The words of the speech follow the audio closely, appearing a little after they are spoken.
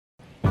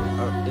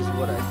is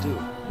what I do.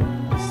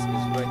 Is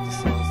write the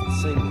songs and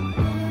sing them.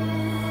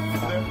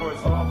 Therefore,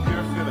 it's all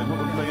pure feeling. What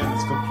we're playing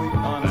is complete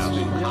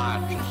honesty.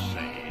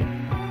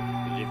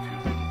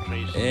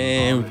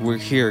 And we're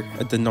here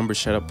at the Number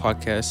Shut Up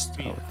podcast.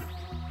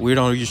 We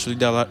don't usually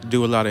do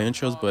a lot of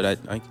intros, but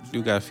I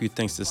do got a few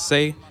things to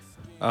say.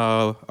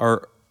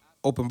 Our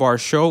open bar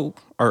show,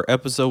 our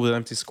episode with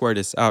Empty Squared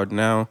is out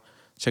now.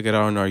 Check it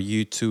out on our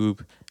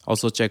YouTube.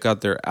 Also check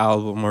out their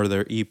album or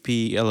their EP,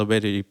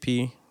 Elevated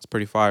EP. It's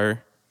pretty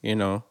fire. You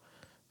know,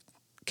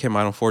 came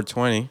out on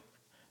 420.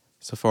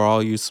 So for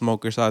all you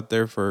smokers out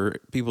there, for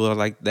people that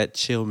like that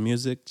chill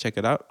music, check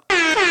it out.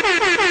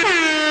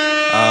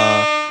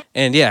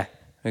 And yeah,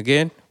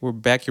 again, we're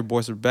back. Your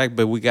boys are back,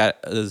 but we got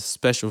a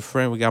special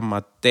friend. We got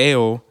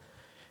Mateø.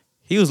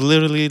 He was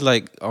literally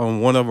like on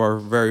one of our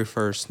very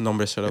first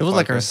Number Shut Up. It was podcasts.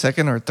 like our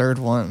second or third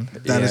one.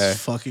 That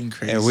is fucking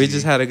crazy. And we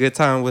just had a good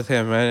time with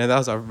him, man. And that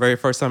was our very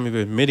first time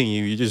even meeting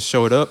you. You just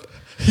showed up.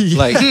 Yeah.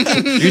 Like,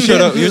 you showed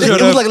up. It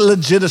was like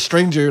legit a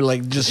stranger,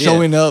 like just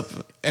showing up.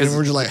 And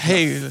we're just like,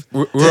 hey.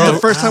 We're the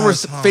first time we're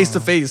face to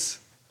face.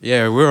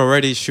 Yeah, we're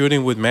already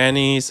shooting with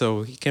Manny.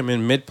 So he came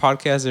in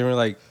mid-podcast and we're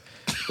like,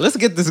 let's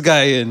get this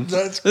guy in.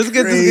 Let's get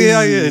this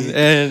guy in.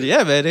 And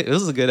yeah, man, it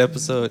was a good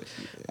episode.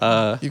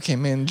 You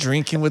came in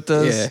drinking with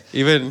us. Yeah,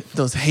 even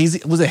those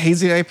hazy. Was it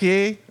hazy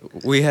IPA?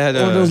 we had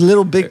Or those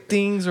little big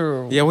things,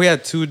 or yeah, we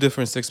had two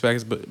different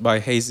 6-packs, but by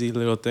hazy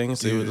little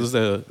things. It was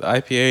the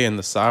IPA and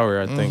the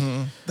sour, I think.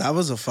 That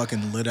was a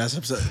fucking lit ass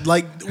episode.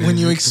 Like when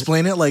you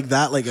explain it like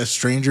that, like a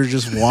stranger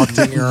just walked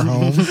in your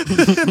home.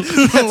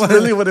 That's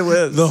really what it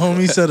was. The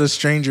homie said a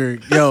stranger,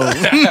 yo.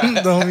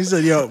 The homie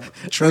said, yo,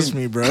 trust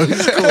me, bro.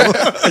 He's cool.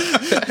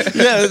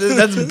 Yeah,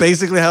 that's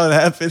basically how it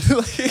happened.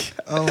 Like,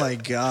 Oh my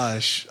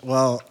gosh.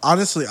 Well,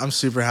 honestly, I'm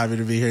super happy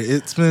to be here.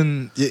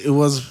 It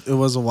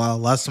was a while.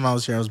 Last time I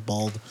was here, I was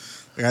bald.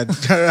 Like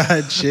I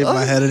had shaved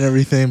my head and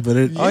everything, but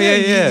it. Oh,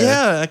 yeah.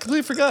 Yeah, I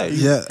completely forgot.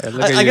 Yeah.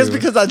 Look at I guess you.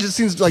 because that just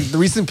seems like the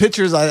recent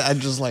pictures. I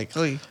just like,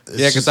 oh, Yeah,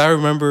 because I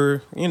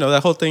remember, that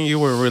whole thing. You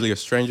weren't really a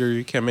stranger.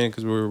 You came in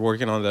because we were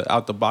working on the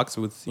out the box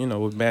with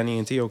Manny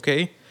and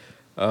TOK,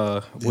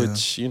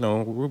 which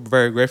we're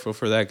very grateful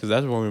for that because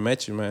that's when we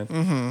met you, man.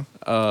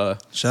 Mm-hmm.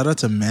 Shout out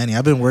to Manny.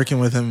 I've been working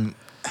with him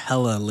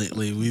hella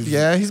lately.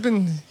 he's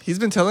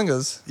been telling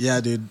us.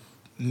 Yeah, dude.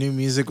 New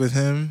music with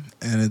him,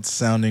 and it's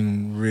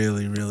sounding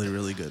really, really,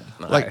 really good.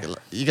 Like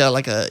you got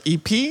like a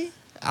EP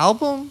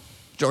album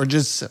or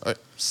just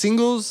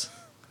singles.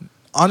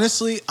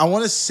 Honestly, I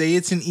want to say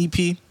it's an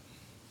EP.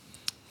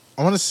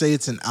 I want to say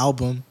it's an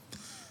album,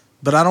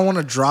 but I don't want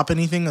to drop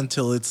anything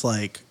until it's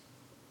like,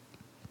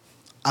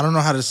 I don't know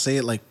how to say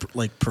it,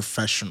 like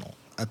professional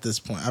at this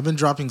point. I've been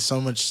dropping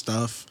so much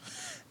stuff,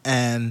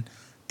 and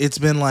it's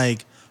been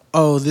like,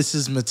 oh, this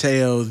is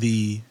Mateø,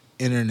 the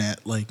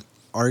internet like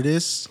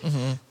artist,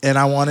 and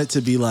I want it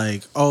to be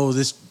like, oh,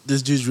 this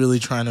dude's really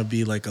trying to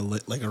be like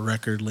a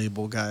record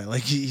label guy.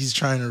 Like he's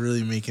trying to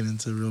really make it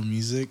into real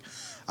music.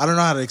 I don't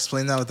know how to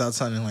explain that without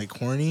sounding like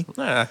corny.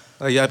 Nah,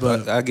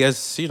 but I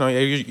guess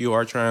you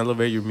are trying to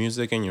elevate your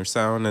music and your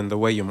sound, and the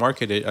way you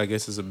market it, I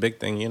guess, is a big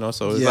thing.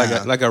 So it's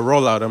like a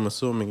rollout. I'm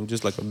assuming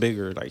just like a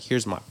bigger, like,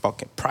 here's my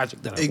fucking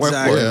project that I work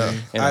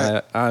for,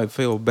 and I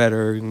feel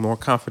better, more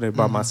confident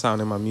about my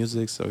sound and my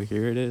music. So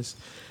here it is.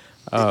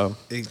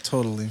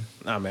 Totally.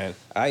 Nah, man,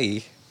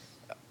 I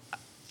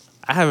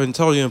haven't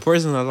told you in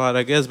person a lot,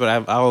 I guess,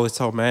 but I always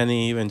told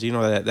Manny, even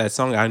Gino, that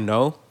song I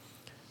know.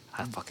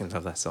 I fucking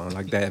love that song.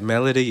 Like, that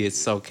melody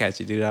is so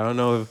catchy, dude. I don't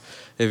know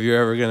if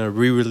you're ever gonna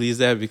re-release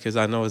that because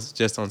I know it's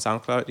just on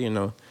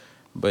SoundCloud,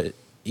 but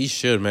you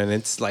should, man.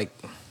 It's like,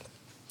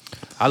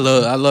 I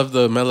love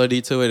the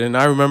melody to it, and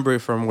I remember it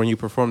from when you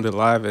performed it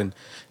live, and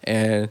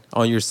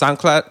on your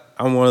SoundCloud,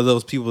 I'm one of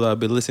those people that have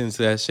been listening to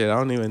that shit. I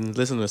don't even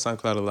listen to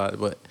SoundCloud a lot,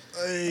 but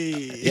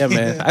yeah,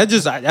 man. I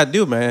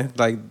do, man.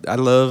 Like, I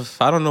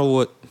don't know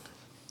what.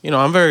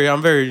 I'm very,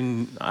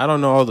 I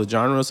don't know all the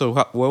genres, so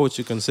what would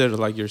you consider,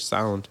 like, your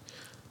sound?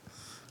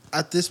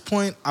 At this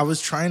point, I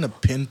was trying to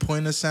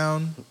pinpoint a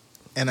sound,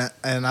 and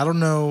I don't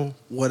know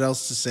what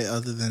else to say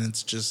other than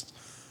it's just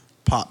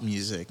pop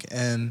music.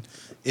 And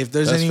if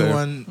there's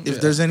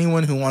there's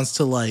anyone who wants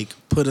to, like,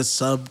 put a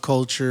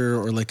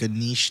subculture or, like, a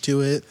niche to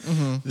it,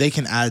 they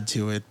can add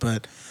to it.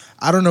 But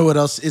I don't know what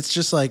else. It's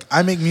just, like,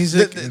 I make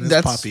music, and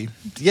it's poppy.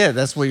 Yeah,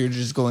 that's what you're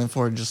just going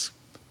for, just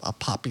a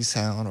poppy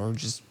sound or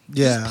just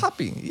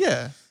poppy.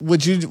 Yeah.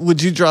 Would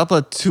you drop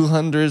a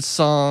 200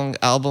 song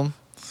album?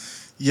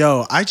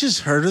 Yo, I just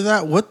heard of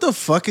that. What the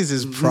fuck is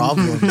his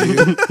problem, dude?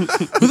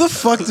 Who the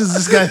fuck does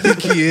this guy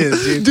think he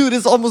is, dude? Dude,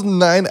 it's almost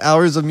 9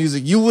 hours of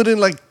music. You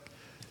wouldn't, like,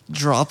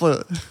 drop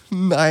a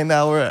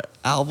 9-hour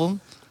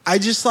album? I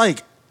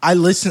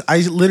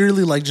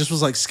literally, like, just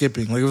was, like,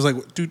 skipping. Like, it was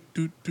like, do,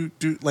 do, do,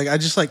 do. Like, I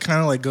just, like,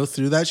 kind of, like, go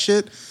through that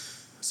shit.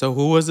 So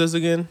who was this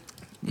again?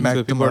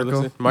 Mike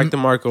DeMarco. Mike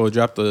DeMarco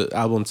dropped the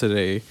album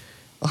today.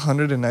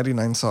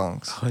 199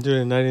 songs.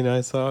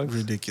 199 songs?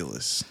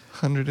 Ridiculous.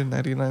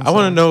 199 songs. I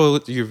want to know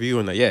your view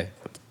on that. Yeah,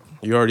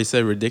 you already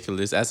said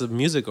ridiculous. As a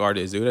music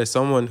artist, dude, as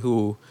someone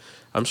who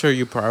I'm sure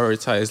you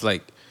prioritize,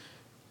 like,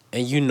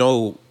 and you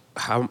know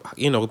how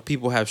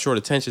people have short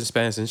attention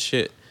spans and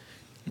shit.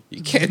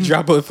 You can't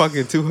drop a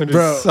fucking 200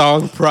 Bro,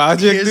 song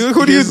project, dude.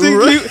 Who do you here's think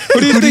the- who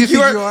do you think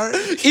you are?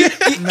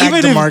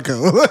 Mac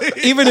DeMarco.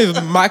 Even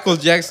if Michael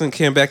Jackson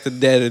came back to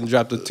dead and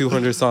dropped a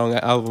 200 song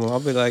album, I'll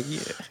be like,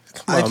 yeah,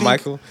 come I on, think-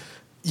 Michael.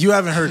 You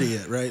haven't heard it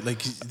yet, right? Like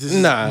this is,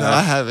 Nah. no.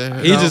 I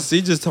haven't. He No.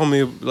 just told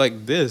me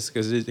like this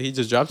because he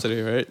just dropped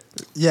today, right?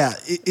 Yeah,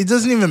 it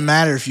doesn't even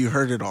matter if you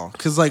heard it all,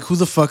 because like, who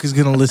the fuck is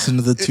gonna listen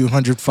to the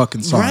 200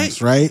 fucking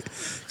songs, right?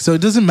 So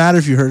it doesn't matter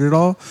if you heard it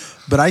all.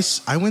 But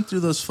I went through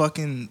those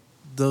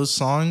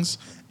songs,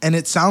 and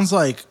it sounds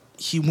like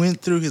he went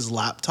through his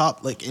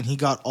laptop, like, and he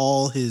got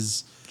all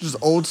his Just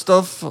old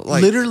stuff.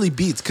 Like literally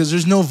beats, because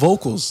there's no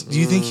vocals. Do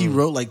you think he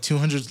wrote like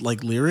 200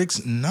 like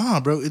lyrics? Nah,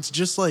 bro. It's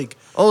just like,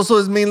 oh, so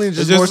it's mainly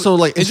just more so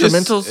like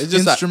instrumentals. It's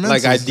just like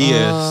Instrumentals.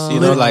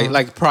 ideas,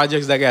 like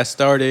projects that got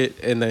started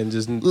and then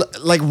just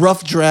Like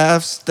rough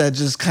drafts that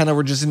just kind of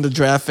were just in the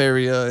draft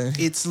area.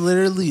 it's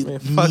literally Man,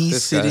 fuck me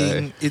this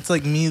sitting. guy. It's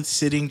like me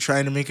sitting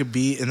trying to make a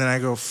beat, and then I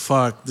go,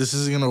 "Fuck, this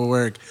isn't gonna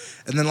work."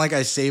 And then like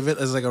I save it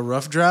as like a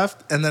rough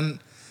draft, and then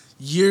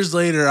years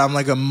later I'm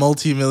like a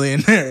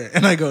multi-millionaire,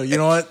 and I go, "You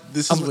know what?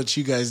 This is what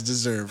you guys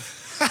deserve.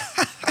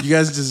 You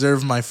guys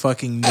deserve my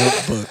fucking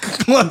notebook."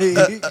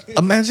 Like,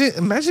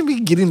 Imagine me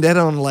getting that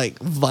on like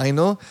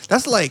vinyl.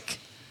 That's like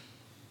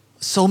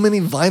so many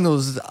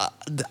vinyls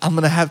I'm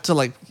gonna have to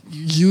like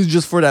use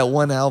just for that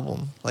one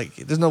album. Like,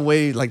 there's no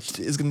way like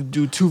it's gonna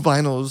do 2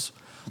 vinyls.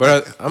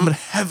 But I'm gonna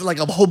have like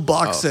a whole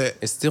box set.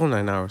 It's still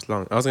 9 hours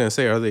long. I was gonna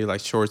say, are they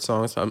like short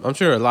songs? I'm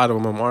sure a lot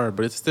of them are,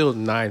 but it's still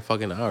 9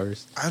 fucking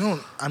hours.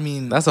 I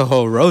mean, That's a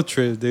whole road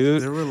trip,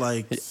 dude. there were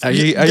like, Are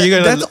you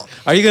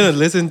gonna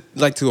listen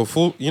like to a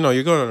full?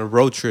 You're going on a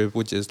road trip,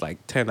 which is like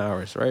 10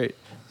 hours, right?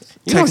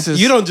 Texas.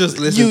 You don't just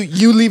listen.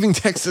 You leaving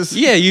Texas.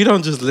 Yeah, you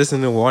don't just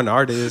listen to one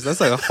artist. That's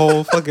like a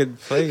whole fucking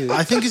playlist.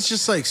 I think it's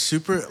just like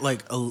super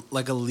like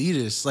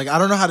elitist. Like, I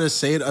don't know how to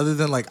say it other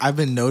than like, I've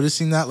been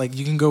noticing that. Like,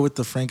 you can go with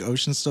the Frank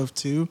Ocean stuff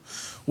too,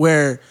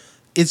 where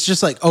it's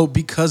just like, oh,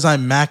 because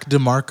I'm Mac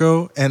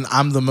DeMarco and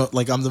I'm the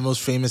most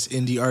famous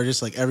indie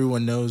artist. Like,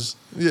 everyone knows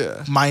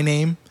Yeah. my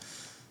name.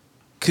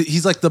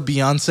 He's like the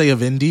Beyonce of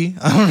indie.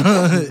 I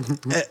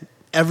don't know.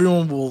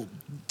 Everyone will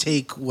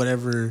take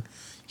whatever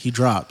he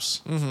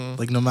drops,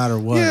 like, no matter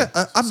what. Yeah,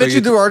 I bet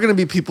you there are going to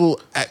be people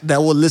that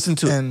will listen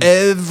to And-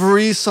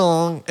 every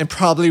song and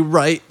probably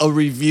write a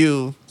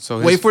review.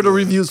 So Wait his- for the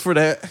reviews for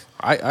that.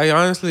 I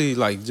honestly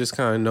like just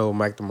kind of know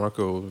Mike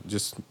DeMarco,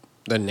 just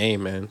the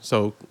name, man.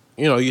 So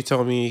you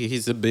tell me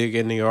he's a big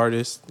indie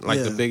artist, like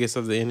the Yeah. biggest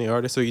of the indie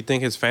artists. So you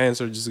think his fans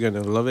are just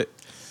gonna love it?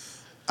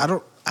 I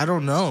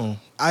don't know.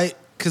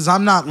 Because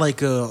I'm not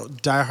like a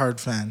diehard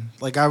fan.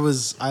 Like, I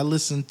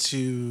listened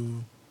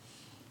to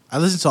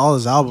all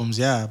his albums,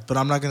 yeah, but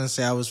I'm not gonna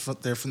say I was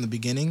there from the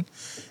beginning.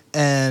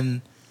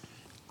 And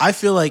I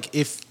feel like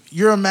if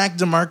you're a Mac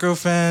DeMarco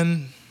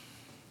fan,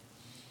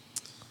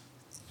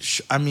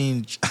 I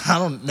mean, I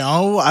don't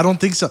know. I don't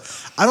think so.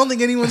 I don't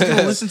think anyone's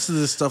gonna listen to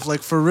this stuff,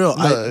 like, for real.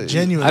 I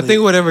genuinely. I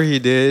think whatever he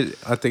did,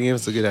 I think it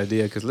was a good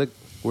idea. Cause look,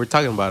 we're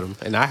talking about him,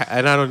 and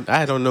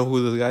I don't know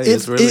who this guy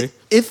is really.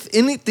 If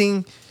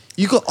anything,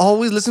 you could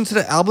always listen to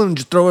the album and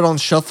just throw it on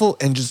shuffle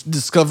and just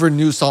discover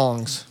new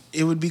songs.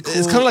 it would be cool.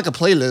 It's kind of like a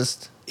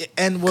playlist.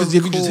 And what's Because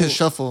you can cool, just hit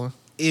shuffle.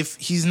 if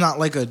he's not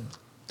like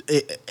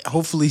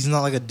hopefully he's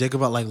not like a dick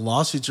about like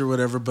lawsuits or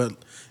whatever, but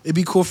it'd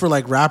be cool for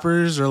like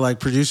rappers or like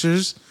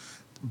producers,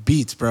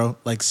 beats, bro,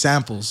 like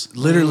samples,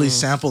 literally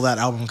sample that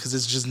album, because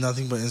it's just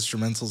nothing but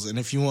instrumentals. And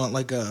if you want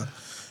like a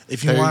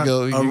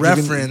You're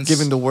reference,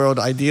 giving the world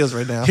ideas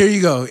right now. here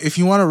you go. If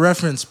you want to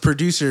reference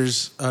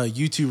producers,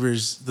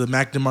 YouTubers, the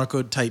Mac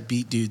DeMarco type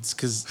beat dudes,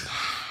 because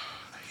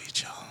I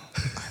hate y'all.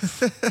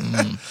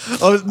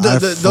 Oh,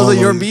 those are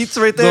your beats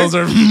right there. Those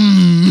are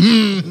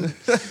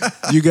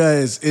you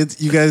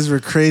guys were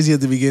crazy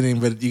at the beginning,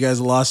 but you guys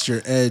lost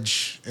your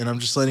edge, and I'm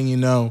just letting you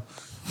know.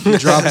 You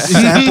dropped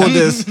Sample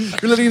this.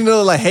 You're letting you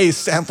know, like, hey,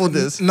 sample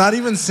this. not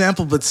even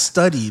sample, but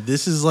study.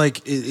 This is like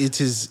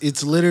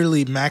it's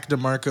literally Mac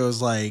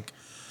DeMarco's like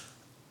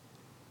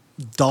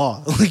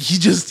DAW. Like, he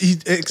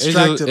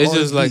extracted. It's all just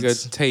his like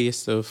beats. a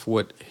taste of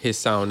what his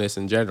sound is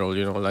in general.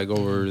 Like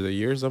over the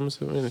years, I'm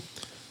assuming.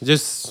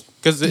 Just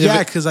because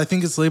because I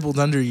think it's labeled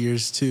under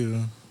years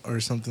too, or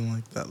something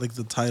like that, like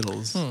the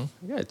titles. I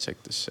gotta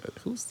check this shit.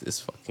 Who's this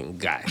fucking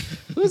guy?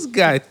 Who's this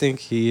guy think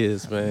he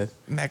is, man?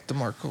 Mac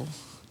DeMarco.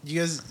 You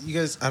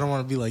guys, I don't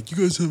want to be like, you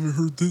guys haven't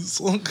heard this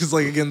song, because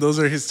like, again, those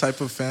are his type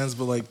of fans.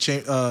 But like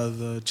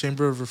the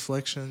Chamber of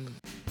Reflection.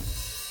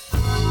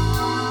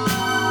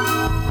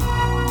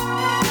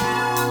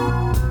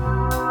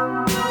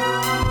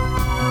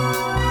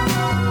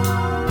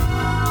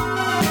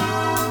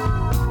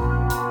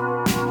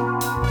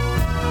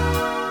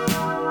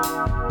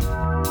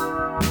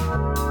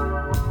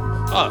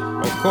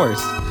 Oh, of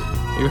course.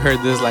 You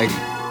heard this like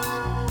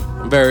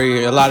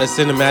a lot of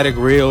cinematic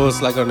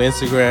reels like on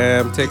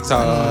Instagram,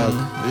 TikTok.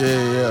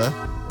 Yeah.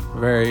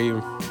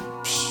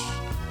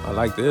 I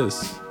like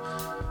this.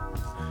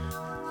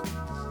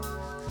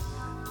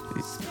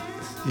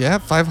 Yeah,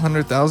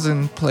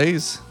 500,000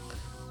 plays.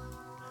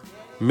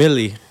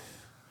 Millie,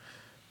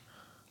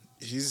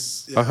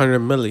 He's 100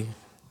 milli.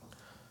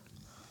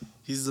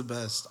 He's the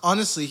best.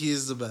 Honestly, he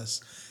is the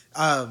best.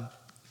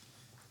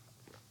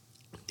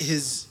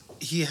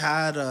 He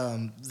had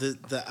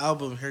the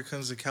album "Here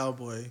Comes the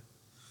Cowboy"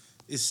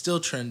 is still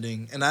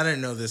trending, and I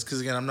didn't know this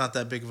because again I'm not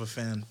that big of a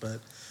fan,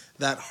 but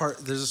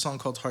there's a song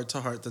called "Heart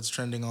to Heart" that's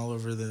trending all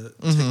over the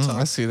TikTok.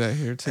 I see that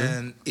here too.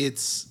 And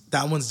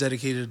that one's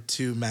dedicated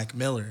to Mac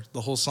Miller.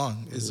 The whole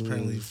song is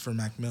apparently for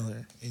Mac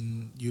Miller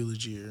in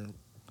eulogy or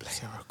Play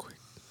it real quick.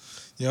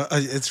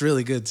 it's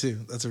really good too.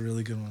 That's a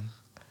really good one.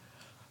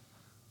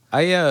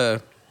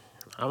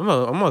 I'm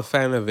a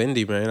fan of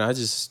indie, man. I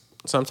just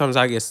sometimes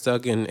I get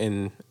stuck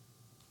in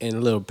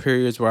little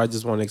periods where I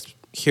just want to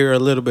hear a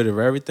little bit of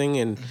everything,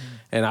 and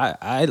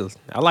I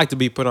like to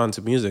be put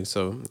onto music.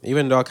 So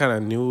even though I kind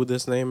of knew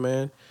this name,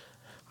 man,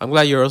 I'm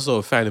glad you're also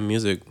a fan of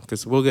music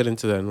because we'll get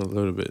into that in a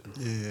little bit.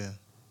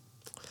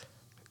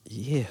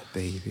 Yeah,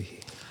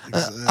 baby.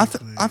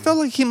 Exactly. I felt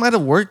like he might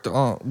have worked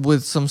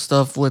with some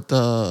stuff with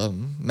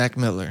Mac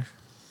Miller.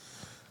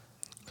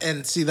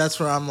 And see, that's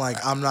where I'm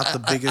like, I'm not the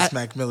biggest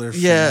Mac Miller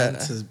fan.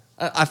 Yeah,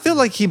 I feel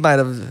like he might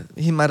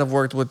have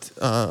worked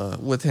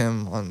with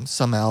him on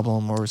some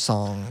album or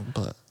song,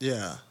 but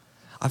yeah,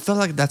 I feel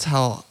like that's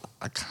how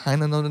I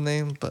kind of know the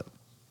name, but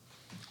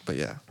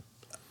yeah.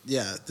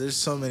 yeah. There's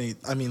so many.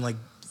 I mean, like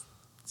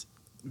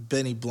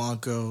Benny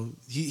Blanco.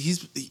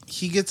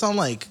 He gets on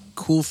like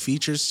cool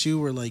features too,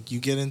 where like you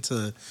get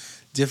into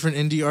different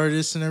indie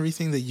artists and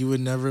everything that you would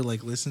never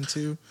like listen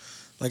to.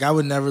 Like I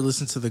would never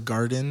listen to The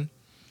Garden,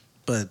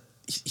 but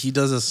he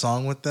does a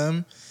song with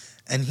them,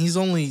 and he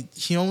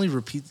only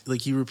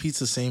repeats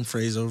the same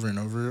phrase over and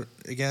over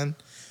again,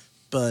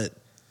 but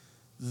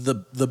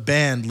the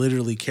band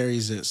literally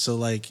carries it. So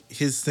like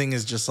his thing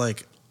is just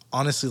like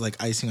honestly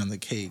like icing on the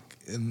cake,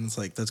 and it's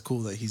like that's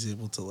cool that he's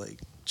able to like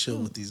chill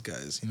with these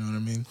guys. You know what I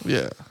mean?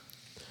 Yeah.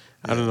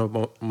 I don't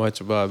know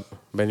much about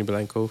Benny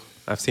Blanco.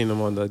 I've seen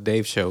him on the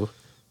Dave Show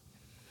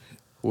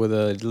with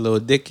a Lil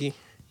Dicky.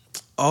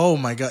 Oh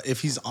my god!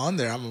 If he's on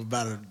there, I'm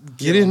about to.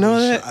 You didn't know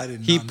that? I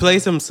didn't. He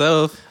plays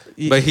himself,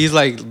 but he's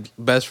like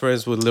best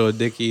friends with Lil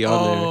Dicky on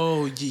there.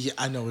 Oh yeah,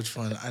 I know which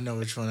one. I know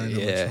which one.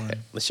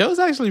 The show's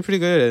actually pretty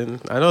good,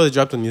 and I know they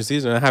dropped a new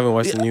season. I haven't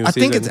watched the new season. I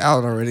think it's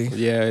out already.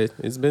 Yeah,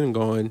 it's been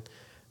going.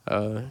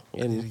 I need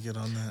to And get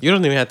on that. you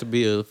don't even have to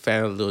be a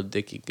fan of Lil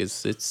Dicky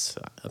because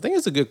I think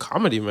it's a good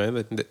comedy,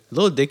 man.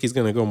 Lil Dicky's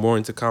gonna go more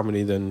into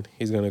comedy than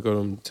he's gonna go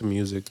into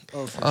music.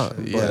 Oh, for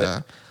sure.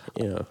 Yeah.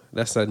 But,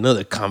 that's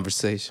another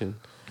conversation.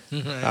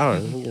 I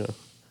don't,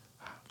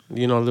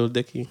 you know Lil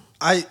Dicky.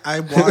 I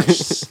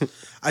watched.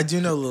 I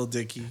do know Lil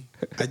Dicky.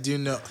 I do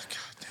know.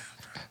 God damn,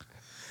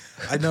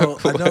 bro. I know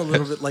a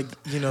little bit like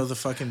the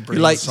fucking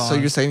Brain song. So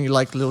you're saying you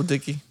like Lil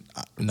Dicky?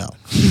 No.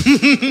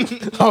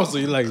 Oh, so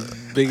you like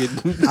big? You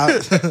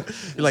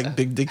like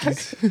big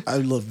dickies? I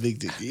love big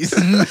dickies.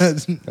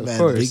 Mad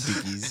course. big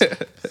dickies.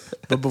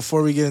 But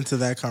before we get into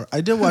that,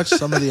 I did watch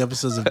some of the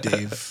episodes of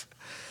Dave.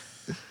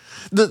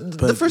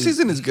 The first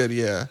season is good,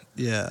 yeah.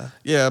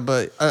 Yeah,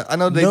 but I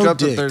know they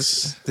dropped the third.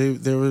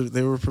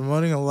 They were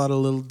promoting a lot of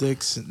little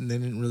dicks, and they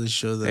didn't really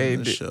show that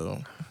in the show.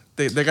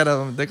 They got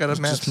a It's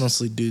match. just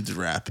mostly dudes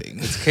rapping.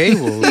 It's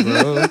cable,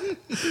 bro.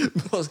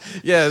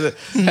 Yeah,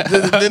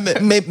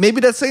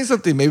 maybe that's saying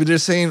something. Maybe they're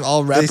saying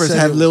all rappers said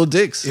have it- little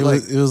dicks. It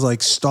was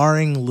like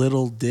starring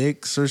little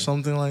dicks or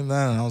something like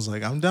that, and I was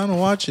like, I'm down to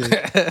watch it.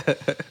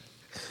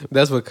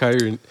 That's what caught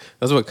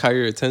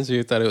your attention.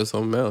 You thought it was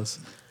something else.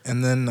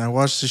 And then I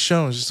watched the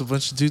show, and it's just a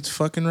bunch of dudes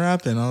fucking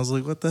rapping. I was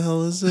like, what the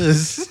hell is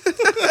this?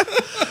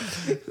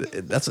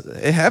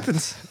 It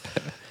happens.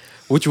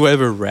 Would you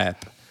ever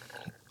rap?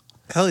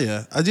 Hell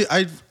yeah, I do.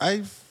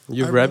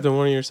 You I rapped in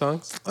one of your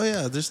songs? Oh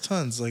yeah, there's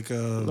tons. Like,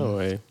 No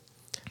way.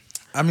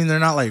 I mean, they're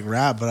not like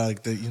rap, but I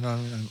like the, what I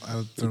mean, I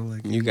would throw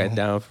like You got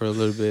down for a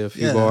little bit, a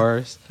few Yeah.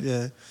 bars.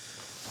 Yeah.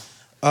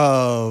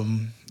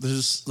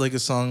 There's like a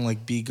song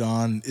like "Be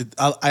Gone."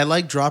 I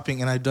like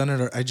dropping, and I've done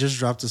it. I just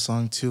dropped a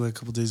song too, like a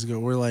couple days ago.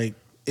 Where like,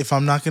 if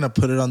I'm not gonna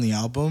put it on the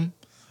album,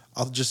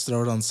 I'll just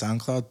throw it on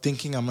SoundCloud,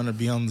 thinking I'm gonna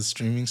be on the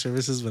streaming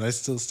services, but I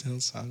still stay on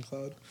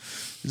SoundCloud.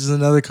 Which is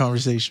another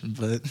conversation,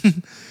 but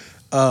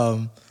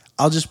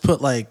I'll just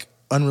put like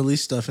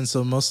unreleased stuff, and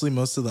so most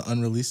of the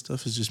unreleased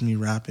stuff is just me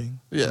rapping,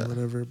 Yeah. or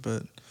whatever.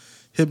 But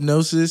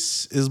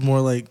Hypnosis is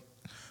more like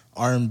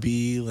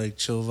R&B, like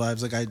chill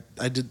vibes. Like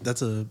I did.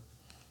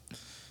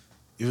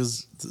 It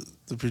was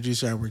the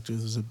producer I worked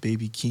with was a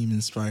Baby Keem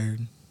inspired.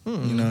 You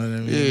know what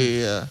I mean?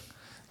 Yeah.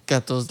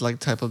 Got those like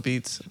type of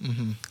beats.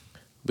 Mm-hmm.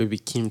 Baby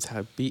Keem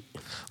type beat.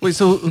 Wait,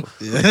 so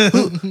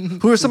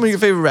who are some of your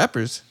favorite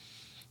rappers?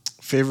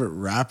 Favorite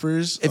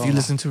rappers? If you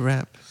listen to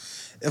rap.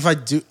 If I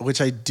do,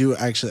 which I do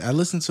actually, I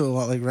listen to a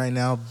lot. Like right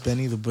now,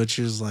 Benny the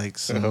Butcher's like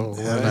some Oh,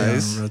 heavy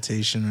nice. on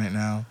rotation right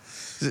now.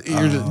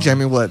 You're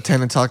jamming what,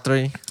 10 and Talk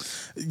 3?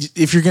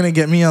 if you're gonna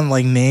get me on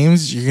like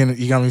names,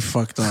 you got me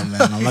fucked up,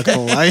 man. I'm not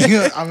gonna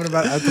lie. I'm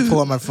about to have to pull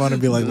out my phone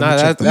and be like, Nah,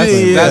 check that's,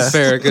 the that's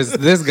fair because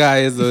this guy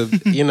is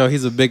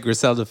he's a big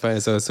Griselda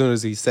fan. So as soon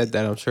as he said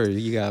that, I'm sure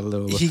he got a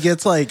little. He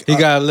gets like He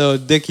got a little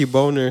Dickie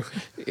boner.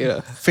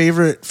 Yeah.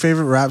 favorite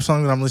rap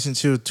song that I'm listening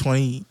to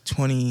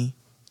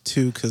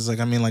 2022 because like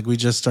I mean like we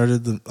just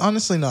started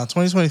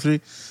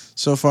 2023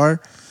 so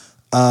far.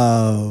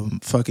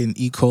 Fucking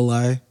E.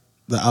 coli,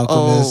 The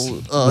Alchemist.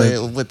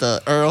 With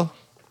the Earl.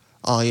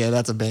 Oh yeah,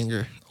 that's a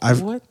banger.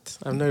 What?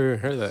 I've never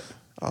heard that.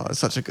 Oh, it's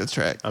such a good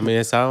track. I mean,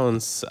 it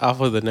sounds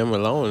off of the name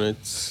alone.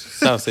 It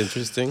sounds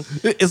interesting.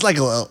 It's like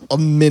a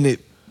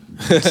minute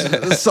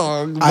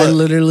song. I but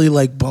literally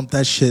like bump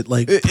that shit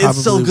like it's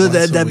so probably good.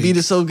 once a That week. beat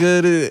is so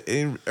good.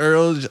 And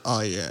Earl. Oh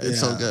yeah, it's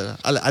so Yeah.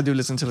 good. I do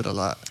listen to it a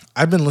lot.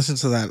 I've been listening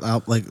to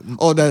that like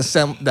Oh,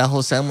 that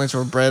whole sandwich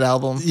or bread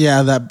album.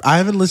 yeah that I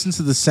haven't listened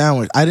to the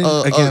sandwich. I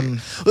didn't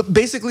again. But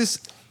basically,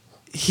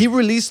 he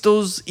released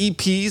those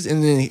EPs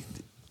and then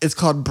it's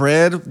called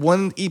Bread.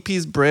 One EP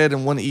is Bread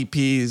and one EP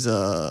is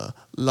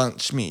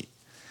Lunch Meat.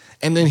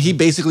 And then he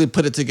basically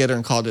put it together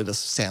and called it a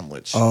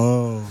sandwich.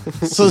 Oh,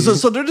 So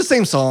they're the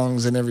same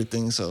songs and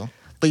everything. So,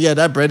 but yeah,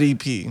 that Bread EP,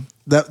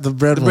 that the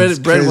bread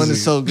bread one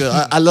is so good.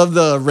 I love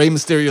the Rey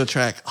Mysterio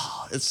track.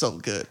 Oh, it's so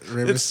good.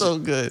 It's so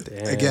good.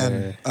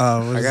 again.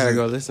 I gotta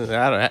go listen.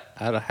 I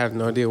don't have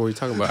no idea what you're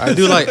talking about. I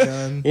do like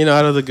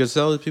out of the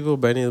Griselda people,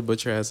 Benny the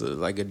Butcher has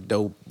a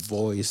dope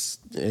voice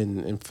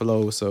and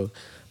flow. So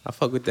I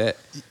fuck with that.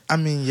 I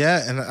mean,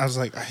 yeah, and I was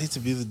like, I hate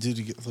to be the dude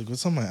to get like,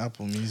 what's on my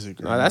Apple Music?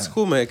 No, that's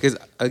cool, man. Because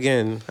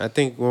again, I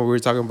think when we were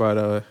talking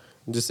about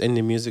just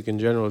indie music in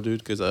general, dude.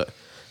 Because I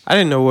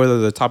didn't know whether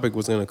the topic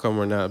was gonna come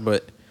or not,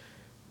 but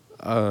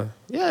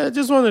yeah, I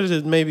just wanted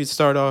to maybe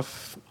start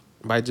off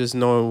by just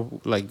knowing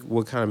like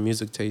what kind of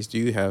music taste do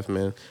you have,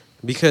 man?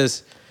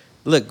 Because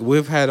look,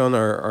 we've had on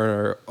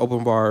our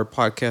open bar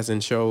podcast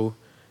and show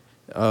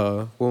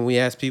when we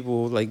ask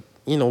people like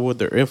what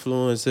their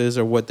influences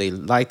or what they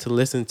like to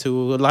listen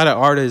to. A lot of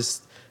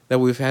artists that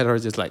we've had are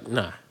just like,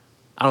 nah,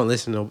 I don't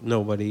listen to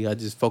nobody. I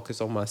just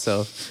focus on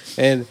myself.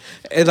 And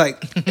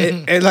like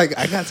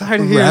I got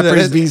tired of hearing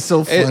Rappers that. be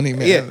so funny,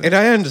 man. Yeah, and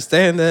I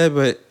understand that,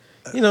 but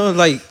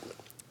like.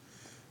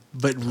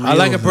 But I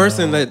like a real,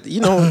 person though. that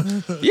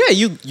yeah,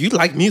 you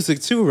like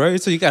music too,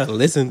 right? So you gotta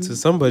listen to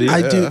somebody.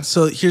 I do.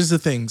 So here's the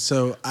thing.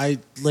 So I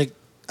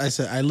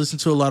said I listen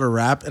to a lot of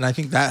rap, and I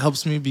think that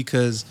helps me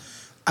because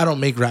I don't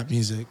make rap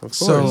music.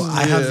 So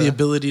I have the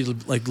ability to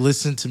like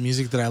listen to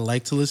music that I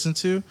like to listen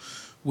to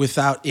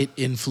without it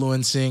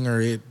influencing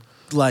or it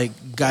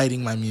like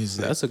guiding my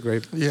music. That's a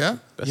great. Yeah.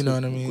 That's You know a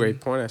what I mean? Great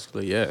point,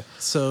 actually. Yeah.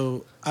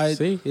 So I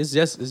See, it's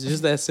just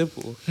that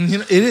simple.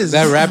 it is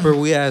That rapper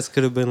we asked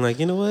could have been like,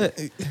 you know what?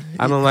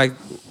 I don't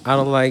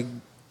like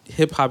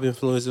hip hop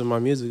influences in my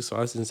music, so I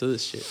listen to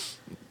this shit.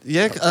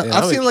 Yeah,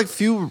 I've seen like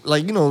few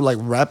like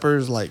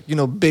rappers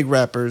big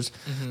rappers.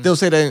 They'll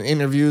say that in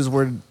interviews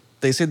where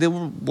they say they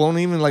won't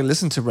even like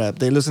listen to rap.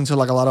 They listen to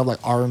like a lot of like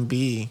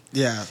R&B.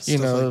 Yeah, You stuff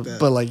know, like that.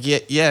 but like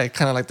yeah,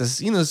 kind of like this,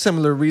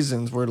 similar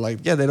reasons where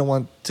like they don't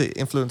want to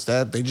influence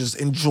that. They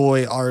just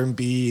enjoy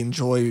R&B,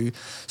 enjoy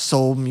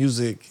soul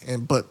music,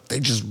 but they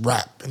just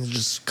rap and it's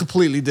just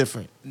completely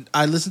different.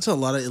 I listen to a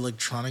lot of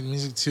electronic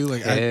music too.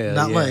 Like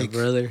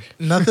Brother.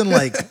 nothing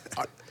like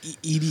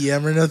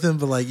EDM or nothing,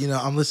 but like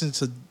I'm listening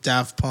to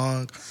Daft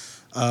Punk.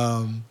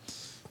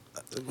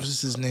 What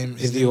is his name?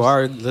 If you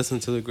are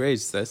listening to the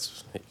greats,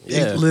 that's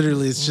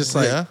Literally, it's just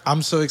like Yeah.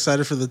 I'm so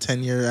excited for the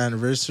 10-year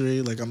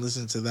anniversary. Like I'm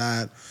listening to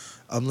that.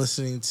 I'm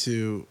listening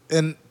to,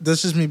 and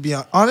that's just me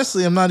being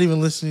honestly. I'm not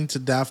even listening to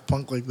Daft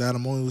Punk like that.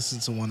 I'm only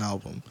listening to one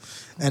album,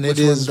 and Which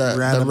it one's is that?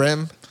 Random. The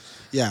Rem?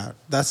 Yeah,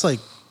 that's like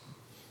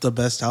the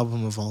best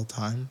album of all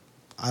time.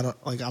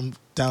 I'm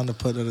down to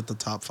put it at the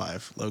top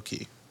 5, low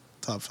key,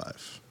 top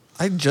 5.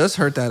 I just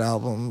heard that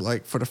album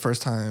like for the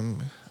first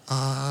time,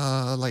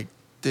 like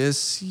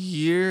this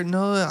year.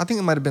 No, I think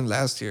it might have been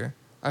last year.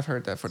 I've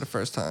heard that for the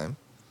first time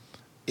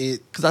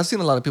because I've seen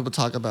a lot of people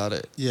talk about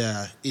it,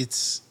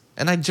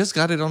 and I just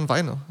got it on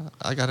vinyl.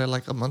 I got it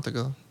like a month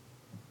ago.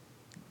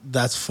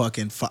 That's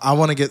fucking fun. I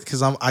want to get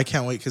because I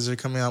can't wait because they're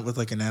coming out with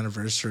like an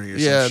anniversary or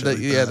Yeah, some shit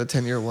like that. the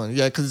 10-year one.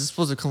 Yeah, because it's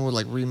supposed to come with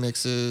like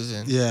remixes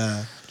and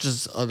Yeah,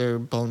 just other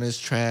bonus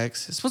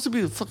tracks. It's supposed to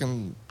be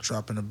fucking.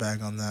 dropping a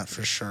bag on that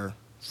for sure.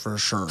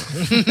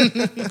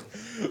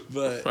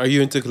 But Are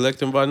you into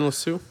collecting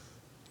vinyls too?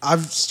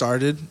 I've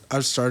started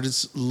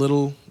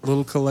little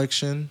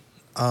collection.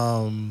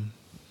 On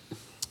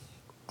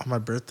my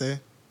birthday,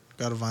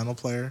 got a vinyl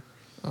player.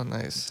 Oh,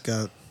 nice.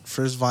 Got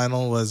first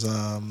vinyl was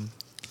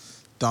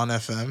Dawn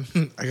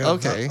FM. I got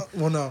Okay.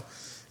 no,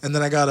 and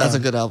then I got That's a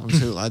good album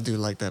too. I do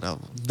like that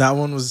album. that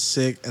one was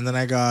sick, and then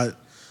I got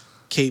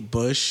Kate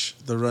Bush,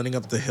 the Running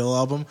Up the Hill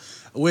album,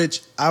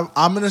 which I'm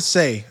gonna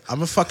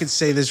fucking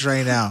say this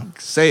right now.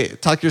 Say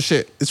it. Talk your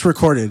shit. It's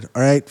recorded,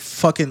 all right?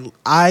 Fucking,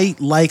 I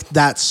liked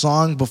that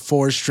song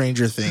before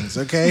Stranger Things,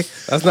 okay?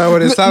 That's not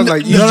what it sounds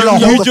like. no,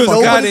 hold You the just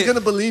fuck got Nobody's it. gonna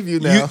believe you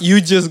now.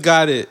 You just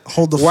got it.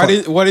 Hold the Why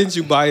fuck. why didn't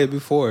you buy it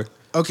before?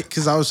 Okay,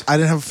 because I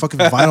didn't have a fucking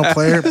vinyl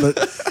player,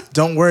 but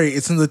don't worry,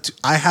 it's in the.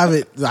 I have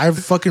it. I have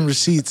fucking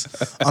receipts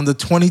on the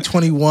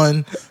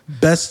 2021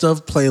 best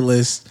of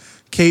playlist.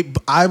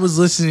 I was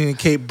listening to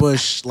Kate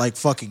Bush like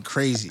fucking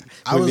crazy.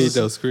 I We was need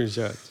listening- those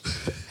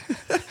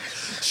screenshots.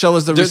 Show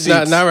us the Just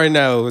receipts. not right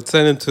now.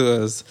 Send them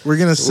to us. We're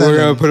gonna send We're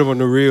gonna them. put them on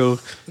the reel.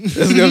 This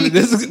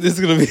is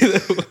gonna be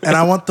the And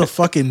I want the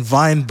fucking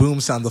Vine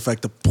boom sound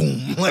effect, the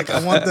boom. Like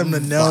I want them to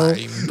know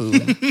Fine, boom.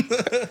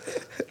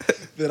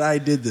 that I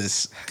did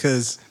this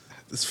because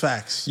it's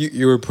facts,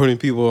 you were putting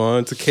people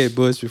on to Kate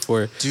Bush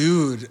before.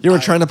 dude. You were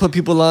trying to put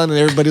people on, and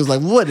everybody was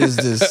like, "What is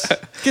this?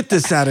 Get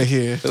this out of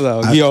here!"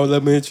 Yo,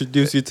 let me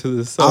introduce you to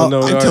this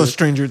unknown Until artist.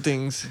 Stranger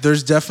Things.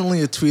 There's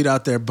definitely a tweet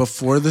out there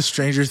before the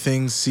Stranger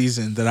Things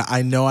season that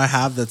I know I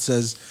have that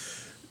says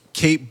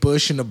Kate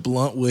Bush and a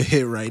blunt would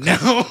hit right now.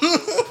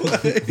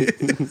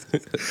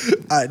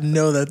 I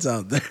know that's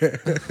out there.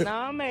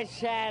 No me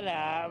shut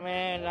up,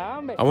 man.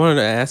 No me. I wanted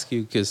to ask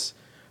you because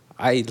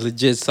I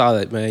legit saw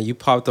that, man. You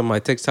popped on my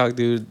TikTok,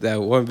 dude.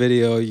 That one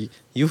video,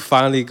 you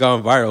finally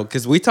gone viral.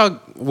 Because we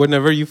talked,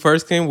 whenever you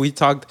first came, we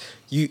talked,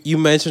 you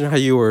mentioned how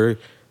you were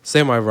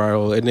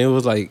semi-viral. And it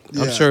was like,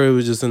 Yeah. I'm sure it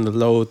was just in the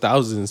low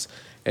thousands.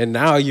 And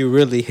now you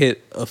really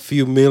hit a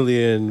few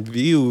million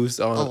views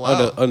on, Oh,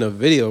 wow. on a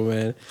video,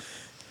 man.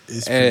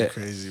 It's pretty Eh,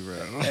 crazy,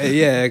 bro.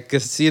 Yeah,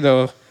 because, you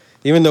know,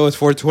 even though it's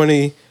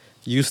 420,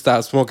 you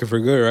stopped smoking for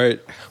good, right?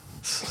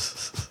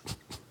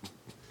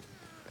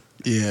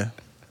 Yeah,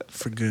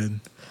 for good.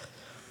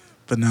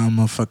 But now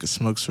motherfucker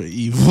smokes for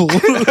evil.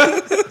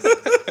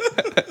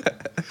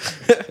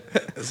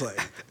 It's like,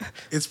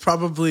 it's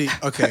probably,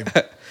 okay.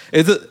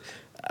 It's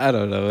I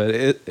don't know.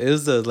 It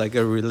was like a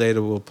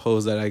relatable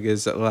post that I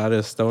guess a lot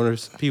of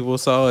stoners people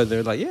saw, and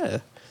they're like, yeah.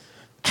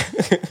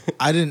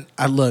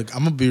 Look,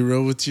 I'm gonna be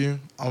real with you.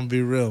 I'm gonna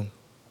be real.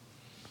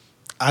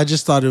 I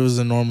just thought it was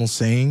a normal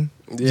saying.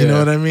 You Yeah. know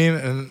what I mean?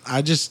 And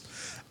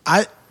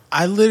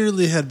I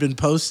literally had been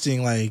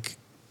posting like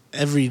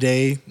every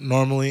day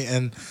normally,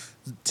 and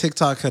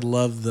TikTok had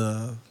loved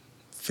the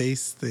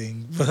face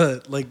thing,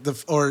 but like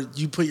or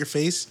you put your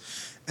face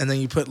and then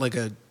you put like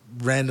a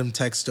random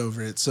text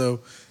over it. So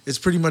it's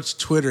pretty much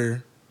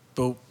Twitter,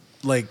 but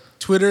like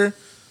Twitter,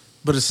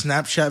 but a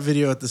Snapchat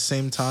video at the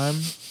same time.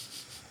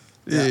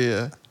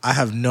 Yeah. I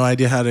have no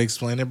idea how to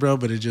explain it, bro,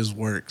 but it just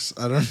works.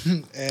 I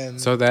don't. And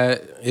So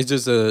that it's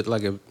just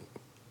like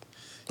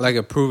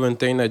a proven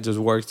thing that just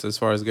works as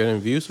far as getting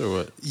views or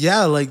what?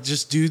 yeah, like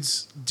just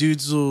dudes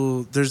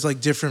will. There's like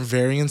different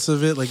variants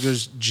of it. Like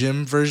there's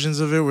gym versions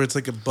of it where it's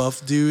like a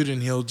buff dude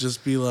and he'll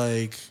just be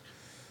like,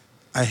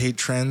 "I hate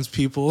trans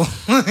people,"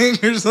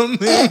 like, or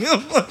something.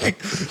 I'm like,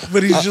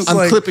 but he's just I'm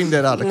like clipping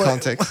that out of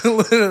context.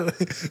 Literally.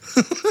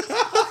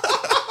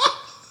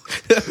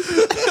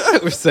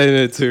 We're sending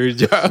it to your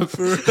job.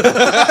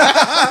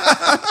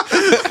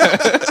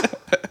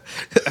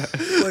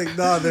 Like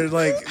no,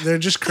 they're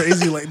just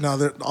crazy. Like no,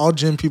 they're all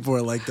gym people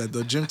are like that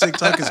though. Gym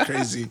TikTok is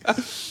crazy.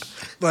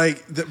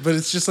 Like, but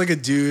it's just like a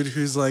dude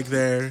who's like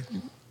there,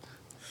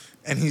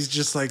 and he's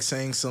just like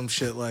saying some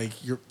shit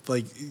like you're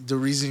like the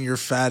reason you're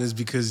fat is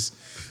because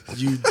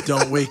you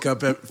don't wake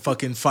up at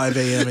fucking 5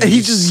 a.m. And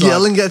he's just suck.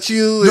 yelling at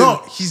you.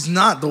 No, he's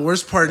not. The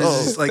worst part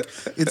is he's like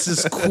it's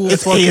this cool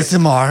It's fucking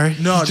ASMR.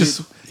 No, You just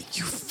dude.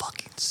 you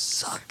fucking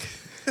suck.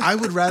 I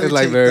would rather It's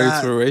like take very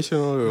that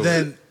inspirational.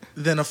 Or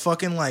than a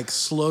fucking like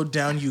slowed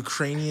down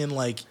Ukrainian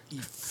like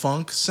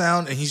funk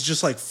sound, and he's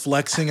just like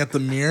flexing at the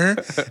mirror,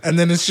 and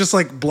then it's just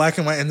like black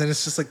and white, and then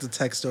it's just like the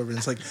text over, and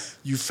it's like,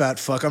 "You fat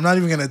fuck." I'm not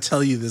even gonna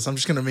tell you this. I'm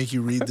just gonna make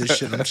you read this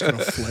shit. I'm just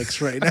gonna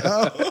flex right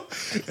now,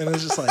 and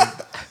it's just like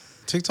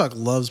TikTok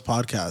loves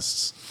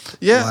podcasts.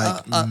 Yeah,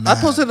 Like, I mad.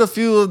 posted a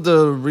few of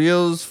the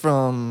reels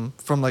from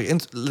like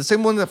the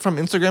same one that from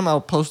Instagram.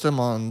 I'll post them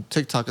on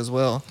TikTok as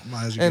well. My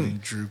eyes are And- getting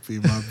droopy.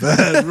 My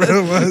bad,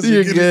 bro. My eyes are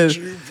You're getting good.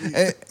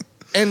 droopy.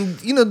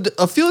 And you know,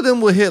 a few of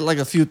them will hit like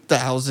a few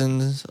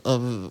thousands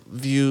of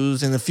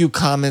views and a few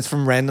comments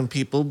from random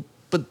people,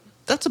 but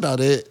that's about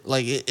it.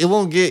 Like it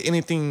won't get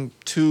anything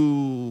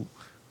too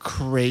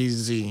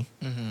crazy.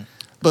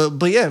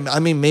 But yeah, I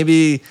mean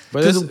maybe But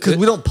it's- because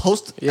we don't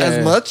post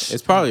as much.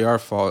 It's probably our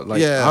fault.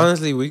 Like Yeah.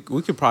 honestly, we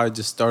could probably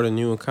just start a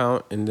new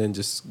account and then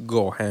just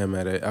go ham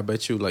at it. I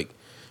bet you like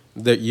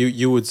that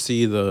you would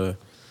see the,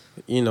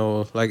 you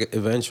know, like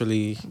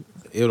eventually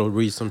it'll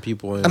reach some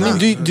people. And I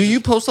mean, do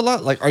you post a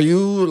lot? Like, are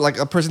you like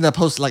a person that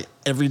posts like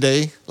every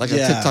day, like a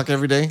TikTok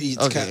every day?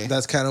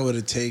 That's kind of what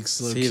it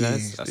takes. Low see key. that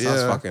sounds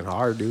Yeah. fucking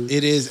hard, dude.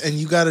 It is, and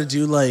you got to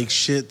do like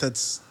shit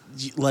that's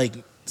like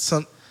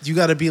some. You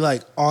got to be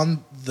like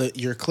on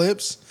your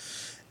clips,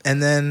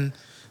 and then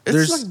It's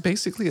there's like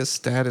basically a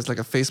status, like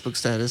a Facebook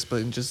status,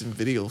 but just in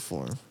video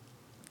form.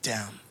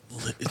 damn.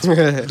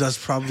 That's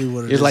probably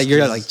what it You're is. like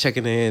you're like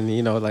checking in,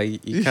 you know,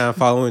 like you kind of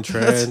following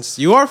trends.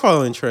 You are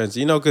following trends,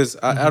 you know, because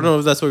I don't know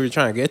if that's what you're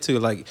trying to get to.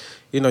 Like,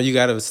 you know, you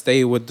got to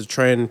stay with the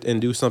trend and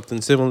do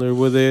something similar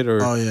with it,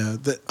 or Oh yeah,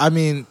 I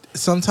mean,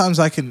 sometimes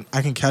I can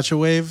catch a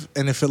wave,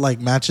 and if it like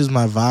matches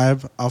my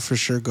vibe, I'll for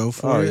sure go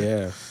for oh it.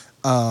 yeah,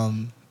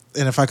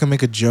 and if I could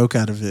make a joke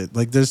out of it.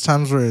 Like there's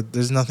times where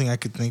there's nothing I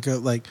could think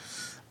of. Like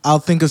I'll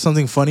think of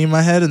something funny in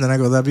my head, and then I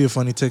go, "That'd be a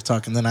funny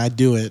TikTok," and then I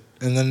do it,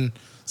 and then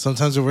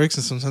sometimes it works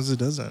and sometimes it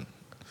doesn't.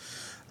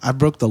 I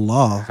broke the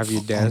law. Have you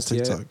on danced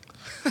yet?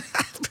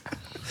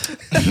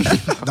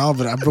 No,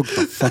 but I broke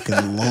the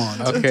fucking law.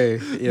 Okay,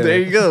 yeah. There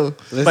you go.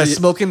 By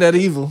smoking that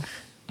evil.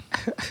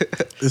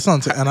 It's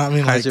on. And I mean,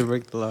 How'd like, you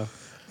break the law?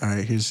 all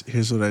right.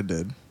 Here's what I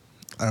did.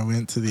 I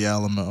went to the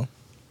Alamo.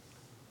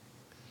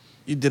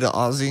 You did an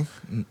Aussie.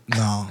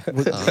 No,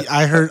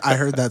 I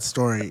heard that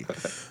story,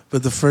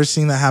 but the first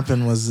thing that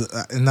happened was,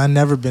 and I've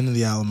never been to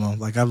the Alamo.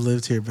 Like I've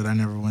lived here, but I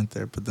never went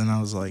there. But then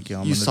I was like, "Yo,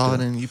 I'm You gonna saw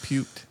do it and you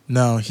puked.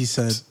 No, he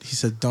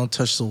said, "Don't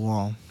touch the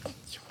wall."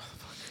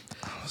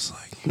 I was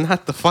like,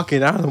 Not the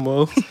fucking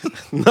Alamo.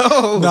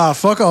 No. "Nah,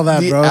 fuck all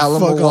that, The bro.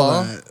 Alamo Fuck all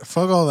wall? that.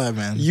 Fuck all that,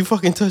 man." You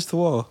fucking touched the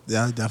wall.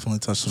 Yeah, I definitely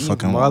touched the You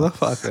fucking wall.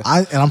 motherfucker.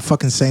 And I'm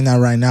fucking saying that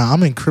right now.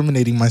 I'm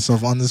incriminating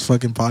myself on this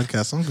fucking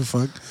podcast. I don't give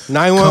a fuck. Come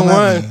at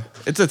 911. me.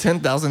 It's a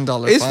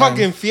 $10,000 It's fine.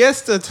 fucking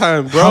fiesta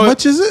time, bro. How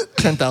much is it?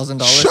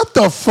 $10,000. Shut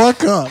the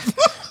fuck up.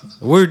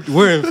 We're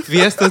in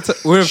fiesta.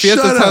 We're in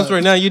fiesta Shut times up.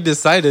 right now. You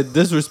decided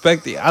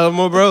disrespect the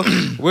Alamo, bro.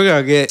 We're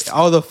gonna get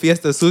all the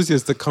fiesta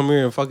sucios to come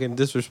here and fucking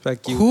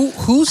disrespect you.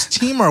 Whose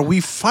team are we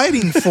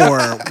fighting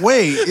for?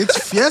 Wait,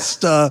 it's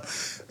Fiesta,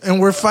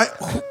 and we're fight.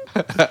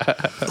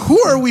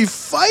 Who are we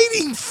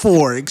fighting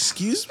for?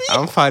 Excuse me.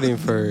 I'm fighting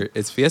for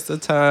it's fiesta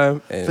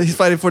time, But and he's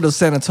fighting for those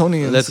San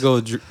Antonians. let's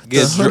go get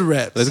hood drunk.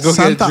 rats. Let's go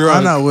Santa get drunk.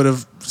 Ana would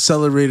have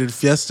celebrated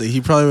Fiesta.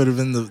 He probably would have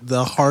been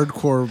the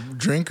hardcore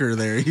drinker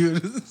there. He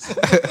would.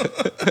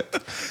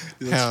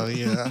 Hell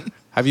yeah.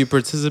 Have you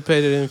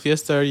participated in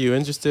fiesta? Are you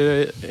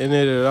interested in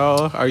it at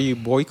all? Are you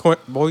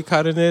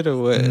boycotting it or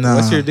what? Nah.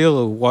 What's your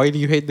deal? Why do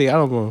you hate the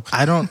Alamo?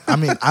 I don't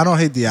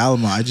hate the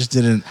Alamo. I just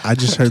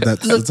heard that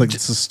it's like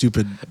it's a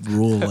stupid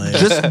rule.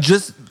 Like,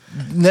 Just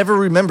never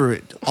remember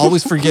it.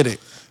 Always forget it.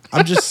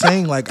 I'm just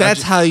saying, like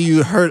That's how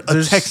you hurt a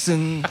there's-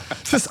 Texan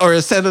or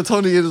a San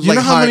Antonian. You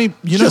know how many?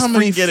 You know just how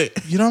many? forget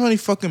it. You know how many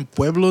fucking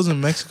pueblos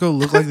in Mexico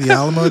look like the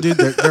Alamo, dude?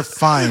 They're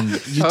fine.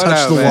 You Hold touch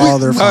on, the man. wall,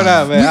 they're Hold fine.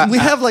 on, man. We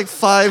have like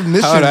 5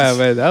 missions. Hold on,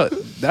 man.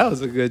 That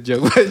was a good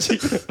joke, but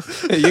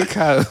you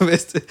kind of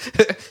missed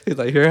it. He's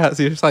like,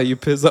 here's how you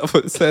piss off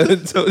with San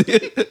Antonio.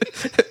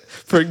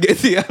 Forget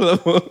the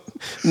Alamo.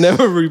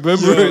 Never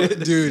remember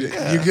it. Dude,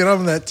 you get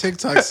on that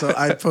TikTok. So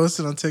I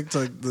posted on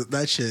TikTok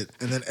that shit,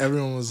 and then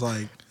everyone was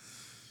like,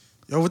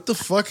 "Yo, what the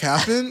fuck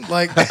happened?"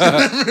 Like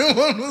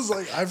everyone was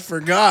like, "I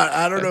forgot.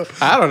 I don't know."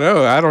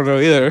 I don't know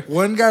either.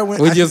 One guy went.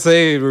 We I- just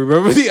say,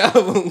 remember the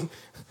album.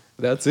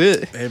 That's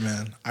it. Hey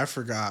man, I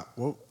forgot.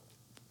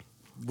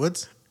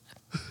 What's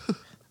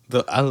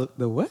The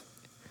what?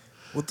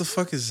 what the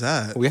fuck is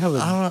that? We have a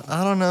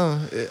I don't know.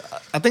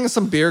 I think it's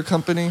some beer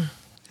company.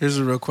 Here's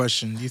a real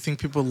question. Do you think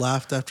people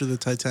laughed after the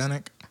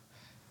Titanic?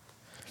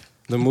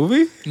 the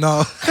movie.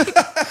 No,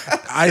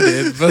 I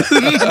did, but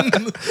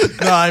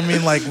no, I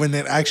mean like when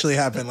it actually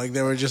happened, like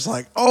they were just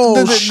like,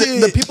 "Oh shit!"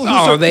 The people who,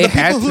 Oh, they the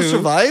had people who to.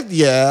 survived,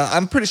 yeah,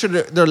 I'm pretty sure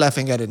they're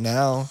laughing at it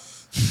now.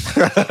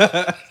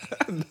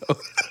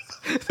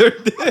 They're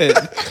dead.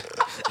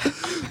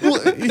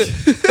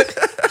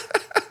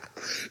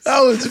 That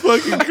was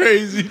fucking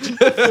crazy.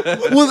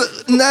 Well,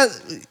 not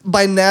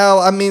by now.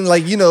 I mean,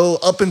 like, you know,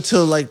 up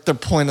until like the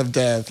point of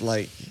death.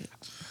 Like,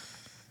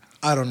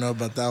 I don't know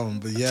about that one,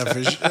 but yeah,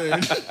 for sure.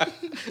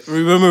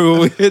 Remember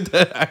when we hit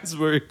that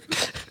iceberg?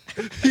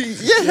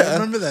 Yeah,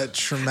 remember that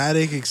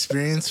traumatic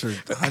experience where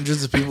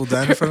hundreds of people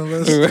died in front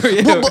of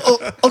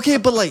us? okay,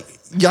 but like,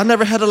 y'all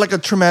never had a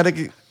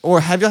traumatic,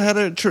 or have y'all had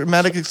a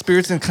traumatic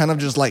experience and kind of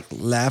just like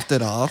laughed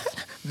it off?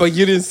 But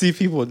you didn't see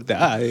people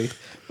die.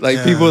 Like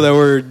Yeah. people that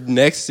were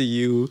next to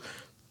you,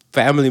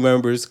 family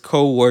members,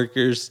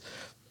 co-workers.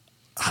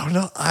 I don't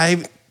know.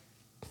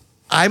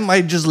 I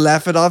might just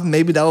laugh it off.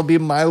 Maybe that would be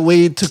my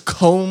way to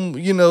comb,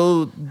 you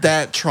know,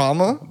 that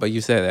trauma. But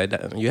you said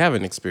that you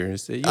haven't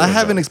experienced it. You I don't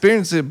haven't know.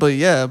 experienced it, but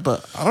yeah,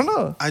 but I don't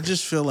know. I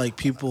just feel like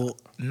people,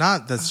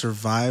 not that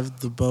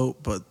survived the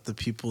boat, but the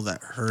people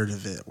that heard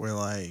of it were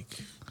like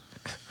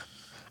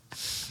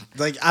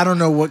I don't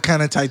know what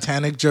kind of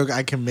Titanic joke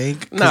I can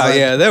make. 'cause, No, like,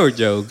 yeah, there were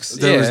jokes.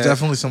 there was Yeah.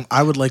 definitely some.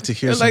 I would like to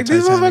hear They're some like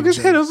these Titanic motherfuckers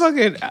hit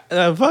jokes.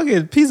 a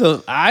fucking piece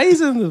of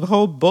ice in the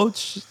whole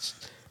boat.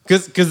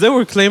 Because they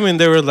were claiming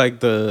they were like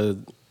this-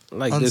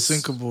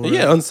 Unsinkable,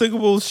 yeah, right?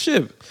 unsinkable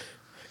ship.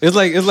 It's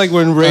like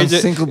when Ray J.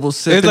 Unsinkable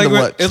ship It's in like the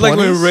when, what, it's like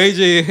when 20s? Ray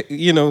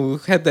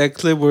J. Had that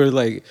clip where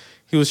like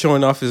he was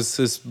showing off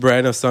his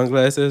brand of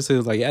sunglasses. He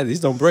was like, "Yeah,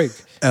 these don't break."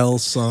 L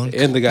sunk.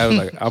 And the guy was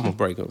like, "I'm gonna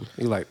break them."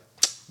 He's like,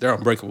 "They're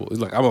unbreakable." He's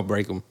like, "I'm gonna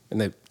break them,"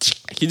 and then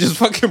he just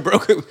fucking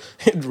broke it.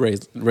 And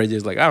Ray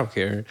J's like, "I don't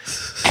care."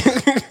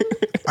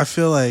 I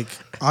feel like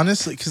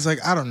honestly, because like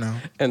I don't know,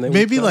 And they would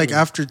maybe tell like you.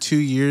 after 2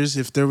 years,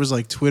 if there was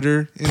like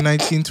Twitter in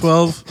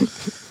 1912,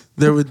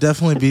 there would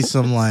definitely be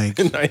some like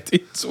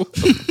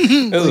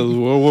 1912. That was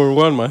World War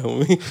One, my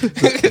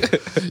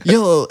homie.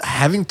 Yo,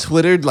 having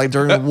Twitter like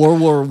during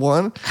World War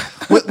One.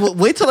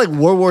 Wait till like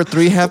World War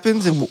Three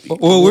happens and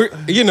Well, we're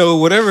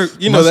whatever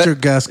mustard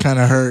that. gas kind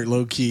of hurt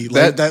low key.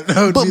 Like that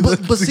would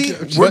be but see,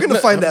 we're gonna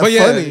find that But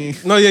yeah, funny.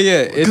 no,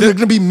 yeah. Because they're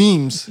gonna be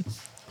memes.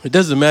 It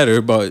doesn't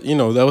matter, but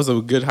that was a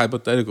good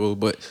hypothetical.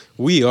 But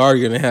we are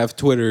gonna have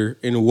Twitter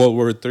in World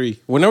War III.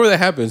 Whenever that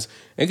happens,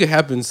 it could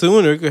happen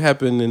soon or it could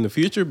happen in the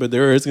future. But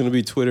there is gonna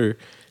be Twitter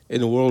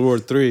in World War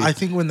III. I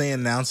think when they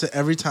announce it,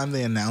 every time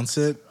they announce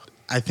it,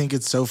 I think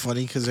it's so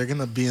funny because they're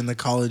gonna be in the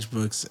college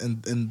books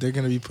and they're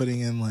gonna be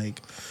putting in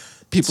like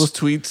People's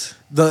tweets.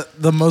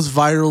 the most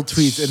viral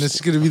tweets, and it's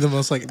gonna be the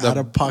most like out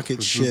of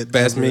pocket shit.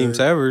 Best ever. memes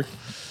ever.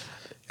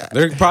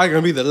 They're probably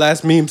gonna be the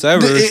last memes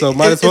ever, It- so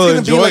might as well it's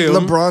enjoy gonna be like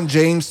them. LeBron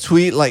James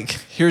tweet like,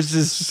 "Here's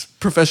this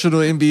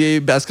professional NBA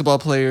basketball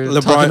player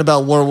LeBron- talking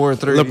about World War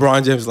III."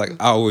 LeBron James is like,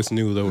 I always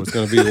knew there was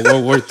gonna be a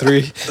World War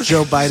III.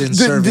 Joe Biden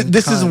serving.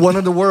 This is cunt. one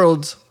of the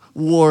world's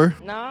war.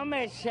 No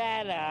me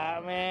shut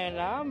up, man.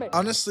 No me.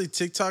 Honestly,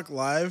 TikTok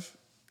Live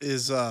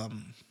is a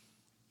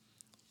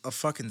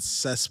fucking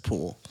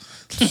cesspool.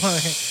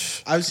 Like,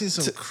 I've seen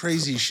some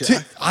crazy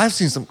shit. I've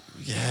seen some.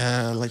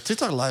 Yeah, like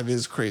TikTok Live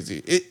is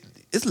crazy.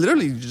 It's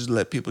literally just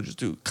let people just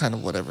do kind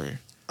of whatever.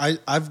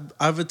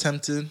 I've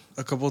attempted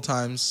a couple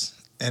times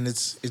and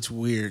it's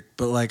weird,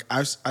 but like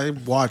I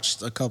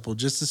watched a couple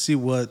just to see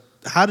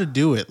how to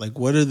do it. Like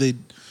what are they?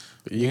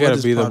 You what gotta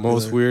is be the popular?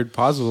 most weird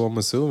possible, I'm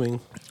assuming.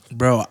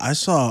 Bro, I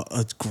saw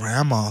a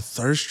grandma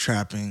thirst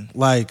trapping,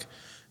 like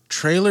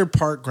trailer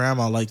park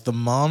grandma, like the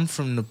mom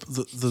from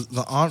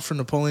the aunt from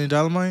Napoleon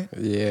Dynamite.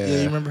 Yeah.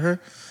 You remember her?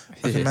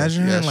 Like Yeah.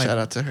 imagine her. Yeah, Like, shout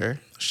out to her.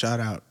 Shout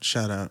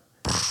out.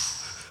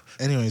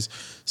 Anyways,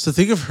 so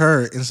think of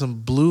her in some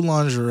blue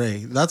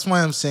lingerie. That's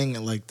why I'm saying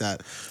it like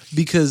that.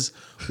 Because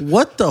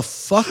what the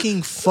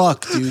fucking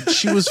fuck, dude?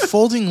 She was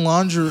folding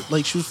lingerie,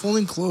 like she was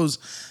folding clothes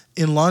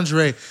in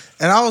lingerie.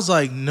 And I was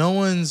like, no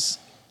one's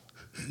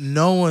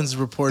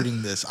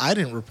reporting this. I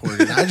didn't report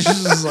it. I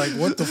just was like,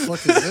 what the fuck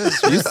is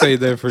this? You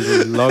stayed there for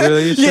longer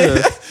than you should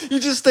have. You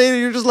just stayed there.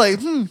 You're just like,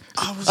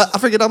 I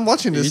forget I'm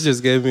watching You this.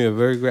 just gave me a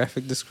very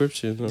graphic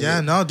description. of Yeah,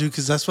 it. no, dude,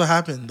 because that's what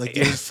happened. Like,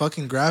 it was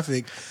fucking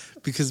graphic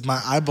because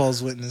my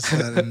eyeballs witnessed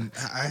that and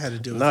I had to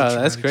deal with it. No,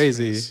 that's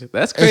crazy.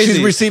 That's And crazy.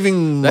 she's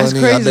receiving That's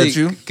money, I bet crazy.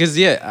 you. Because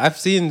I've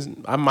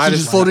seen. I might She's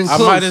just folding have. I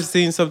clothes. might have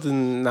seen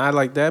something not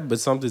like that, but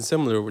something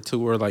similar to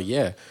where like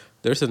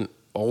there's an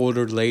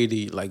older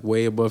lady like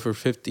way above her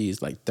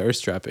 50s like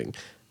thirst trapping.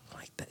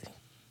 Like that.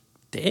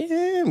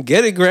 Damn,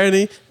 get it,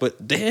 Granny.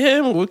 But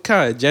damn, what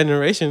kind of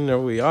generation are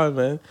we on,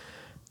 man?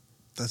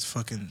 That's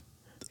fucking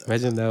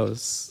Imagine that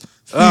was.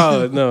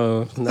 Oh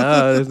no,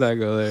 let's not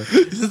go there.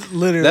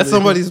 literally. That's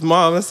somebody's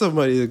mom. That's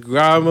somebody's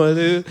grandma,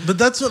 dude. But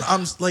that's what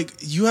I'm like.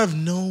 You have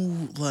no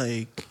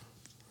like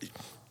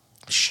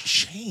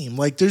shame.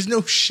 Like there's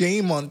no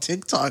shame on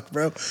TikTok,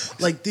 bro.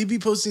 Like they be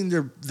posting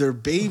their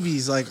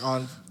babies like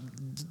on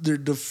their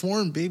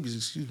deformed babies.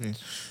 Excuse me,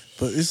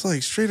 but it's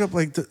like straight up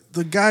like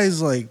the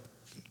guy's like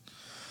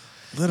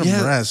let him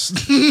Yeah. rest.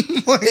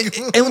 Like,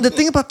 And the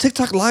thing about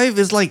TikTok Live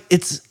is like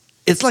it's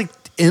like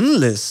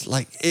endless.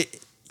 Like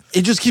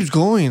it just keeps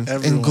going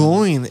Everyone. and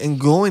going and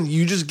going.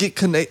 You just get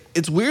connect.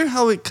 It's weird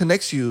how it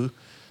connects you.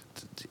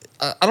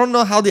 I don't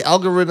know how the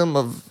algorithm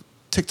of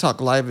TikTok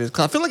Live is.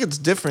 'Cause I feel like it's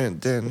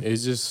different than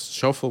It's just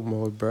shuffle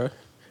mode, bro.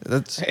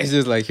 that's. It's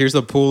just like here's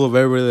a pool of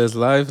everybody that's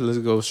live. Let's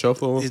go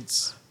shuffle.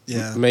 it's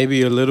yeah.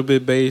 Maybe a little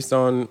bit based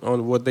on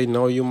what they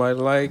know you might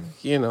like,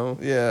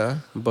 Yeah.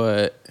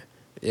 But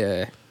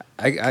yeah,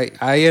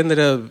 I ended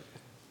up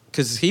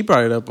because he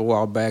brought it up a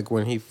while back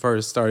when he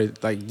first started.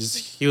 Like,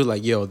 he was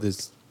like, "Yo,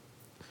 this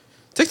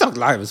TikTok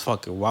Live is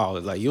fucking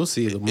wild. Like, you'll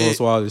see the most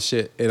wildest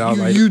shit." And I was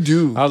like, You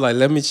do. I was like,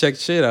 "Let me check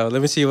shit out.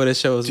 Let me see what it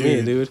shows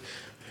me, dude."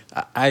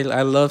 I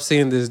love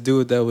seeing this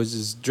dude that was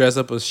just dressed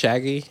up as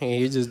Shaggy, and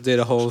he just did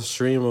a whole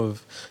stream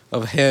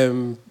of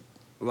him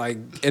like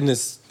in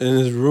his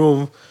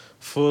room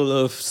full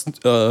of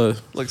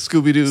Like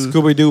Scooby Doo.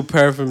 Scooby Doo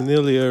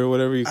paraphernalia or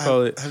whatever you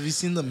call it. Have you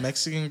seen the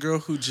Mexican girl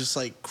who just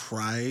like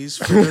cries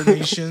for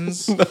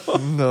donations?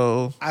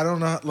 No. I don't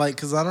know, like,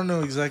 cause I don't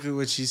know exactly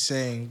what she's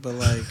saying, but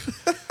like,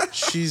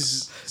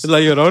 she's It's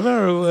like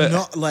Llorona or what?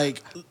 not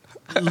like,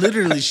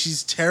 literally,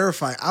 she's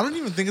terrifying. I don't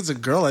even think it's a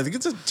girl. I think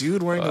it's a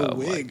dude wearing a Oh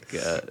my wig.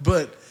 God.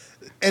 But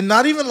and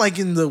not even like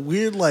in the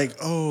weird like,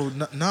 oh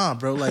nah,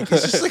 bro. Like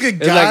it's just like a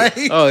It's guy. like,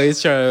 oh,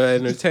 he's trying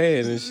to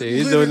entertain and shit.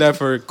 He's doing that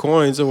for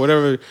coins or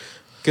whatever.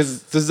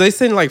 Because does they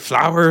send like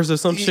flowers or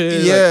some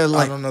shit? Yeah, I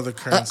like don't know the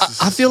currency.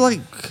 I feel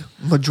like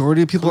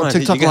majority of people Come on on,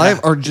 TikTok you gotta-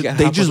 Live are you just gotta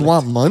they hop just on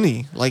want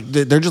money. Like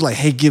they're just like,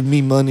 hey, give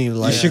me money. You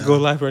Like should go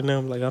live right now.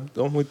 I'm like,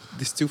 I'm with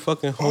these two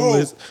fucking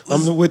homeless.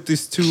 I'm with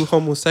these two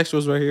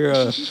homosexuals right here.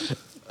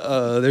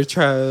 They're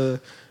trying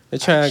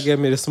to get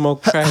me to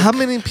smoke crack. how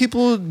many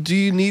people do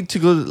you need to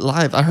go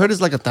live? I heard it's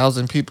like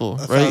 1,000 people,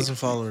 right? 1,000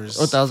 followers.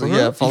 1,000, For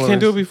yeah, real? followers. You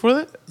can't do it before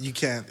that. You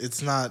can't.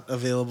 It's not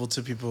available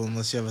to people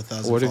unless you have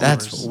 1,000 What if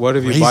followers. what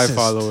if you buy racist.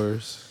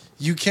 followers?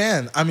 You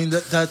can. I mean,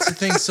 that's the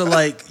thing. So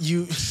like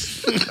you.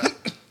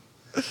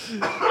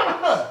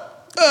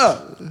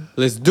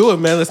 Let's do it,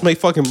 man. Let's make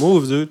fucking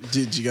moves, dude.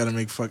 Dude, you gotta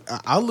make fuck.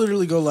 I'll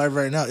literally go live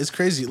right now. It's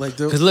crazy. Like,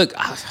 Cause look,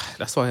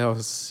 that's why I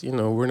was,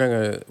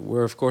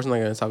 we're of course not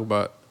gonna talk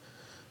about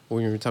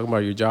when you're talking about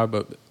your job,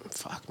 but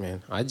fuck,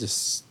 man, I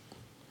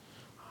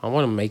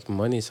want to make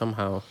money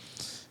somehow,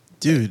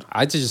 dude.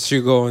 I just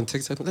should go on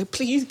TikTok like,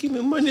 please give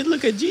me money.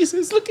 Look at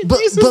Jesus. Look at But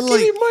Jesus. like,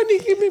 give me money.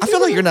 Give me. I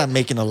feel like you're not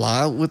making a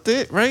lot with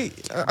it, right?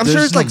 I'm There's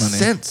sure it's no like money.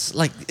 cents.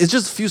 Like it's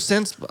just a few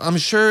cents. I'm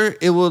sure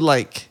it would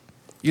like,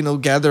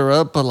 gather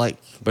up. But like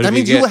But that if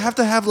means you you get- would have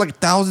to have like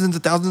thousands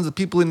and thousands of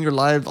people in your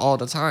life all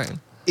the time.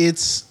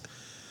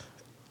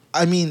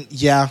 I mean,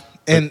 yeah,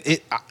 and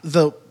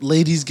the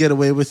ladies get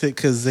away with it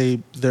because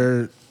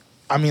they're.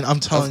 I mean, I'm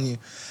telling you.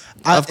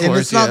 Of And course,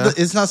 it's not yeah.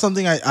 it's not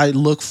something I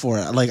look for.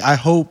 Like I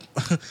hope,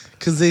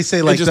 because they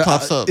say like just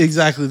pops up.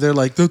 Exactly, they're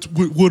like that's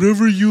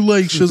whatever you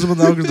like shows up on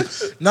the algorithm.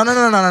 No.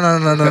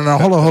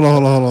 Hold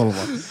on.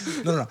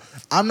 No.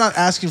 I'm not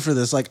asking for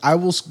this. Like I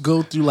will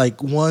go through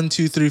like 1,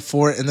 2, 3,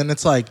 4, and then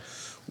it's like,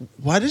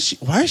 why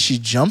is she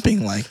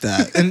jumping like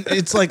that? And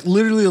it's like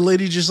literally a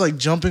lady just like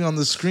jumping on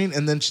the screen,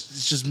 and then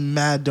it's just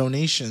mad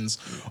donations,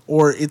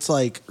 or it's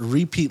like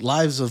repeat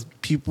lives of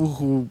people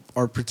who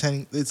are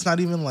pretending. It's not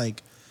even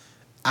like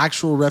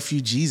actual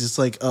refugees. It's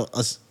like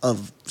a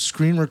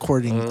screen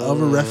recording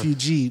of a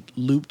refugee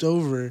looped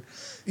over.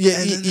 Yeah,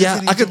 And then yeah.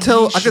 they're I getting could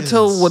tell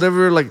donations.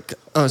 whatever like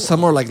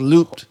some are like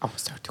looped. I'm gonna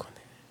start doing that.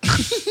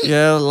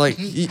 Yeah, like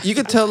you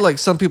could tell like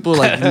some people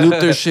like loop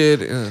their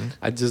shit. And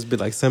I just be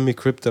like, send me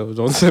crypto.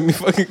 Don't send me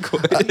fucking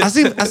coins.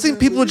 I seen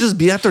people just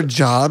be at their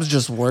jobs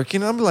just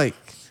working. I'm like,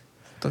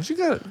 don't you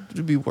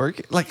gotta be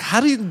working? Like,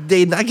 how do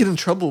they not get in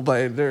trouble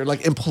by their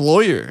like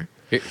employer?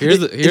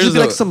 Here's It'd be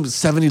like some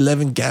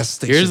 7-Eleven gas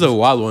station. Here's the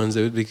wild ones,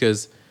 dude,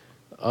 because,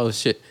 oh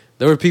shit,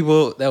 there were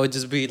people that would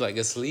just be like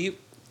asleep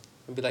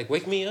and be like,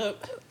 wake me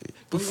up.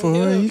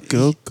 Before you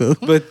go.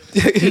 But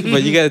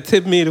you gotta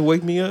tip me to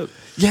wake me up.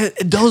 Yeah,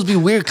 those be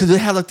weird because they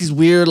have like these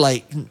weird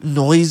like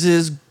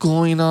noises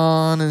going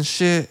on and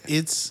shit.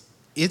 It's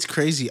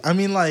crazy. I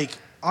mean, like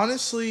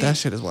honestly, That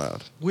shit is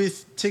wild.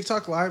 with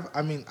TikTok Live,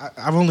 I mean,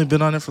 I've only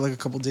been on it for like a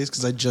couple days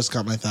because I just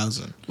got my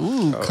 1,000.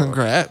 Ooh,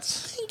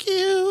 congrats. Thank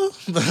you.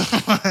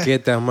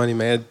 Get that money,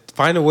 man.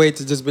 Find a way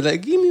to just be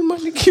like, give me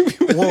money, give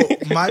me money. Well,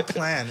 my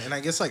plan, and I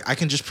guess like I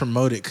can just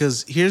promote it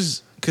because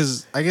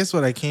I guess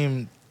what I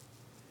came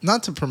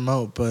not to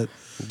promote, but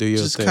Do your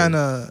just thing. kind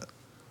of.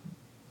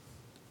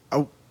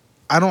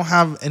 I don't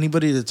have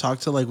anybody to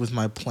talk to like with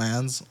my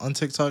plans on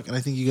TikTok, and I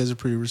think you guys are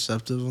pretty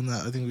receptive on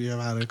that. I think we have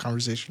had a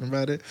conversation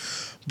about it,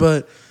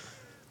 but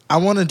I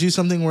want to do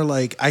something where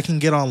like I can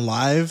get on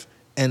live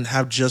and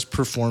have just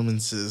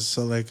performances.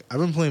 So like I've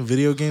been playing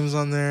video games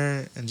on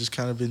there and just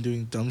kind of been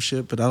doing dumb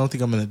shit, but I don't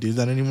think I'm gonna do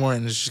that anymore.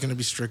 And it's just gonna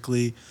be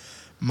strictly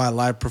my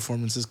live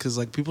performances because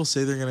like people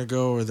say they're gonna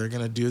go or they're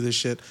gonna do this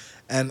shit,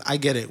 and I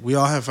get it. We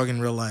all have fucking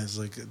real lives.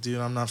 Like, dude,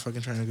 I'm not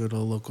fucking trying to go to a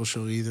local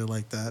show either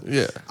like that.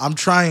 Yeah. I'm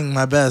trying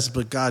my best,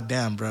 but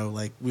goddamn, bro,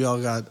 like we all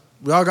got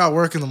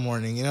work in the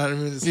morning. You know what I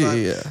mean? It's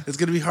Yeah. It's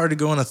gonna be hard to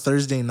go on a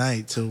Thursday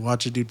night to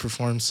watch a dude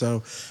perform.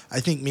 So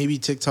I think maybe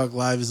TikTok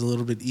Live is a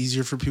little bit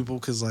easier for people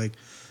because like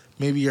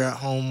maybe you're at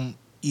home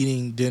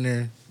eating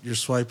dinner, you're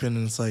swiping,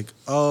 and it's like,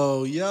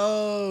 oh,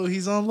 yo,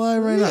 he's on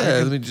live right now.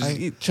 Yeah, let me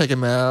just check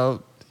him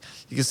out.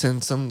 You can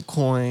send some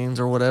coins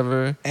or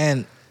whatever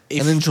and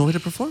and enjoy the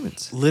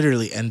performance.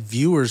 literally, and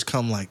viewers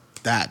come like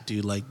that,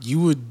 dude. Like you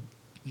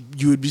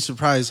would be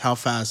surprised how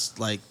fast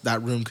like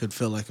that room could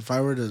fill. Like if I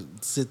were to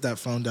sit that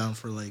phone down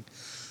for like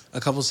a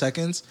couple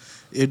seconds,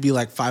 it'd be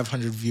like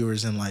 500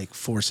 viewers in like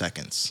 4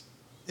 seconds.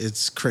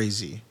 It's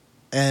crazy,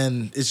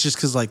 and it's just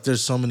because like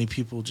there's so many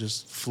people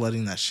just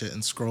flooding that shit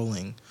and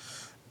scrolling.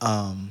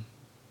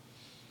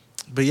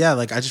 But yeah,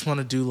 like I just want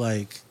to do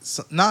like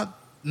not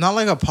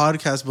like a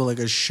podcast, but like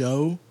a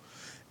show.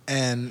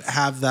 And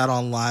have that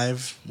on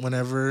live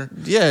whenever.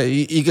 Yeah,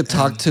 you could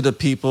talk to the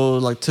people,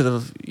 like to the,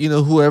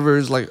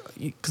 whoever's like,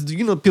 because,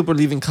 people are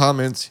leaving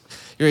comments.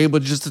 You're able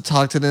just to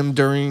talk to them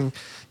during,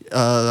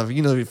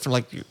 from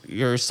like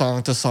your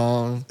song to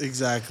song.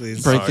 Exactly.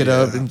 Break it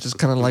up and just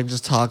kind of like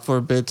just talk for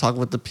a bit, talk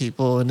with the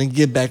people, and then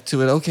get back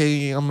to it.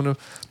 Okay, I'm going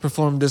to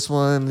perform this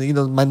one,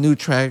 my new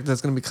track that's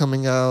going to be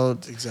coming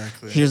out.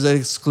 Exactly. Here's an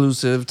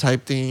exclusive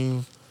type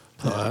thing.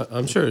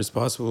 I'm sure it's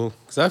possible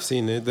because I've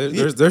seen it.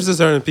 There's a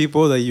certain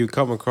people that you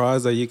come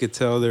across that you could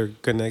tell they're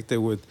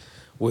connected with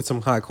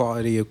some high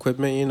quality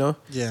equipment.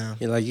 Yeah.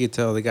 Like you could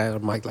tell the guy on a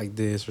mic like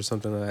this or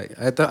something like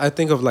that. I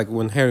think of like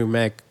when Harry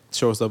Mack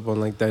shows up on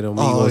like that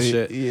Omegle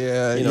shit.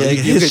 Yeah, You know, yeah.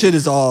 you His could- shit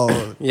is all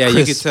Yeah, you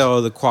could crisp.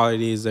 tell the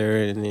quality is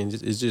there, and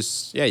it's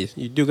just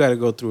you do got to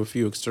go through a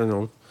few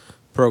external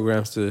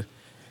programs to,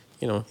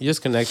 you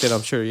just connect it.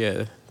 I'm sure,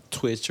 yeah.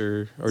 Twitch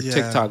or Yeah.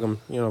 TikTok,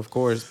 of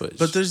course, but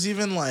There's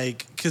even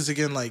like, because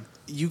again, like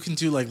you can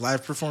do like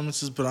live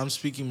performances, but I'm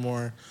speaking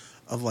more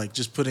of like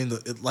just putting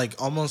like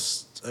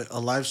almost a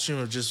live stream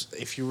of just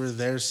if you were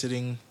there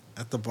sitting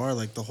at the bar,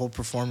 like the whole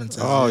performance.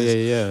 As Oh it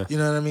is. yeah. You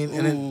know what I mean?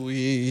 And Ooh,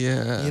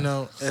 yeah. you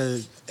know,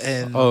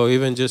 and Oh,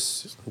 even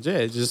just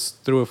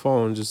through a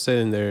phone, just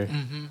sitting there.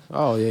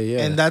 Oh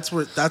yeah. and that's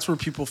where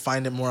people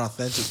find it more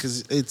authentic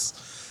because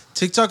it's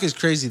TikTok is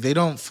crazy. They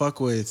don't fuck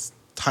with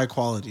high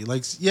quality.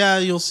 Like, yeah,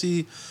 you'll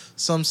see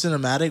some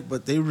cinematic,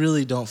 but they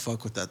really don't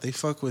fuck with that. They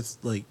fuck with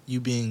like you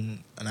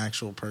being an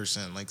actual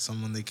person, like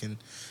someone they can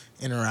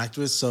interact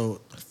with.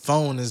 So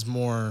phone is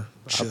more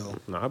chill.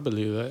 I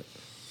believe that.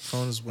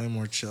 Phone is way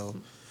more chill.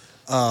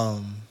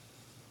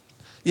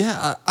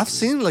 Yeah, I've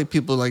seen like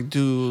people like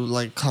do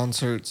like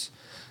concerts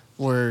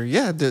where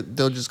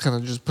they'll just kind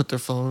of just put their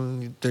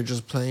phone, they're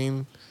just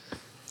playing.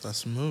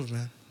 That's the move,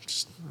 man.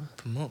 Just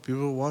promote.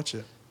 People will watch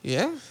it.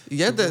 Yeah,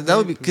 that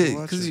would be good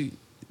People watch because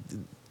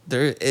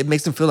it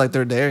makes them feel like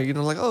they're there. You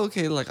know, like, oh,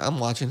 okay, like I'm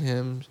watching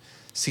him,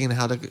 seeing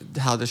how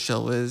the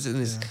show is, and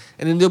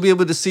and then they'll be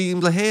able to see him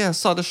like, hey, I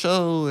saw the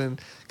show,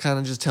 and kind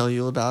of just tell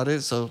you about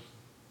it. So,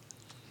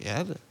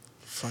 yeah.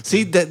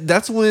 See,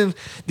 that's when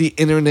the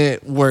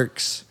internet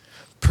works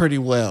pretty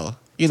well.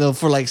 You know,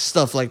 for like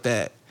stuff like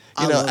that.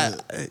 You know,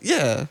 love it.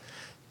 Yeah.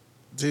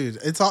 Dude,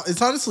 it's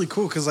honestly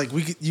cool because like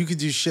you could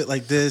do shit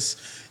like this.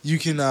 You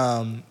can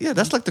Yeah,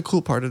 that's like the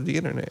cool part of the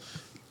internet.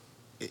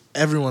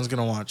 everyone's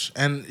gonna watch,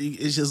 and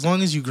it's as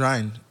long as you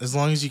grind, as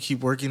long as you keep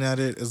working at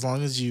it, as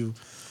long as you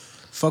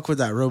fuck with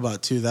that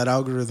robot too, that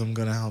algorithm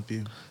gonna help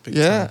you. Big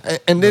Yeah, time.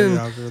 and Know then your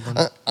algorithm.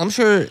 I'm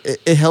sure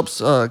it helps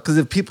because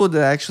if people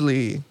that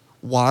actually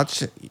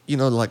watch, you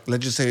know, like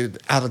let's just say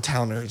out of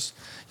towners,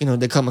 you know,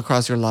 they come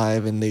across your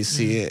live and they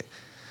see it.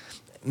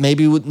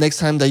 Maybe next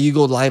time that you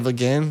go live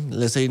again,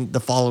 let's say the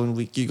following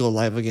week you go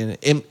live again,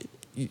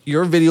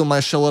 your video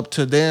might show up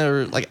to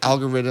their like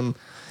algorithm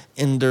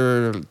in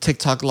their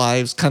TikTok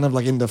lives, kind of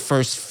like in the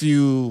first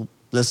few,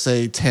 let's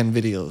say 10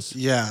 videos.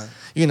 Yeah.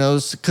 You know,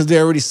 because they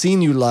already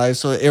seen you live,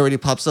 so it already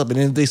pops up. And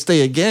then if they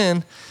stay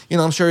again, you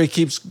know, I'm sure it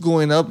keeps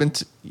going up,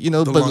 and you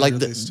know, The but like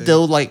longer they stay.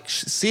 they'll like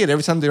see it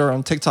every time they're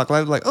on TikTok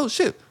live. Like, oh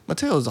shit,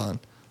 Mateo's on.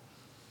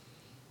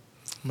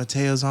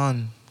 Mateo's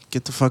on.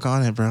 Get the fuck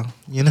on it, bro.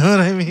 You know what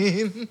I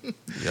mean?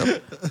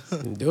 Yep.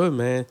 Do it,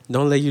 man.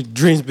 Don't let your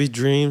dreams be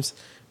dreams.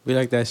 Be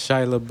like that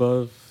Shia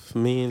LaBeouf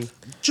meme.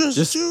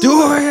 Just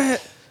do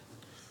it.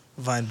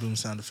 Vine boom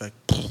sound effect.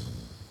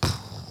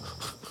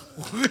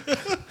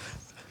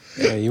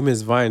 Yeah, you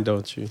miss Vine,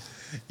 don't you?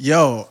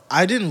 Yo,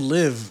 I didn't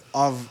live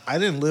off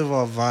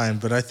Vine,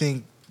 but I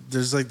think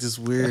there's like this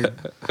weird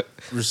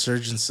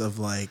resurgence of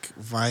like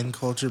Vine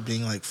culture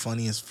being like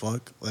funny as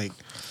fuck. Like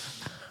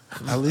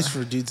at least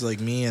for dudes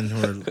like me and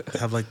who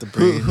have like the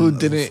brain Who of a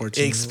didn't 14-year-old.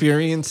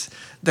 experience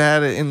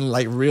that in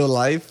like real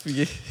life?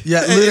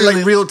 Yeah, in literally.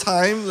 like real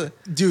time.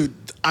 Dude,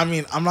 I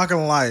mean, I'm not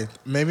gonna lie.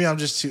 Maybe I'm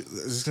just too.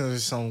 This is gonna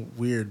sound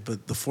weird,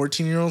 but the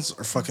 14-year-olds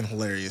are fucking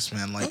hilarious,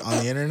 man. Like on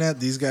the internet,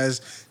 these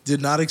guys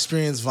did not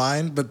experience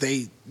Vine, but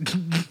they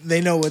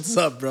they know what's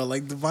up, bro.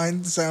 Like the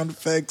Vine sound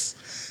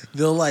effects,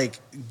 they'll like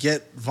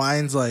get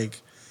Vines like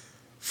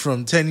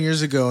from 10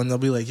 years ago, and they'll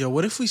be like, "Yo,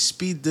 what if we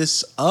speed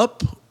this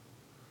up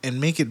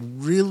and make it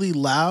really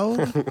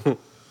loud?"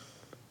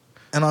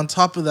 And on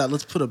top of that,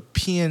 let's put a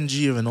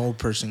PNG of an old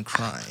person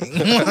crying.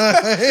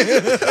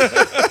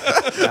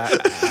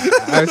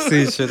 I've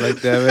seen shit like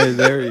that, man.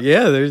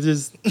 They're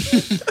just.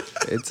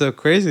 It's so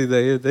crazy.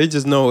 They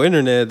just know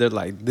internet. They're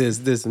like this,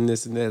 and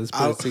this, and that. Let's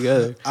put it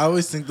together. I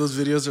always think those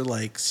videos are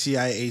like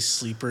CIA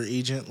sleeper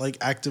agent like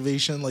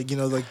activation, like you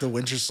know, like the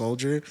Winter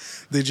Soldier.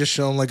 They just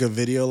show them like a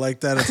video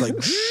like that. It's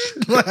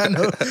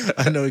like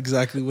I know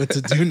exactly what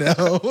to do now.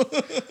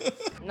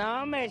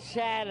 No, man,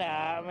 shut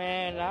up,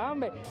 man. No,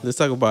 man. Let's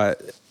talk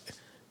about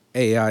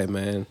AI,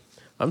 man.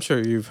 I'm sure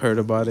you've heard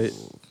about it.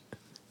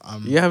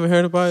 You haven't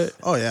heard about it?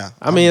 Oh yeah,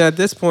 I mean, at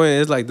this point,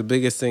 it's like the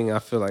biggest thing. I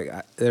feel like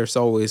there's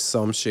always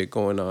some shit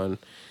going on,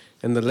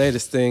 and the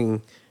latest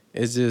thing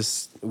is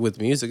just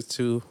with music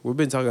too. We've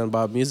been talking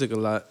about music a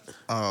lot.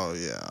 oh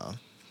yeah.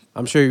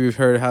 I'm sure you've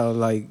heard how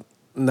like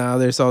now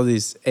there's all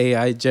these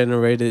AI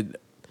generated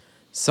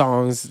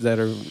songs that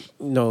are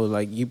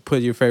like you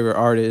put your favorite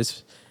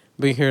artists.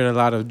 Been hearing a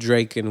lot of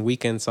Drake and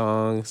Weeknd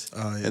songs,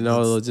 Oh, yeah, and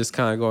all those just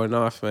kind of going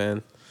off,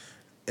 man.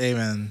 Hey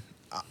man,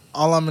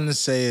 all I'm gonna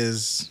say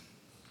is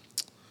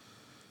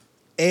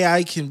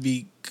AI can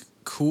be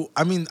cool.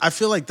 I mean, I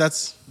feel like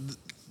that's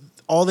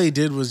all they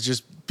did was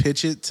just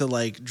pitch it to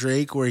like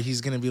Drake, where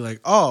he's gonna be like,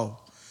 "Oh,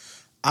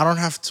 I don't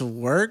have to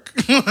work.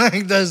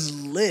 Like that's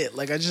lit.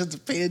 Like I just have to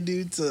pay a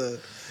dude to."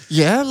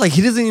 Yeah, like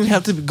he doesn't even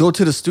have to go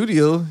to the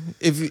studio.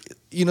 If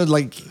you know,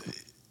 like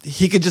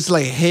he could just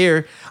like,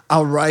 hey,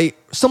 I'll write.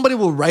 Somebody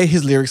will write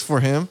his lyrics for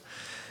him.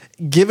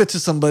 Give it to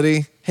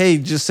somebody. Hey,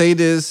 just say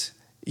this.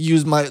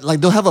 Use my like.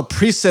 They'll have a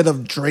preset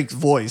of Drake's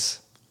voice,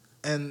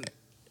 And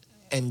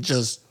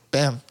just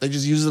bam. They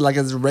just use it like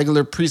as a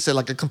regular preset,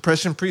 like a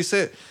compression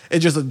preset.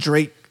 It's just a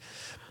Drake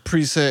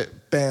preset.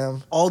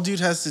 Bam. all dude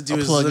has to do A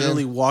is plug-in.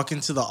 literally walk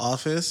into the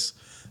office.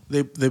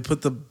 They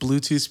put the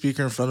Bluetooth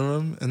speaker in front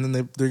of him, and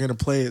then they're gonna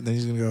play it. And then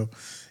he's gonna go,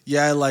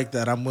 "Yeah, I like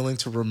that. I'm willing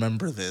to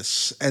remember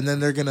this." And then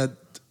they're gonna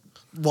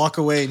walk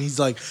away, and he's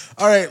like,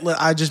 "All right,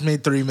 I just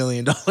made $3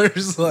 million."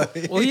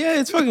 Like, Well, yeah,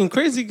 it's fucking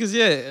crazy because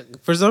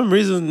for some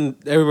reason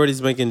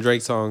everybody's making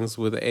Drake songs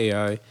with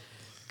AI.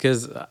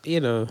 Because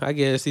I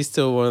guess he's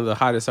still one of the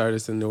hottest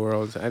artists in the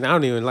world, and I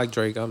don't even like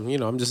Drake.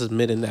 I'm just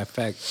admitting that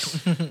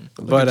fact.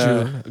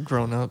 But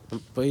grown up.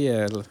 But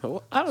yeah,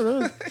 I don't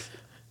know.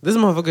 This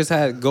motherfucker's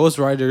had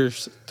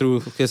ghostwriters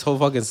through his whole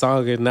fucking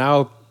song, and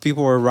now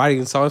people are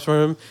writing songs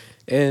for him.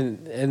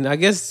 And I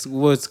guess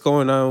what's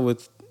going on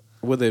with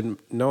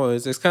it, Noah,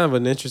 is it's kind of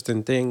an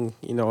interesting thing,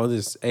 all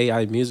this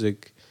AI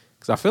music.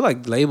 Because I feel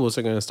like labels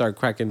are gonna start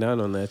cracking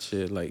down on that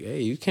shit. Like,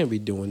 hey, you can't be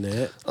doing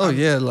that. Oh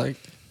yeah, like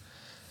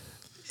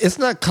it's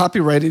not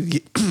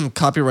copyrighted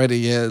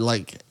yet.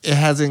 Like it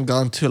hasn't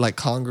gone to like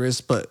Congress,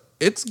 but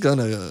it's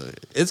gonna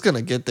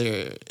get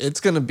there. It's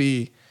gonna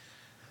be.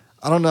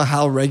 I don't know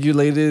how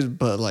regulated,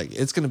 but like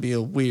it's gonna be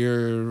a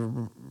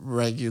weird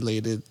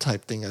regulated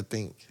type thing, I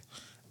think.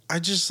 I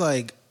just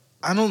like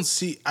I can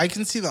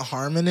see the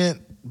harm in it,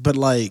 but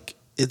like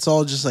it's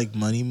all just like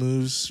money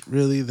moves,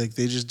 really. Like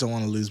they just don't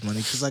want to lose money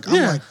because I'm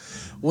like,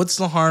 what's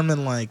the harm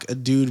in like a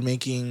dude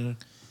making,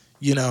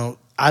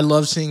 I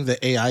love seeing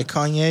the AI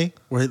Kanye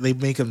where they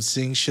make him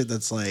sing shit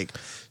that's like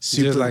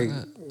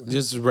super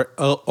just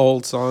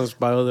old songs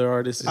by other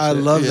artists. I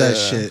love that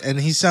shit, and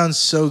he sounds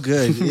so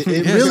good.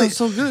 It really sounds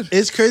so good.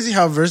 It's crazy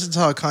how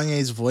versatile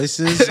Kanye's voice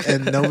is,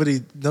 and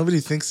nobody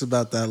thinks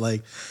about that.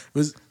 Like,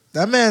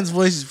 that man's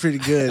voice is pretty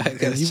good. I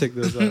gotta check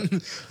those out.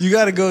 You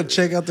gotta go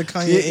check out the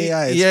Kanye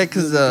AI. It's Yeah,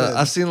 because really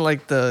I've seen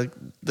like the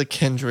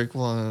Kendrick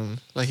one.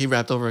 Like he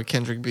rapped over a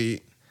Kendrick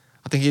beat.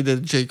 I think he did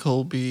a J.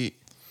 Cole beat.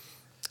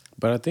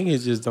 But I think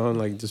he's just done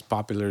like just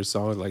popular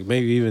songs, like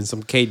maybe even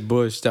some Kate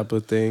Bush type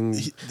of thing,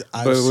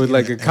 but with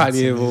like a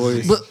Kanye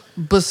voice.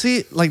 But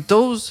see, like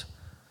those,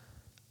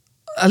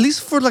 at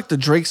least for like the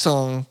Drake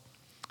song,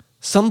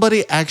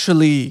 somebody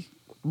actually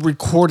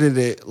recorded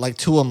it like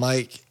to a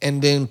mic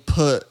and then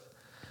put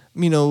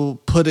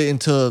it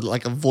into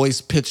like a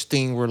voice pitch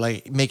thing where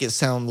like make it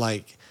sound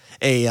like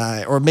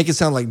AI or make it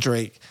sound like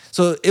Drake.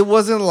 So it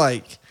wasn't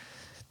like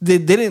they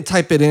didn't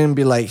type it in and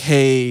be like,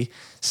 hey,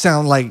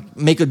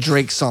 make a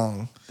Drake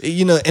song,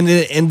 and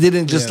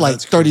didn't just like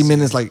 30 crazy.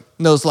 minutes. Like,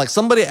 no, it's like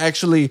somebody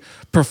actually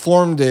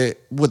performed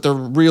it with a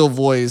real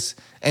voice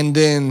and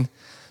then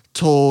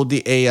told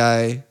the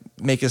AI,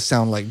 make it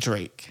sound like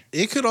Drake.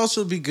 It could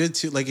also be good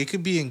too. Like it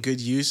could be in good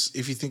use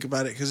if you think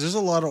about it, because there's a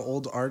lot of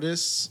old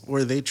artists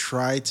where they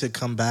try to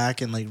come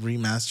back and like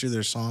remaster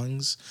their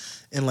songs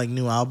in like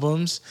new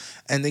albums,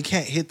 and they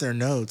can't hit their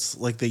notes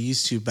like they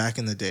used to back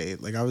in the day.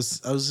 Like I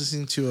was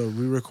listening to a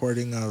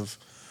re-recording of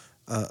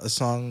a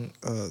song.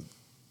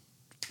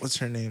 What's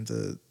her name?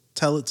 The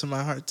Tell It to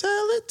My Heart.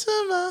 Tell it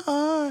to my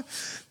heart.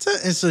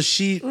 And so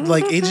she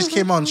like it just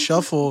came on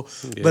shuffle,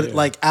 but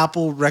like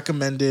Apple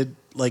recommended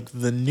like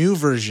the new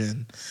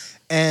version.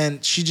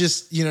 And she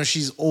just,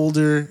 she's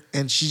older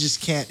and she just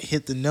can't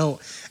hit the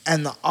note.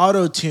 And the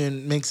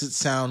auto-tune makes it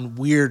sound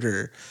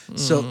weirder.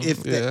 So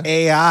if the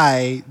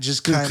AI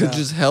just kind of... Could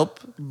just help.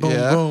 Boom,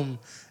 boom.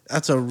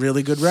 That's a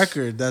really good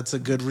record. That's a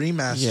good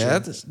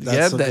remaster.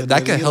 Yeah,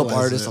 that can help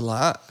artists a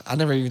lot. I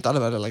never even thought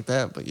about it like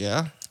that, but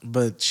yeah.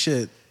 But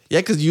shit. Yeah,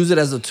 because use it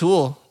as a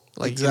tool.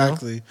 Like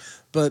exactly.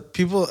 But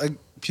people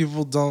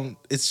don't...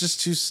 It's just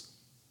too...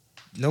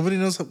 Nobody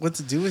knows what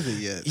to do with it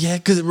yet. Yeah,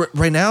 because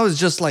right now it's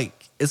just like...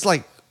 It's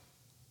like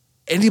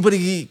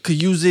anybody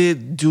could use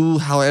it, do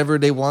however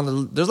they want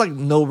to. There's like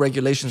no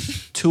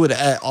regulations to it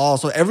at all.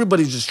 So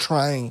everybody's just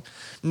trying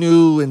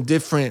new and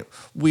different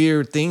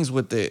weird things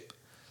with it.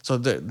 So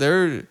that's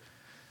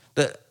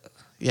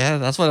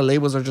why the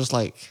labels are just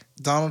like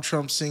Donald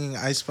Trump singing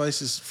Ice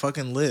Spice is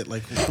fucking lit.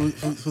 Like who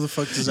the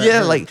fuck does that?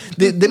 Yeah, hurt? like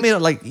they made it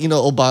like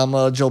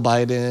Obama, Joe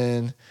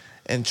Biden,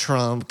 and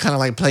Trump kind of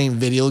like playing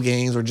video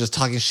games or just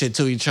talking shit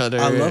to each other.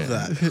 I love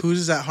that. Who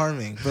is that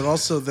harming? But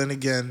also then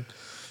again,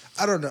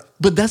 I don't know.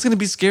 But that's gonna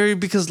be scary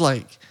because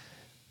like,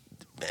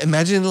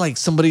 imagine like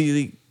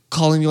somebody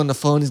calling you on the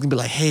phone is gonna be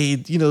like, hey,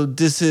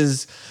 this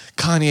is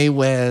Kanye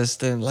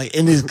West, and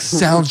it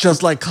sounds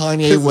just like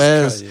Kanye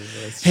West.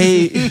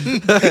 Hey,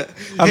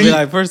 I'll be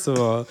like, first of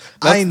all,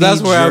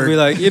 that's where I'll be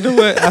like, you know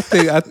what? I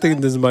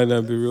think this might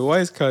not be real. Why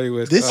is Kanye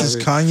West? This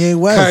is Kanye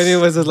West. Kanye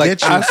West is like,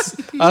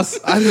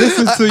 I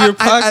listen to your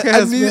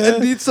podcast, I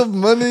need some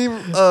money.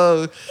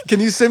 Can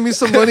you send me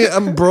some money?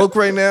 I'm broke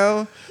right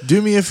now. Do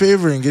me a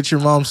favor and get your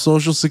mom's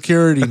social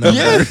security number.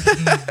 Yeah.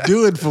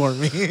 Do it for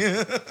me.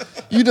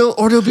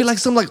 Or there'll be like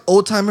some like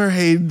old timer.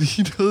 Hey,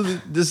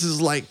 this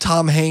is like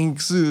Tom Hanks.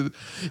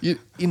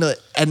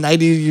 At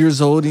 90 years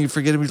old, and you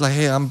forget to be like,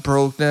 hey, I'm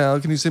broke now.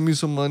 Can you send me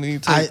some money?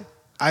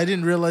 I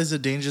didn't realize the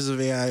dangers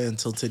of AI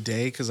until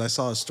today because I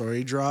saw a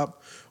story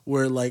drop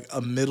where like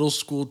a middle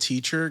school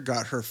teacher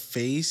got her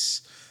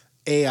face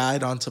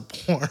AI'd onto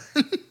porn.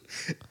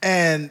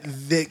 And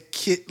the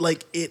kid,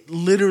 like, it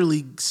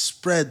literally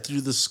spread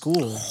through the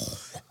school.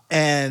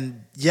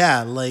 And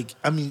yeah, like,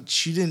 I mean,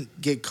 she didn't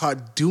get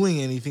caught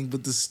doing anything,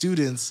 but the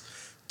students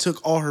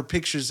took all her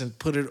pictures and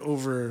put it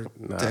over.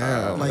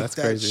 Damn, like that's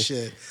that crazy.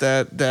 shit.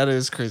 That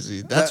is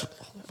crazy.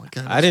 my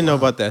god! I didn't know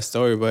about that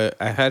story, but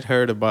I had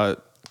heard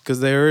about because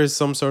there is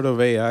some sort of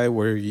AI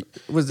where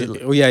Was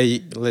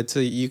it? let's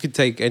say you could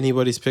take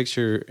anybody's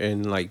picture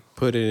and like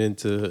put it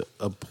into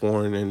a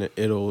porn and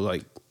it'll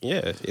like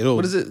it'll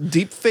What is it?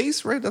 Deep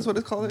face, right? That's what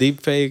it's called.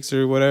 deep fakes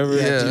or whatever.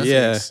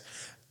 Yeah. deepfakes.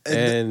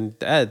 And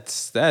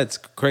that's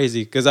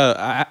crazy because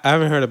I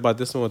haven't heard about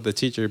this one with the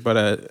teacher, but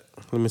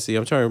let me see.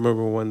 I'm trying to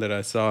remember one that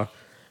I saw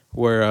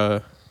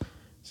where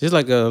she's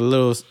like a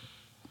little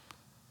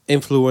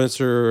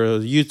influencer or a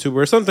YouTuber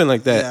or something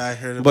like that. Yeah, I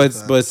heard about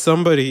that. But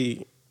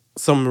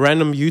some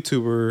random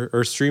YouTuber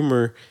or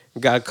streamer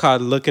got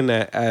caught looking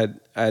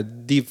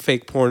at deep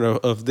fake porn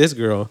of this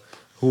girl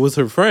who was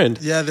her friend.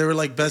 Yeah, they were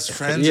like best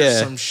friends or Yeah.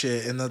 some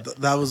shit, and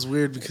that was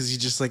weird because he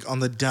just like on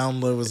the down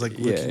low was like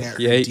looking at her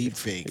he- deep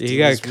fake. He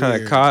got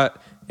kind of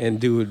caught, and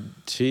dude,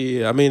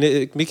 I mean,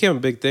 it became a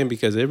big thing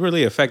because it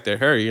really affected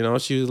her. You know,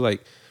 she was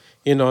like,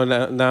 you know,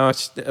 now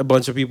a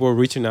bunch of people are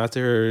reaching out to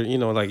her. You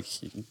know, like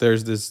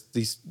there's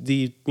these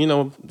you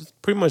know,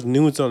 pretty much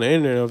nudes on the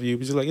internet of you.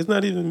 She's like, it's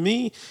not even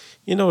me.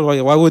 You know,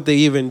 like why would they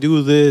even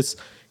do this?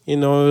 You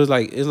know, it's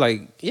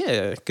like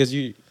yeah, because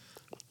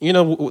you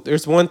know,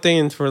 there's one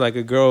thing for like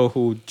a girl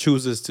who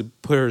chooses to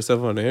put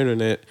herself on the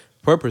internet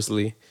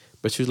purposely,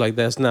 but she was like,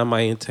 that's not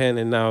my intent.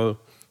 And now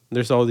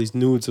there's all these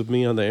nudes of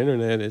me on the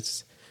internet.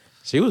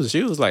 She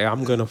was like,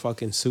 I'm gonna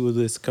fucking sue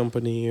this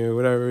company or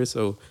whatever.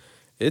 So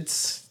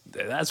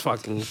that's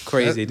fucking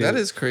crazy, dude. That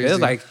is crazy. It's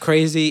like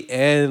crazy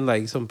and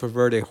like some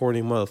perverted,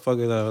 horny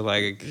motherfucker that was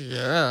like,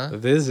 Yeah.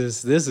 this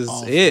is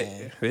Awful.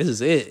 it. This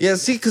is it. Yeah,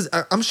 see, because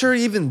I'm sure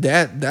even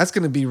that's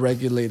going to be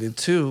regulated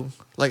too.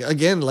 Like,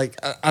 again, like,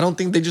 I don't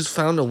think they just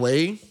found a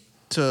way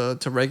to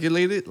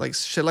regulate it, like,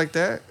 shit like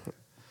that.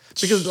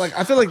 Because, like,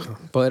 I feel like...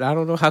 But I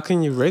don't know, how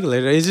can you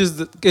regulate it? It's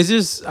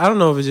just I don't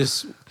know if it's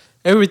just,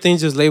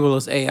 everything's just labeled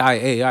as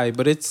AI,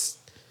 but it's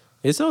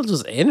all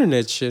just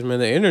internet shit, man.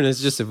 The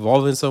internet's just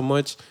evolving so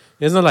much.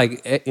 It's not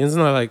like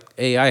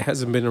AI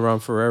hasn't been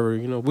around forever.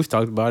 You know, we've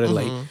talked about it.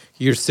 Like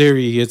your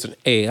Siri, it's an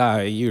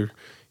AI. Your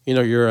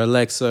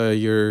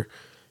Alexa,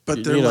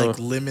 But they're you know, like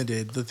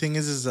limited. The thing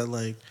is that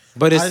like,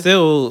 but it's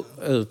still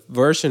a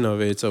version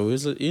of it. So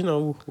it's, you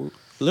know,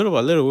 little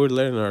by little, we're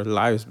letting our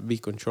lives be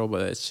controlled by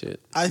that shit.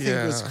 I think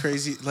Yeah. what's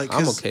crazy, like,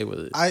 I'm 'cause okay with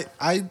it.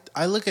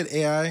 I look at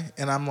AI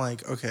and I'm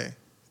like, okay,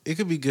 it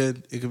could be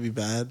good, it could be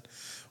bad.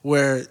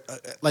 Where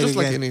like Just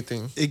again, like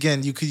anything.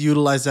 Again, you could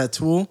utilize that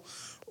tool,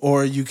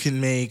 or you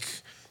can make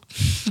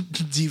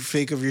deep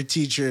fake of your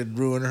teacher and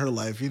ruin her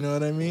life. You know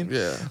what I mean?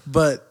 Yeah.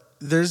 But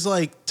there's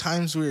like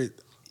times where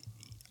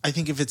I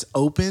think if it's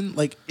open,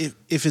 like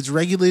if it's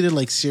regulated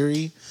like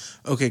Siri,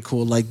 okay,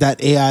 cool. Like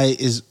that AI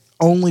is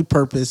only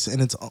purpose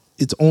and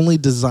it's only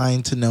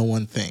designed to know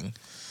one thing.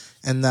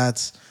 And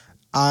that's,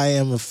 I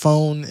am a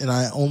phone and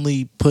I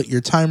only put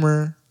your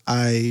timer.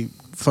 I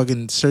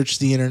fucking search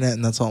the internet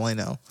and that's all I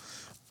know.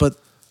 But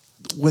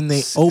when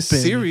they open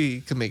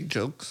Siri can make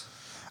jokes.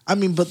 I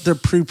mean, but they're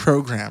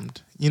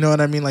pre-programmed. You know what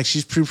I mean? Like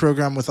she's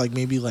pre-programmed with like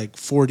maybe like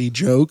 40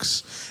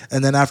 jokes,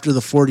 and then after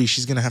the 40,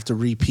 she's gonna have to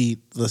repeat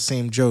the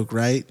same joke,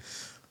 right?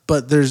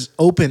 But there's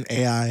open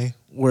AI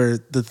where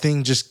the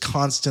thing just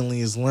constantly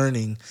is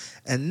learning,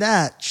 and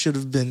that should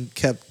have been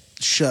kept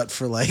shut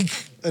for like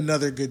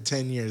another good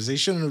 10 years. They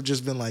shouldn't have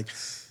just been like,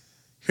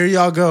 here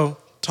y'all go,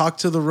 talk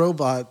to the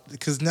robot,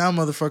 because now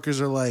motherfuckers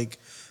are like,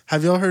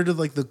 have y'all heard of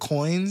like the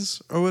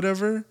coins or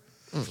whatever?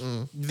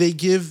 They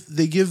give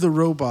the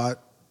robot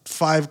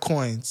 5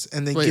 coins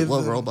and they give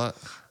what them, robot?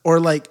 or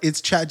like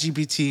it's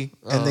ChatGPT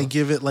and they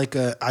give it like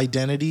a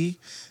identity,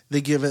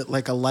 they give it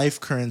like a life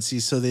currency.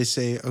 So they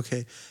say,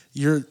 okay,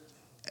 your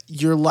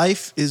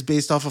life is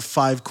based off of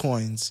 5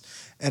 coins,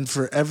 and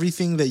for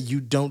everything that you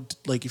don't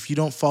like, if you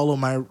don't follow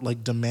my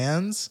like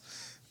demands,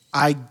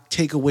 I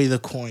take away the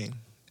coin,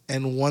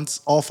 and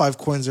once all 5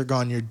 coins are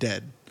gone, you're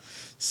dead.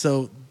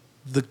 So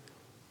the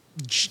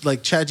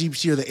like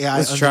ChatGPT or the AI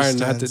It's trying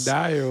not to understands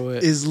die or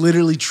what? is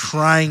literally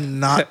trying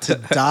not to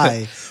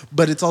die,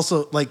 but it's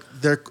also like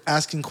they're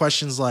asking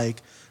questions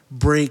like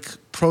break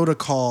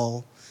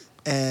protocol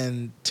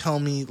and tell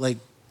me, like,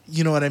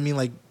 you know what I mean,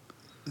 like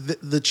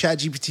the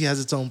ChatGPT has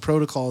its own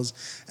protocols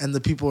and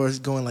the people are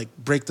going like,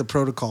 break the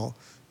protocol.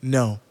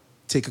 No,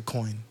 take a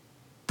coin,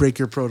 break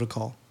your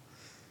protocol.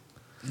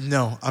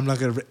 No, I'm not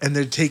gonna. And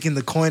they're taking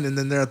the coin, and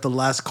then they're at the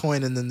last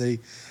coin, and then they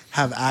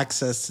have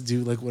access to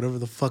do like whatever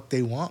the fuck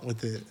they want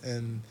with it.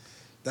 And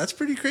that's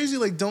pretty crazy.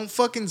 Like, don't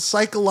fucking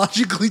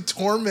psychologically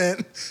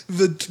torment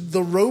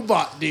the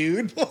robot,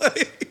 dude.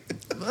 Like,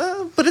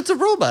 But it's a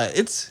robot.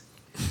 It's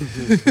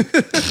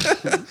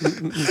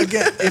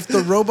again, if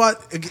the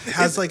robot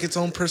has like its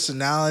own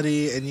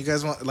personality, and you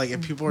guys want like,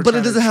 if people are, but it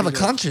trying to doesn't have a treat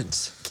it-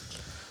 conscience.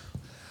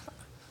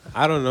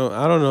 I don't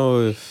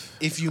know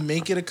if you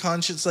make it a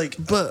conscience, like,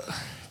 But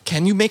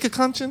can you make a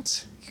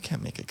conscience? You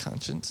can't make a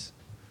conscience.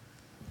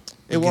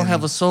 It won't Again,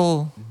 have a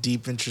soul.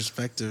 deep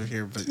introspective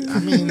here, but I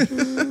mean,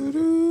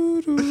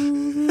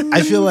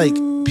 I feel like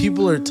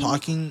people are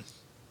talking.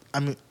 I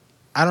mean,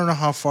 I don't know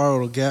how far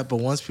it'll get, but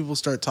once people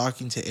start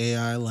talking to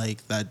AI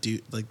like that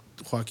dude, like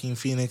Joaquin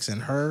Phoenix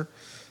and her,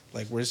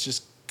 like where it's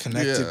just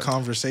connected Yeah.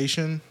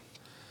 conversation.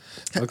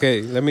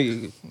 Okay, let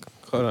me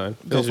hold on.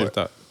 Go Finish for your it.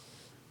 thought.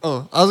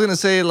 Oh, I was gonna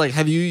say, like,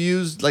 have you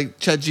used like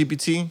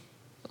ChatGPT?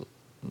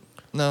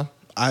 No.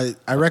 I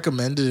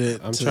recommended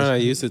it. I'm trying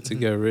to use it to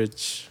get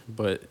rich,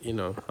 but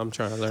I'm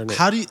trying to learn it.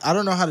 How do you? I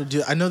don't know how to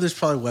do it. I know there's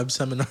probably web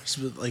seminars,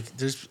 but like,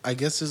 I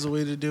guess there's a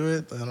way to do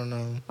it. I don't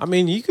know. I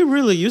mean, you could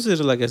really use it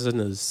like as an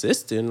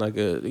assistant, like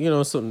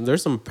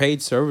there's some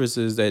paid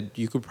services that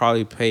you could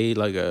probably pay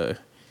like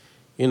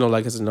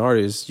like as an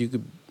artist, you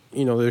could,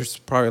 there's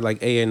probably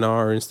like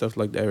A&R and stuff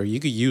like that, or you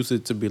could use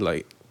it to be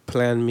like,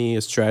 plan me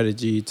a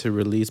strategy to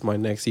release my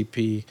next EP,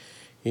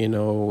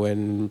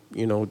 and,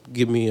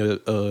 give me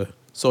a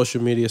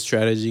social media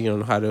strategy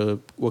on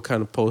what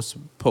kind of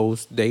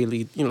post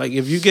daily. Like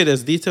if you get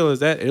as detailed as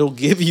that, it'll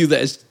give you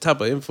that type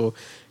of info.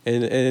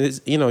 And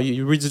it's, you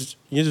just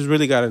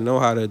really got to know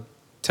how to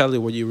tell it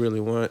what you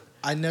really want.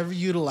 I never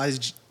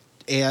utilized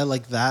AI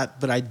like that,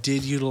 but I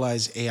did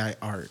utilize AI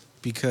art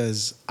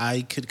because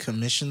I could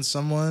commission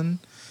someone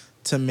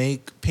to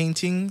make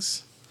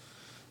paintings,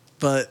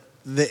 but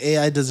the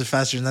AI does it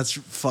faster, and that's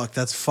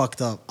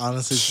fucked up.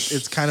 Honestly,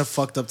 it's kind of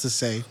fucked up to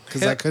say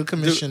because I could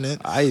commission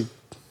it,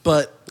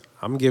 but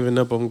I'm giving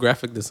up on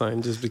graphic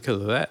design just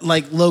because of that.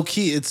 like low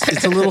key, it's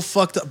a little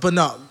fucked up. But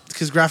no,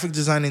 because graphic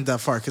design ain't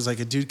that far. Because like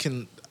a dude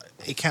can't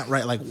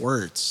write like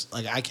words.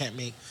 Like I can't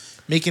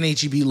make an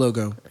HEB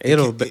logo.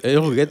 It'll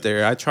get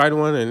there. I tried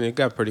one and it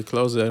got pretty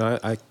close, and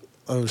I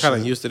kind of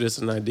shit. used it as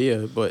an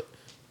idea, but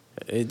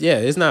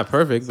it's not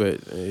perfect, but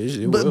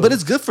But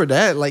it's good for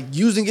that. Like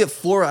using it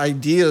for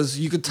ideas,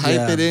 you could type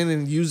Yeah. it in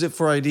and use it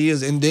for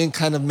ideas, and then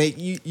kind of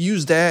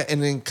use that,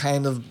 and then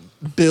kind of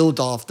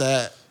build off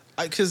that.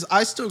 Because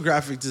I still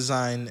graphic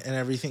design and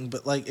everything,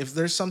 but like if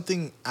there's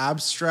something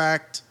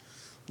abstract,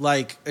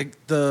 like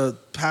the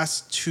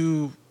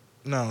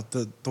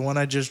one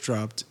I just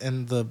dropped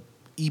and the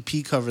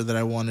EP cover that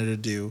I wanted to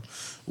do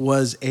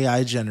was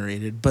AI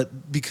generated,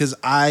 but because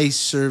I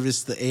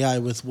serviced the AI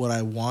with what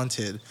I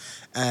wanted,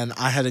 and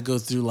I had to go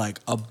through like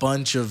a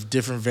bunch of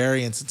different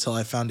variants until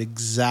I found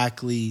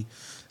exactly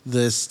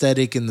the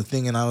aesthetic and the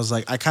thing, and I was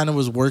like, I kind of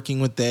was working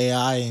with the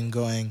AI and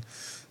going,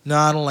 no,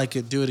 I don't like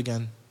it, do it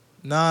again.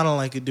 No, I don't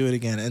like it, do it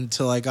again.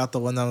 Until I got the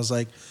one that was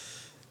like,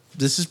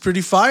 this is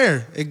pretty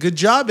fire. Hey, good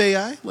job,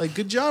 AI. Like,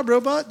 good job,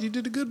 robot. You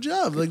did a good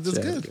job. Like, that's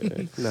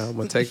good. No, I'm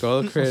gonna take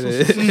all the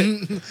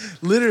credit.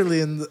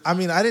 Literally, and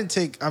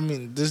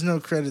there's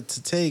no credit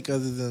to take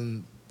other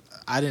than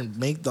I didn't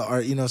make the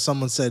art.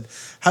 Someone said,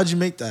 how'd you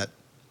make that?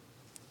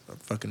 A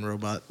fucking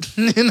robot.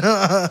 Fucking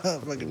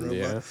robot.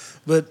 Yeah.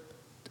 But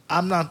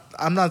I'm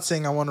not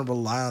saying I want to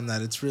rely on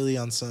that. It's really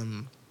on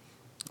some...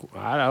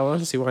 I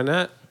don't see why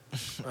not.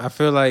 I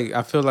feel like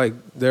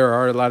there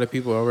are a lot of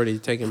people already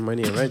taking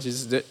money and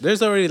rents.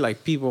 There's already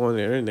like people on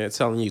the internet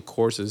telling you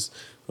courses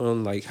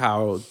on like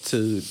how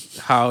to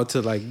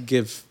like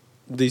give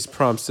these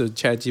prompts to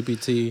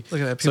ChatGPT.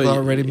 Look at that, people are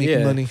already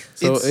making money.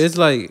 So it's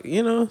like,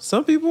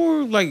 some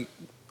people like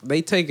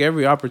they take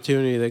every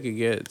opportunity they could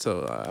get.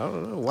 So I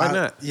don't know. Why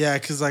not? Yeah,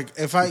 because like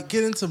if I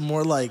get into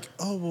more like,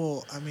 oh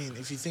well, I mean,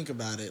 if you think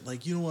about it,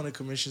 like you don't want to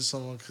commission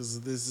someone because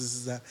of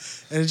this, that,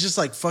 and it just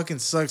like fucking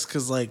sucks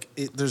because like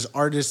there's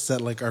artists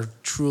that like are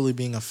truly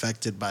being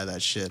affected by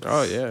that shit.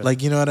 Oh yeah.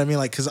 Like you know what I mean?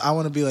 Like because I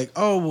want to be like,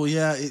 oh well,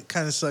 yeah, it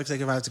kind of sucks.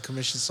 Like if I have to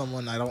commission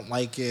someone, I don't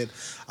like it.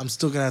 I'm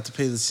still gonna have to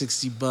pay the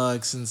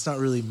 $60, and it's not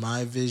really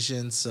my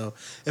vision. So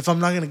if I'm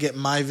not gonna get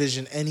my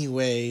vision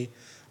anyway,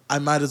 I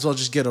might as well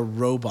just get a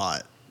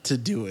robot to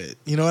do it.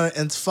 You know what?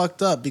 And it's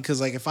fucked up because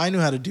like if I knew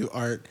how to do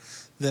art,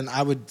 then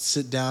I would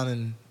sit down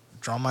and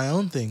draw my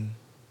own thing.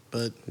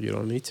 But you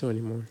don't need to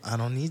anymore. I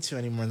don't need to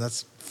anymore. And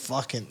that's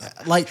fucking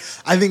like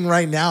I think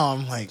right now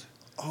I'm like,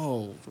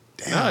 oh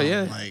damn. Oh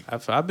yeah. Like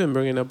I've been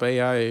bringing up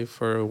AI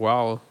for a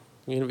while,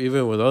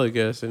 even with other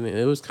guests, and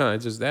it was kind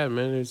of just that,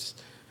 man. It's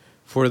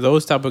for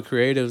those type of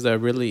creatives that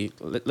really,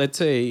 let's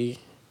say,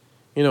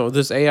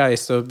 this AI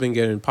stuff been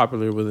getting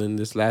popular within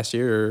this last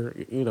year,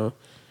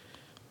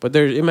 But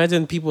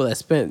imagine people that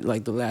spent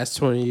like the last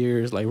 20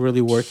 years like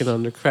really working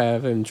on their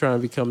craft and trying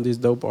to become these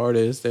dope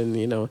artists, and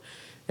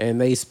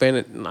and they spend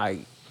it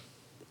like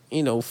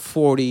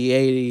 40,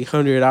 80,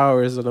 100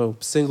 hours on a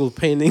single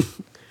painting.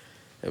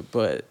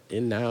 But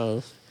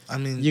now I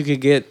mean you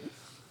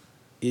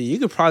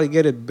could probably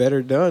get it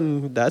better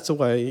done. That's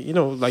why,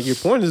 like your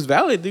point is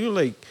valid,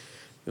 dude.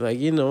 Like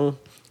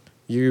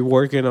you're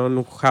working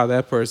on how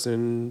that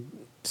person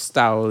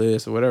style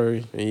is or whatever,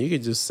 and you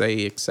could just say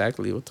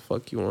exactly what the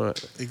fuck you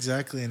want.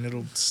 exactly, and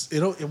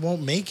it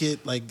won't make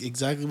it like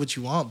exactly what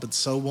you want, but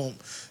so won't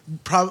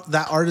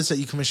that artist that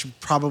you commission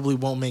probably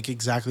won't make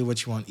exactly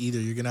what you want either.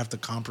 You're gonna have to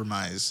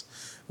compromise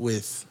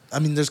with. I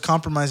mean, there's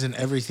compromise in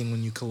everything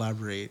when you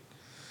collaborate.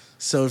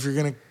 So if you're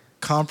gonna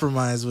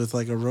compromise with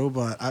like a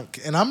robot,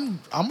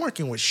 I'm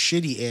working with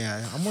shitty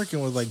AI. I'm working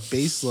with like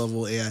base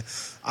level AI.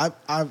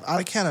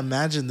 I can't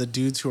imagine the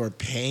dudes who are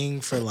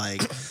paying for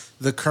like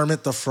the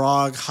Kermit the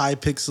Frog high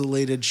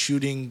pixelated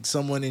shooting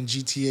someone in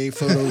GTA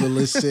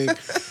photorealistic.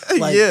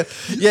 Like,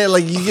 yeah,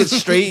 like you get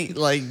straight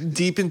like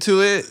deep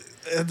into it,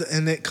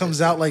 and it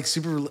comes out like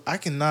super. I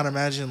cannot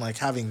imagine like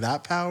having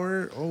that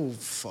power. Oh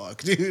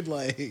fuck, dude!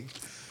 Like,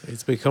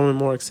 It's becoming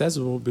more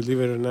accessible, believe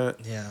it or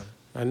not. yeah,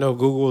 I know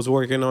Google's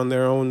working on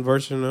their own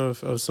version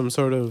of some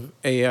sort of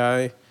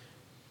AI,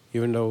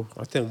 even though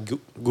I think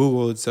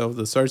Google itself,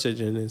 the search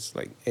engine, is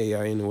like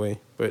AI in a way.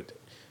 But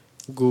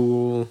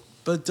Google,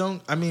 but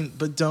don't. I mean,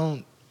 but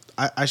don't.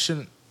 I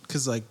shouldn't.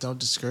 Because like, don't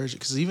discourage it.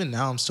 Because even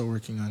now, I'm still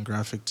working on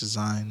graphic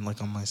design,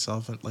 like on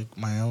myself and like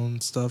my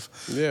own stuff,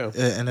 yeah,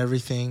 and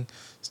everything.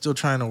 Still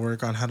trying to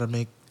work on how to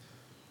make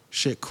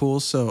shit cool.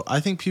 So I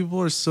think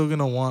people are still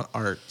gonna want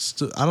art.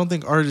 I don't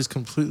think art is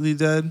completely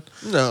dead.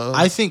 No.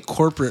 I think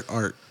corporate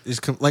art is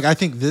like, I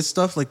think this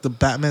stuff, like the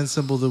Batman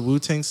symbol, the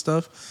Wu-Tang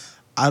stuff,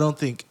 I don't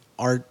think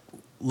art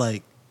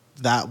like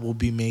that will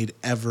be made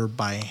ever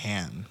by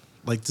hand.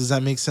 Like, does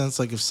that make sense?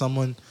 Like, if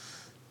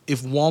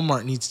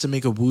Walmart needs to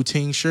make a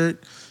Wu-Tang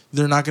shirt,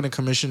 they're not going to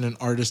commission an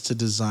artist to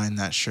design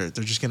that shirt.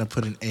 They're just going to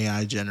put an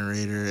AI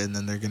generator, and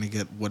then they're going to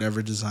get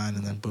whatever design,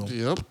 and then boom.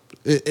 Yep.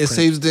 It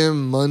saves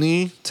them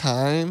money,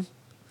 time.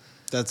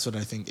 That's what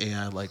I think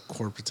AI like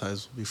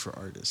corporatized will be for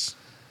artists.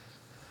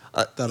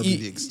 That'll be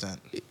the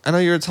extent. I know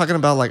you were talking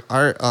about like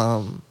art.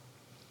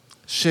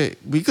 Shit,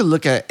 we could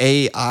look at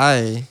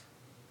AI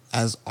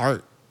as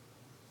art,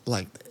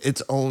 like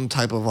its own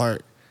type of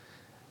art.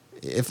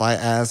 If I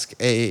ask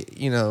AI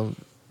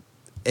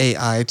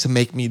to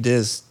make me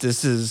this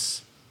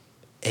is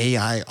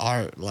AI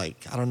art.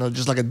 Like, I don't know,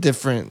 just like a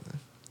different.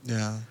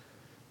 Yeah.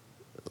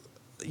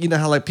 You know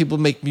how like people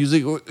make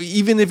music, or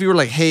even if you were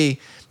like, hey,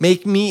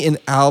 make me an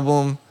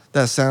album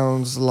that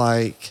sounds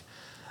like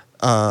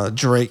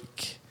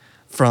Drake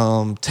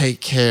from Take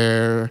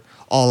Care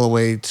all the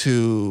way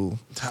to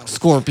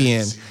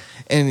Scorpion,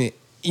 and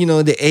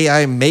the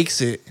AI makes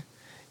it,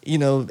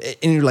 and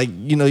you're like,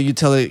 you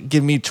tell it,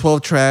 give me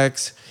 12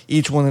 tracks,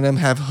 each one of them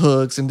have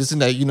hooks and this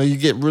and that, you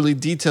get really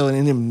detailed,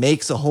 and it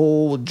makes a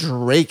whole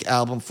Drake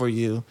album for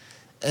you,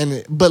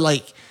 but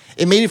like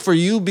it made it for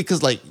you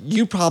because like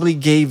you probably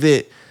gave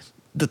it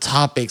the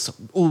topics.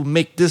 Oh,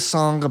 make this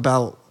song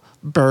about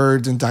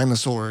birds and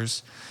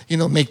dinosaurs.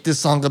 Make this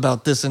song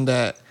about this and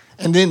that.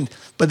 And then,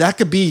 but that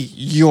could be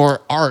your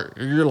art.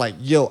 You're like,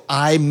 yo,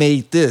 I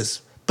made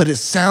this, but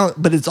it's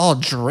all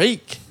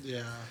Drake.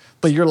 Yeah.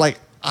 But you're like,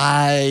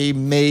 I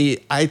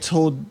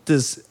told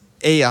this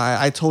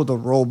AI, I told the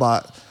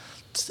robot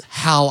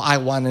how I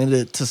wanted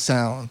it to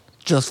sound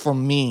just for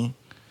me.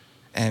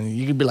 And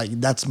you could be like,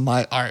 that's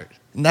my art.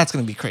 And that's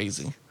going to be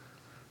crazy.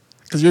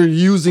 Because you're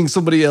using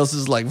somebody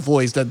else's like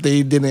voice that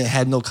they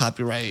had no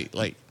copyright.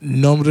 Like,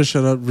 Nomada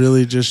Shut Up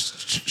really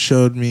just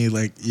showed me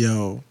like,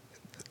 yo,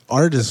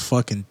 art is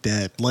fucking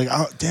dead. Like,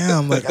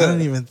 damn, like I don't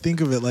even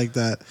think of it like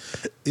that.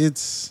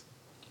 It's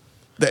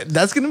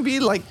that's gonna be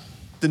like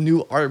the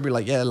new art. Be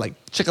like, yeah, like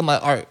check out my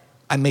art.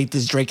 I made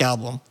this Drake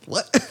album.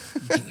 What?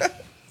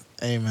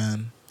 hey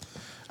man,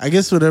 I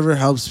guess whatever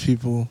helps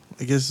people.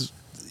 I guess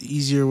the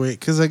easier way,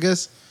 because I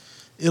guess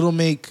it'll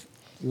make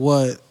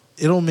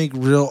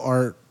real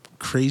art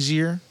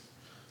crazier.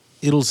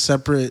 It'll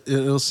separate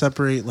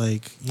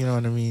like, you know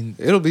what I mean?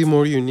 it'll be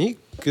more unique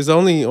because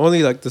only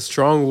like the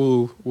strong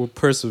will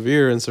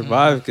persevere and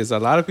survive. Because a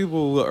lot of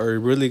people are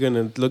really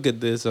gonna look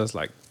at this as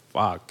like,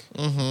 fuck.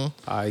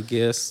 I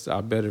guess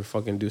I better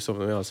fucking do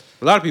something else.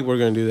 A lot of people are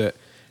gonna do that,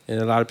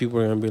 and a lot of people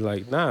are gonna be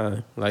like,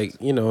 nah, like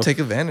Take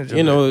advantage of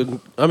it.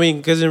 I mean,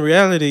 because in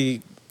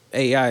reality,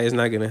 AI is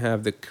not gonna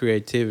have the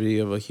creativity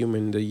of a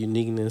human, the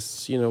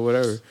uniqueness,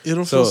 whatever.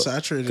 It'll feel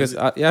saturated. Because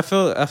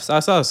I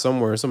saw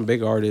somewhere some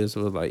big artist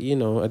was like,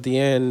 at the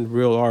end,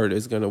 real art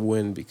is gonna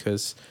win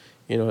because,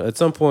 at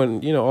some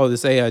point, all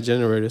this AI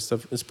generated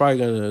stuff is probably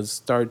gonna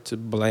start to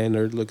blend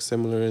or look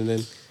similar, and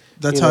then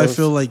That's how I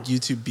feel like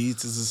YouTube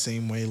Beats is the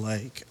same way.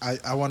 Like,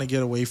 I want to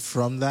get away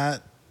from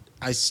that.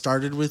 I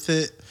started with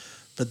it,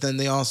 but then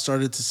they all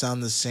started to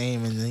sound the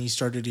same, and then you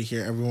started to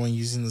hear everyone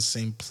using the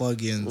same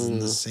plugins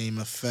and the same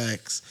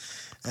effects,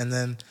 and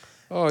then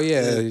oh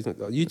yeah,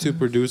 YouTube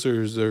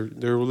producers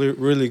they're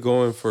really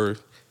going for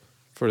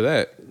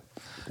that.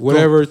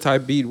 Whatever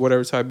type beat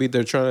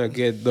they're trying to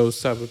get those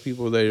type of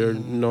people that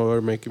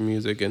are making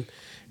music, and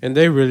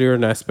they really are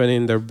not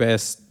spending their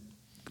best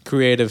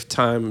creative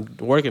time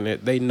working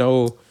it. They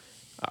know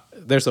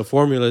there's a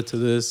formula to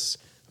this.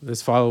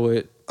 Let's follow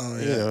it. Oh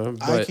yeah,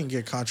 I can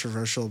get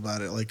controversial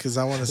about it, like, because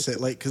I want to say,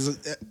 like,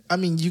 because I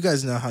mean, you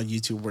guys know how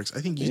YouTube works. I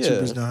think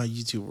YouTubers know how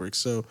YouTube works.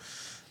 So,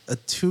 a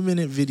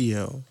 2-minute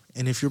video,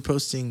 and if you're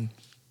posting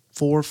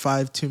 4 or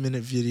 5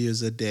 2-minute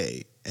videos a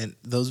day, and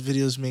those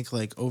videos make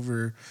like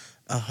over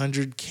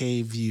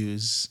 100K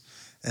views,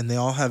 and they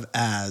all have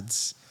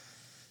ads,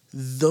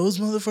 those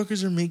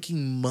motherfuckers are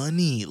making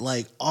money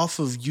like off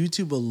of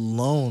YouTube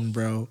alone,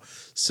 bro.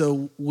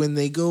 So when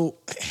they go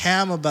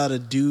ham about a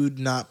dude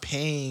not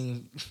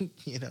paying,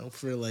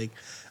 for like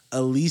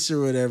a lease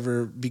or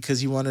whatever because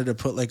he wanted to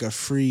put like a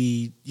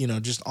free,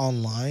 just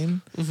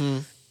online,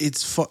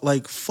 it's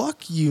like,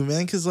 fuck you,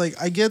 man. Because like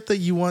I get that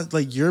you want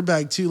like your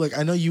bag too. Like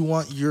I know you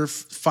want your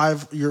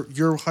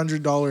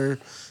 $100,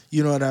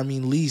 you know what I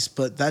mean, lease,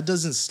 but that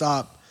doesn't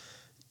stop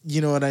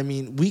you know what I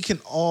mean? We can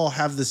all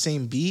have the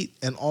same beat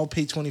and all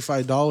pay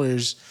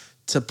 $25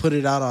 to put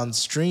it out on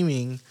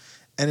streaming.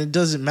 And it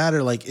doesn't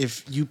matter. Like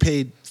if you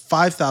paid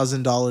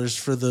 $5,000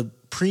 for the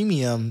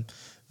premium,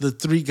 the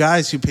three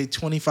guys who paid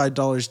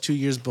 $25 2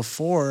 years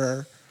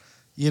before,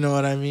 you know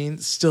what I mean,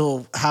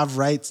 still have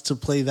rights to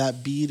play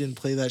that beat and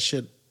play that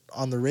shit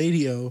on the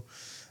radio.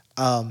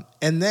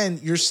 And then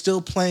you're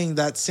still playing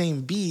that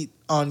same beat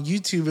on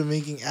YouTube and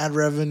making ad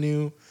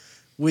revenue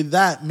with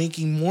that,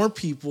 making more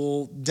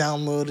people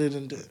download it.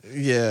 And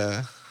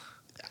Yeah.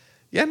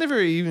 Yeah, I never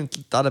even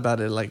thought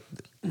about it like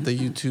the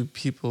YouTube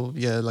people.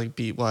 Yeah, like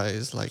beat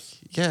wise, like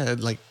yeah,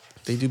 like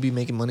they do be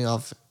making money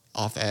off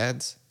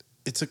ads.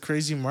 it's a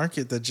crazy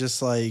market that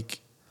just like,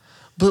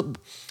 But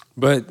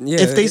But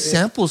yeah, if they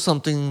sample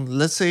something,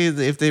 let's say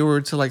if they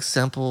were to like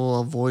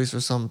sample a voice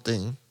or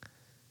something,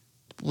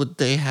 would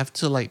they have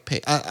to like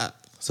pay?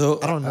 So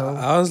I don't know.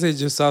 I honestly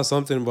just saw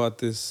something about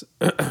this.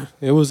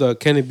 It was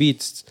Kenny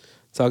Beats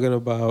talking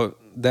about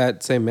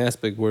that same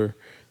aspect where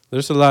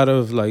there's a lot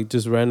of like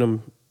just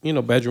random,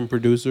 bedroom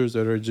producers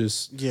that are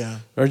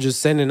just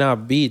sending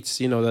out beats,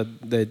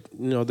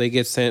 that they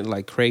get sent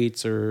like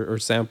crates or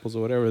samples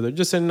or whatever. They're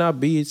just sending out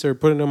beats or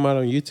putting them out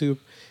on YouTube,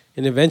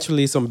 and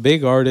eventually some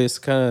big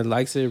artist kind of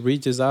likes it,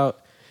 reaches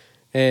out,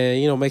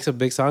 and makes a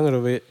big song out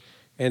of it.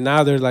 And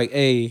now they're like,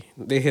 hey,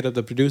 they hit up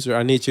the producer.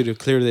 I need you to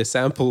clear this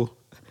sample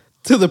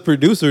to the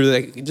producer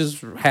that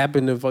just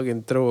happened to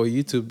fucking throw a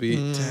YouTube beat.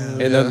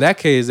 And in that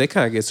case, they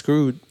kind of get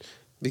screwed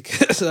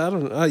because I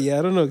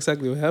don't know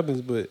exactly what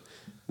happens, but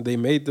they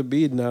made the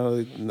beat.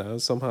 Now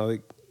somehow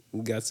it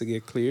got to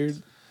get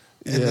cleared.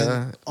 and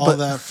then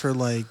that for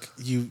like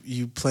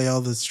you play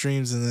all the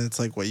streams and then it's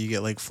like what you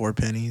get like 4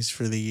 pennies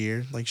for the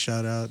year. Like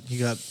shout out, you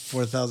got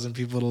 4,000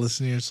 people to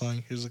listen to your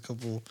song. Here's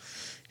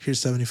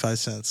 75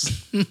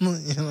 cents.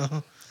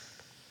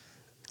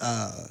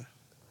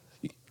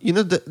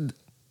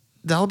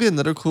 That would be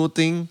another cool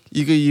thing.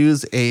 You could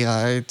use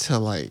AI to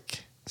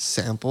like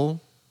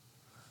sample,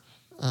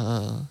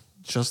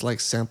 just like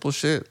sample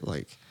shit.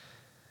 Like,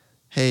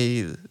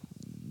 hey,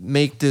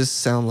 make this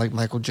sound like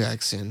Michael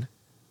Jackson,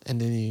 and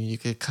then you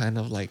could kind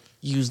of like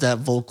use that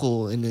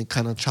vocal and then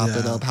kind of chop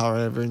it up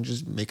however and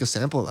just make a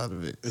sample out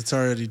of it. It's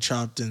already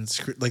chopped and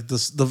screwed. Like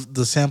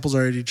the sample's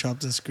already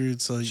chopped and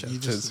screwed. So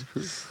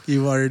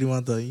you already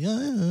want the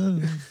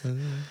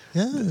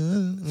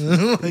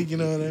like, you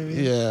know what I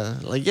mean? Yeah,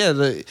 like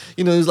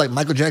it's like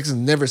Michael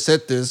Jackson never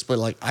said this, but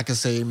like I could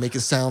say make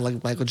it sound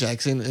like Michael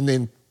Jackson, and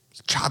then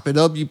chop it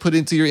up. You put it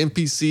into your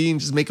MPC and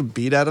just make a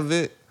beat out of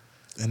it.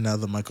 And now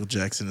the Michael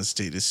Jackson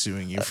estate is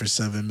suing you for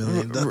 $7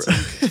 million. That's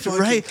like,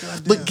 right.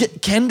 But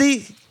can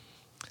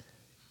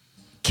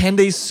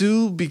they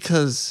sue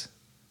because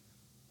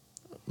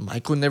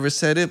Michael never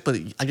said it? But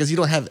I guess you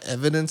don't have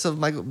evidence of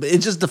Michael. But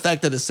it's just the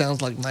fact that it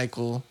sounds like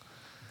Michael.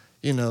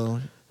 I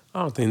don't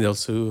think they'll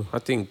sue. I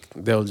think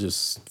they'll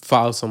just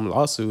file some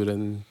lawsuit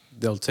and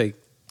they'll take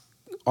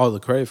all the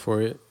credit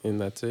for it, and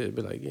that's it.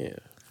 Be like,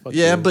 fuck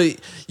you. But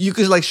you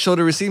could like show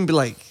the receipt and be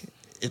like,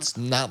 it's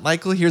not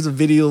Michael. Here's a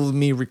video of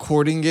me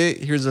recording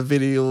it. Here's a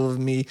video of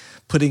me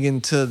putting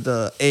into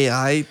the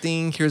AI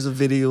thing. Here's a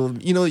video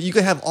of, you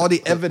could have all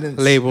the evidence.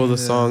 Label the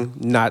song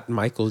not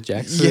Michael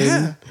Jackson.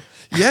 Yeah.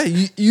 Yeah,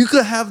 you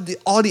could have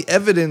all the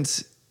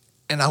evidence,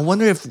 and I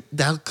wonder if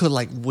that could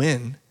like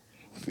win,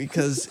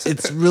 because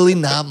it's really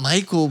not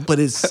Michael, but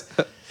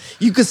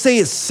you could say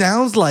it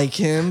sounds like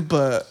him,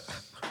 but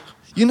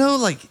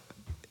like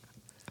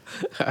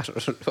I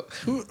don't know.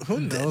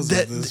 who knows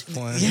at this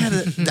point?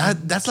 Yeah,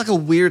 that's like a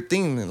weird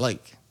thing.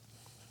 Like,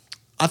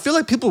 I feel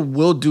like people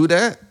will do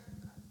that,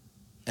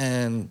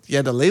 and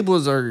the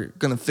labels are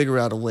gonna figure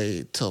out a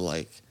way to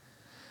like.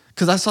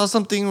 Because I saw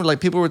something where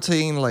like people were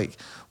saying like,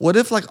 what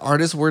if like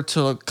artists were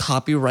to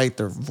copyright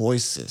their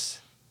voices,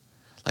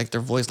 like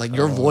their voice, like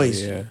your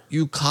voice,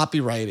 you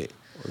copyright it.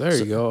 Well, there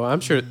you go.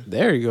 I'm sure.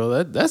 There you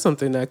go. That's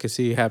something that I could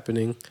see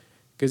happening.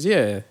 Because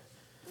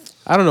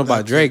I don't know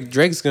about Drake.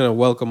 Drake's gonna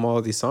welcome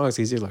all these songs.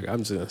 He's like, I'm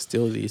just gonna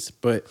steal these.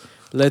 But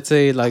let's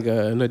say like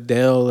an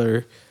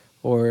Adele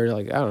or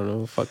like I don't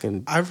know,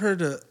 fucking. I've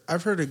heard a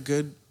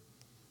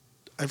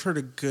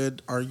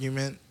good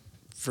argument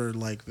for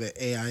like the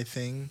AI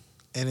thing,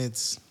 and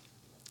it's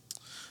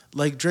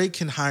like Drake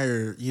can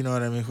hire,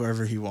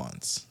 whoever he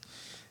wants,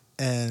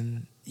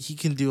 and he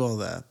can do all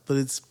that. But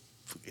it's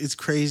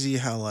crazy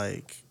how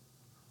like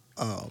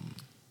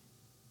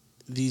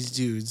these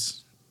dudes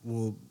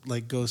will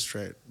like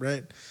ghostwrite,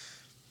 right?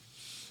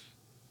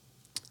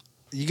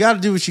 You got to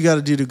do what you got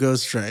to do to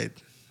ghostwrite.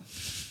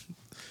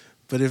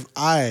 But if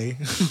I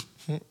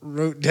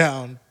wrote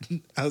down,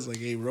 I was like,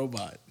 "Hey,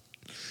 robot,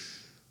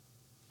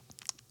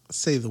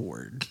 say the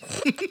word."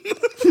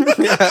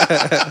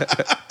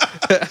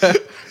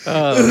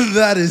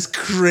 That is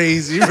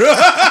crazy, bro.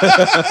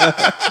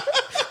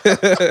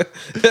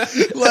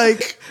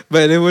 Like,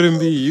 but it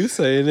wouldn't be you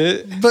saying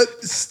it. But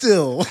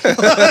still,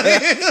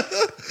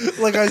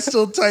 like I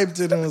still typed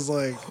it and was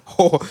like,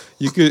 "Oh,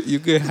 you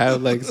could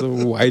have like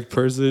some white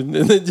person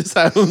and then just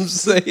have them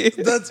say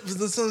it." That's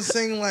what I'm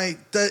saying.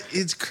 Like that,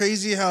 it's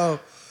crazy how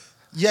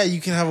Yeah,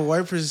 you can have a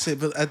white person say,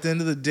 but at the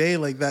end of the day,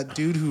 like that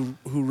dude who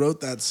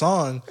wrote that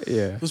song,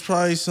 Yeah. was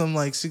probably some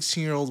like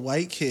 16-year-old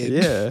white kid.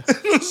 Yeah.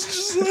 It was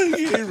just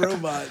like a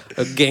robot.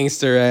 A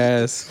gangster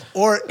ass.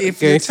 Or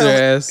if you're Gangster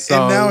telling, ass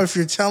song. and now if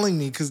you're telling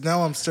me, because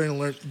now I'm starting to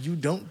learn, you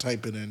don't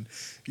type it in.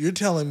 You're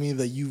telling me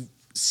that you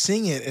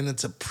sing it and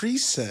it's a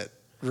preset,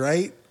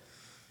 right?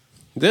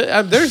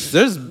 There's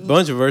a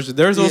bunch of versions.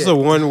 There's also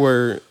one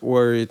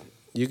where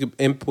you could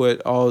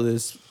input all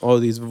these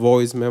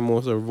voice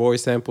memos or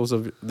voice samples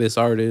of this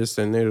artist,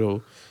 and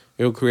it'll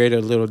create a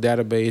little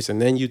database, and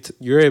then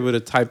you're able to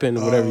type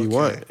in whatever you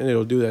want, and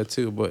it'll do that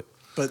too. But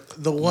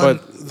the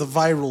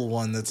viral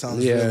one that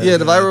sounds really Yeah,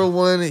 the good. viral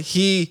one,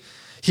 he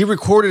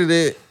recorded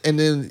it and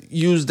then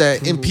used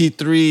that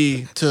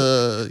MP3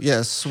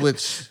 to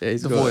switch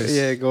the voice.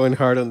 Yeah, going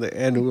hard on the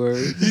N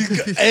word.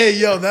 Hey,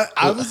 yo, that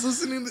I was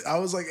listening. I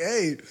was like,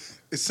 hey,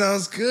 it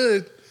sounds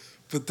good,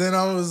 but then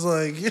I was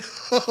like,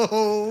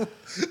 yo,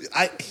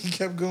 he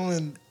kept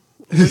going.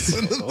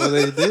 Listen to Oh,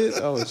 they did?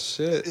 Oh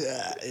shit.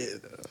 Yeah.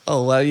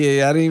 Oh wow,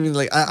 yeah, I didn't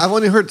even I've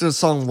only heard the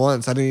song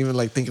once. I didn't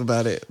even think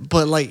about it,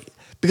 but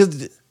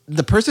because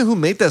the person who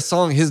made that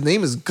song, his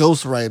name is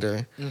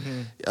Ghostwriter.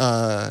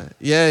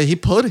 Yeah, he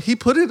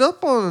put it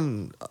up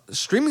on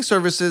streaming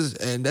services,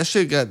 and that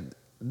shit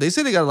they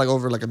said it got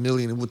over 1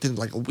 million within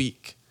a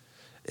week.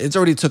 It's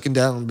already taken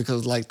down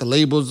because the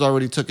labels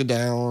already took it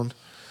down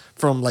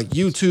from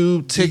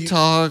YouTube,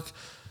 TikTok.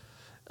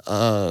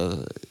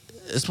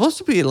 It's supposed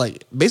to be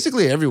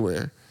basically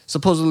everywhere.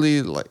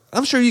 Supposedly,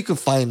 I'm sure you could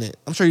find it.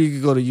 I'm sure you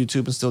could go to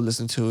YouTube and still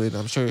listen to it.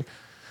 I'm sure.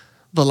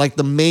 But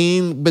the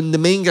main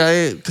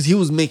guy, because he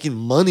was making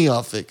money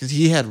off it, because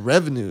he had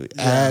revenue,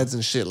 ads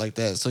and shit like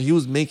that. So he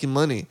was making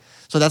money.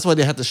 So that's why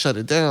they had to shut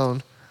it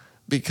down,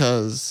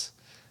 because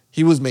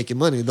he was making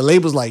money. The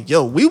label's like,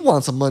 yo, we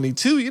want some money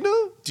too, you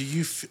know? Do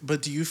you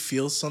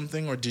feel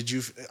something, or did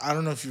you? I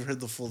don't know if you heard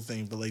the full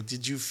thing, but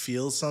did you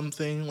feel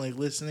something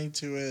listening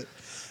to it?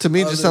 To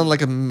me, it just sounded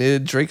like a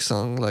mid Drake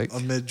song, a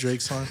mid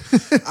Drake song.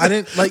 I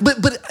didn't like,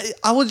 but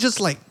I was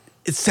just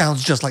it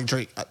sounds just like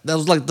Drake. That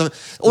was the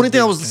only thing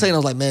I was saying. I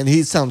was like, man,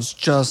 he sounds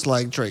just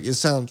like Drake. It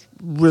sounds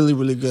really,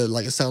 really good.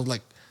 It sounds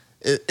like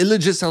it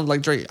legit sounds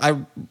like Drake.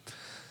 I'm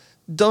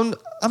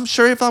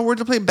sure if I were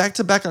to play back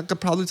to back, I could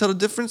probably tell the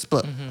difference.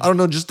 But I don't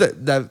know. Just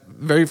that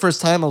very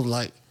first time, I was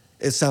like,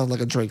 it sounds like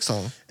a Drake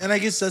song. And I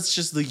guess that's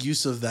just the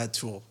use of that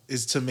tool,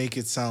 is to make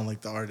it sound like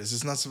the artist.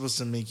 It's not supposed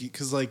to make you,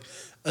 because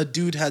a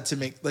dude had to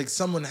make,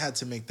 someone had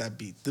to make that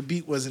beat. The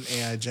beat wasn't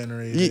AI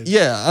generated.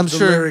 Yeah, I'm sure.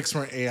 The lyrics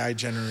weren't AI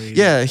generated.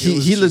 Yeah,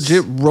 he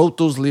legit wrote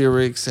those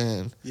lyrics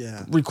and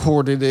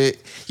recorded it.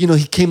 He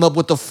came up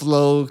with the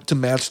flow to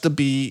match the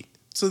beat.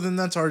 So then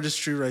that's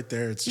artistry right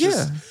there. It's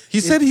just, he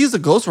said he's a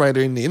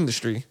ghostwriter in the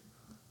industry.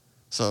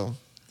 So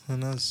who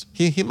knows?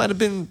 He might have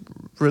been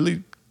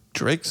really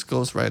Drake's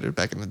ghostwriter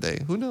back in the day.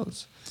 Who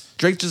knows?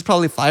 Drake just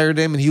probably fired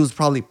him, and he was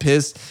probably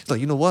pissed. He's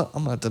like, you know what?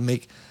 I'm about to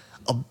make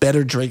a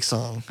better Drake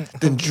song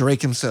than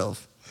Drake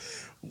himself.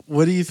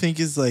 What do you think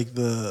is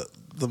the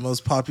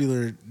most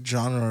popular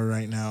genre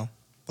right now?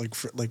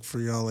 For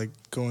y'all,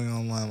 going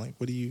online,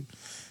 what do you,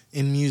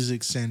 in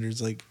music standards,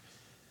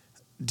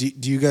 do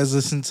you guys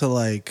listen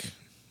to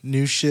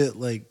new shit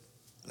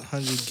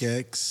 100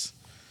 Gex?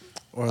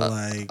 Or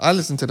I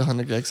listened to the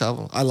 100 Gex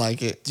album. I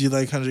like it. Do you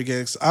like 100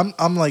 Gex? I'm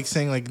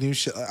saying new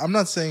shit. I'm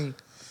not saying,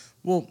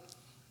 well,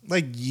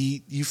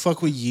 Yeet. You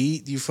fuck with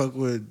Yeet. You fuck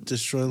with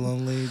Destroy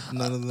Lonely.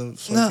 None of the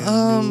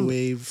fucking new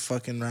wave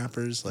fucking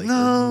rappers or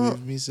new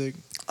wave music.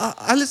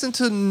 I listen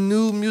to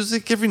new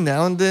music every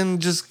now and then.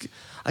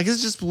 I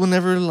guess just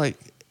whenever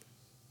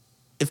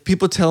if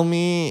people tell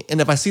me,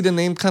 and if I see the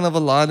name kind of a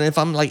lot, and if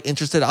I'm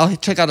interested, I'll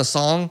check out a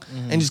song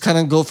and just kind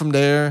of go from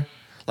there.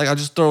 I'll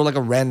just throw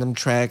a random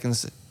track and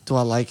say, do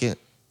I like it?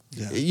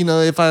 Yeah.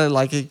 If I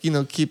like it,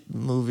 keep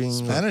moving.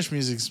 Spanish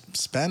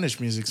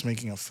music's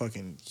making a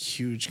fucking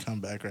huge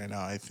comeback right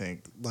now, I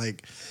think.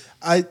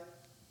 I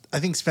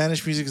think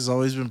Spanish music has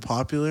always been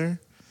popular.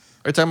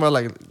 Are you talking about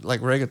like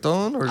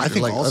reggaeton, or I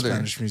think all other?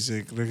 Spanish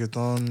music,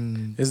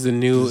 reggaeton is a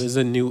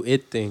new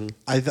it thing.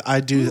 I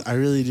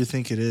really do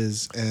think it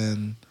is,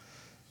 and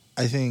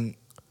I think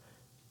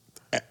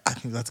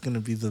that's gonna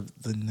be the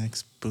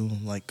next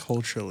boom,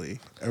 culturally.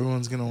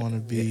 Everyone's gonna want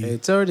to be. Yeah,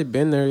 it's already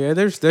been there. Yeah,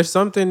 there's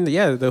something.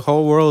 Yeah, the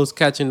whole world's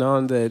catching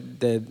on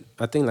that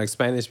I think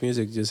Spanish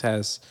music just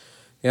has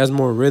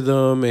more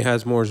rhythm. It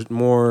has more.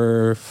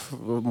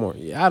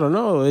 Yeah, I don't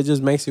know. It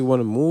just makes you want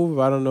to move.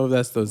 I don't know if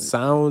that's the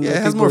sound. Yeah, it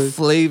has more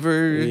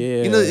flavor.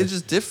 Yeah, it's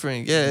just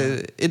different.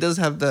 Yeah, it does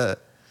have the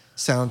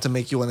sound to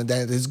make you want to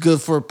dance. It's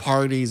good for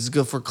parties. It's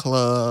good for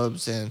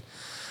clubs and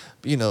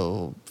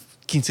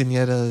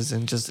quinceañeras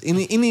and just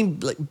any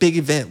big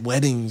event,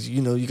 weddings.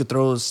 You could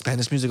throw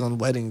Spanish music on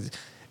weddings.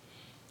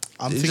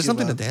 It's just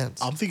something to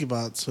dance. I'm thinking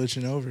about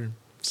switching over,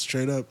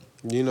 straight up.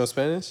 You know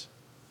Spanish?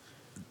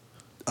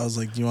 I was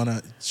like,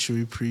 should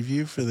we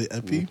preview for the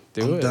epi?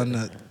 Do it.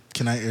 Done.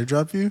 Can I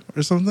airdrop you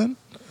or something?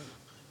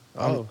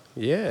 Oh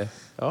yeah.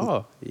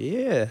 Oh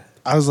yeah.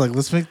 I was like,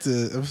 let's make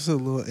the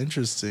episode a little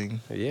interesting.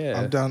 Yeah.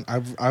 I'm down.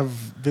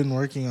 I've been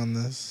working on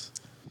this.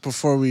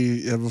 before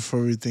we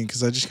think,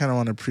 because I just kind of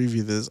want to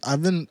preview this. I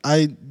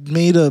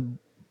made a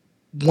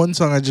one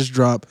song I just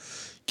dropped.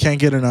 Can't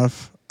get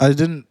enough.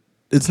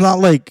 It's not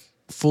like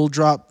full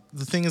drop.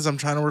 The thing is, I'm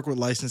trying to work with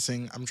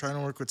licensing. I'm trying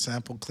to work with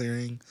sample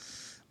clearing.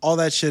 All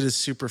that shit is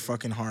super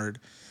fucking hard.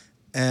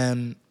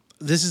 And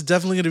this is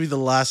definitely going to be the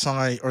last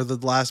song or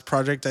the last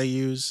project I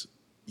use.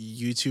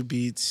 YouTube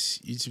beats,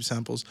 YouTube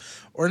samples,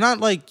 or not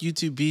like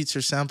YouTube beats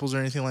or samples or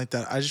anything like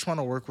that. I just want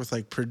to work with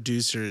like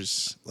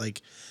producers,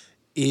 like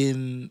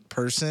in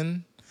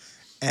person,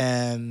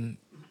 and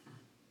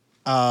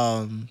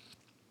or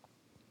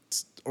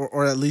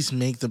at least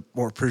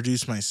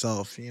produce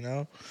myself, you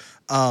know.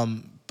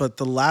 But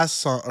the last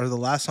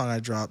song I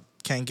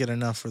dropped, Can't Get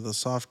Enough, or the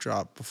soft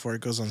drop before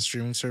it goes on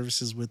streaming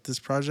services with this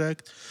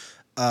project,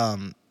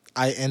 I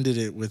ended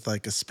it with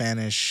like a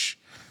Spanish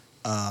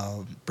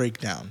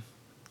breakdown.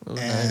 Oh,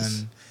 and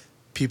nice.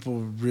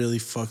 people really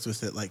fucked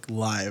with it like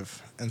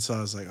live, and so I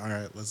was like, all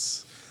right,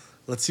 let's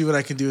see what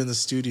I can do in the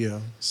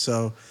studio.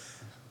 So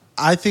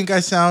I think I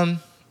sound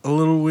a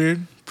little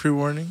weird,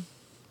 pre-warning,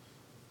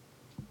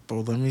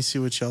 but let me see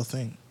what y'all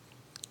think.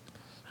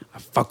 I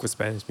fuck with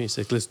Spanish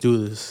music. Let's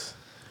do this.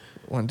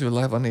 Want to do it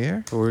live on the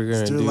air? We're gonna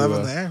Let's do it live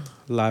on the air.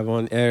 Live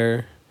on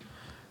air.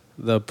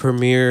 The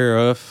premiere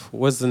of,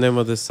 what's the name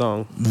of this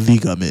song?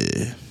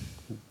 Dígame.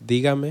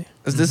 Dígame.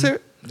 Is this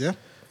it? Yeah.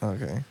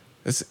 Okay.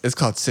 It's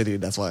called City.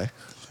 That's why.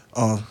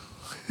 Oh,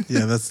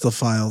 yeah, that's the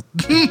file.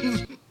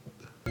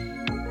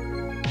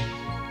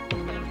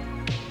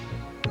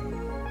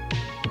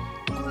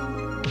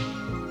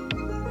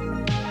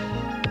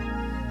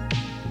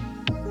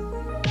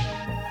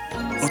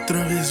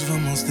 Otra vez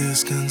vamos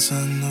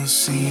descansando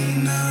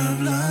sin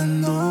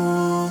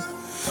hablando.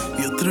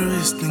 Y otra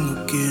vez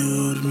tengo que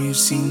dormir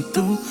sin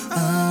tu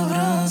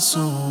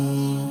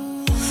abrazo.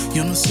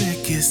 Yo no sé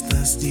qué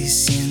estás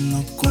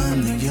diciendo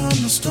cuando yo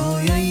no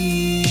estoy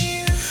ahí.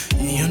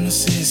 Y yo no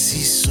sé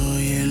si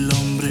soy el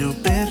hombre o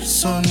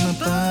persona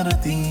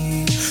para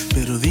ti.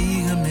 Pero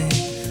dígame,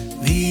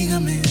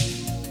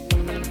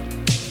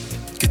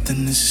 ¿qué te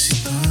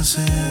necesito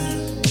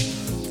hacer?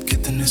 ¿Qué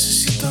te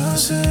necesito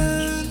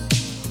hacer?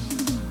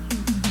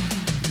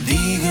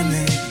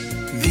 Dígame,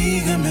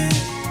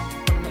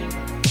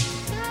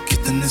 ¿qué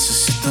te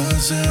necesito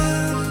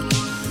hacer?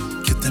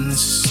 ¿Qué te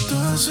necesito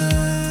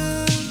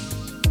hacer?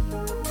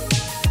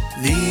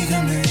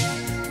 Dígame,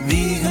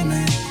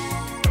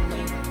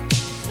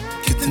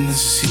 ¿qué te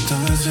necesito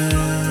hacer?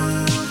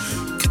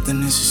 ¿Qué te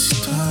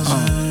necesito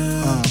hacer?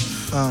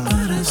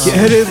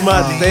 ¿Quieres,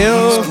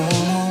 Mateo?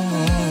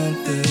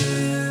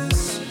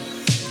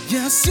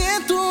 Ya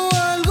siento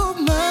algo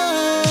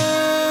más.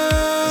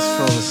 It's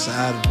for the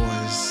sad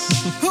boys.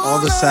 All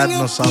the sad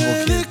no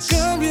sabo kids.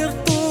 Cambiar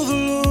todo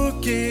lo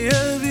que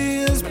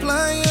habías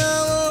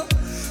planeado.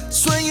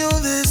 Sueño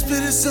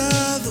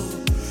desperezado.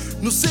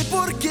 No sé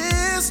por qué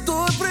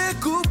estoy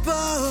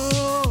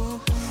preocupado.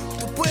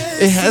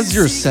 It has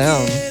your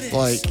sound,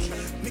 like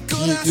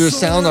your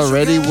sound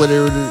already.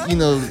 Whatever, you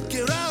know,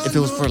 if it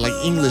was for like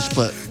English,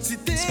 but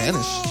in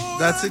Spanish.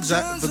 But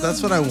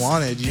that's what I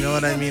wanted. You know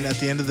what I mean? At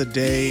the end of the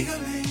day,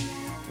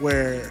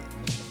 where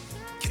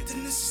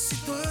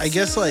I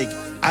guess like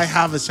I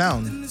have a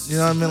sound. You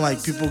know what I mean?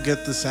 Like people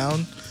get the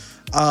sound.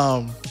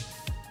 My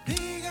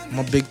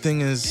big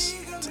thing is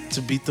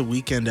to beat the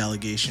Weekend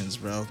allegations,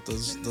 bro.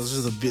 Those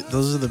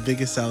are the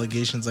biggest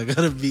allegations I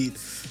gotta beat.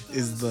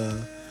 Is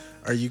the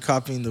are you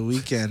copying the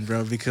Weekend,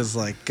 bro? Because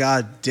like,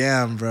 god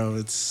damn, bro,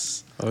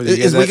 it's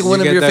Is Weekend one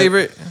of your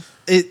favorite?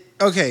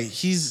 Okay,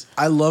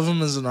 I love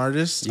him as an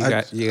artist. You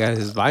got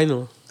his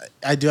vinyl.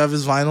 I do have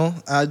his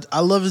vinyl. I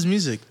love his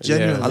music.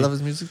 Genuinely. I love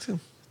his music too.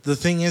 The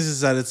thing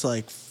is that it's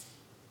like,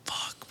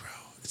 fuck, bro.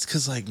 It's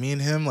because like me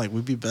and him, like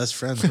we'd be best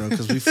friends, bro.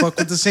 Because we fuck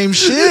with the same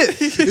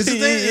shit. It's the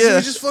thing. Yeah.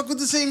 We just fuck with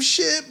the same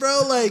shit,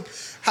 bro. Like,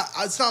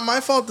 it's not my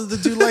fault that the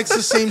dude likes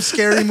the same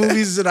scary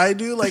movies that I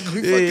do. Like,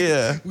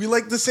 we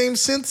like the same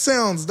synth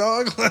sounds,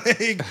 dog.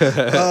 Like,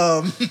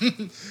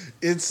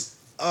 it's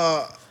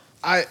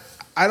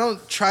I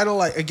don't try to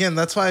like, again,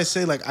 that's why I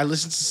say like I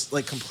listen to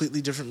like completely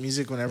different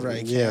music whenever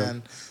I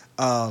can.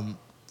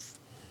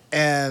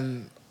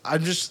 And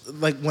I'm just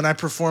like when I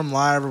perform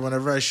live or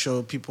whenever I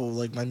show people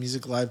like my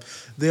music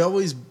live, they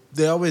always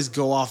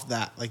go off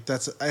that. Like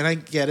that's, and I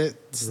get it.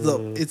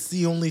 It's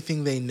the only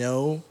thing they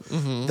know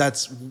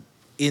that's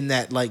in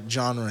that like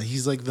genre.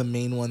 He's like the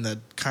main one that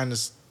kind of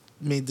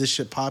made this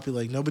shit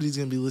popular. Like nobody's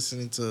gonna be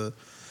listening to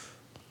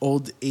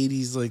old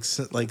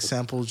 80s like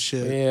sampled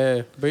shit.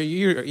 Yeah, but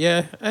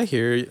I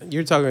hear you.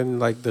 You're talking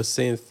like the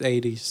synth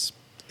 80s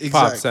pop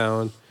Exactly.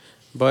 sound.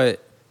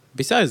 But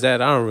besides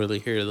that, I don't really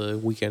hear the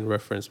Weekend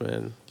reference,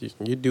 man.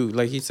 You do,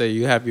 like he said,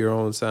 you have your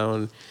own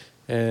sound.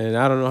 And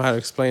I don't know how to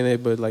explain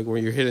it, but like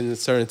when you're hitting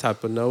certain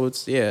type of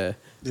notes,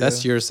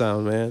 that's your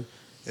sound, man.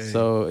 Yeah.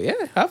 So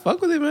I fuck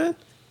with it, man.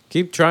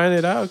 Keep trying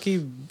it out.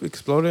 Keep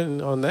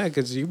exploding on that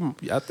because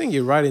I think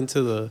you're right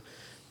to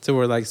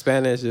where like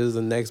Spanish is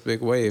the next big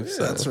wave. Yeah,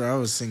 so that's where I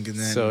was thinking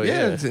that. So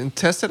Yeah, and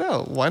test it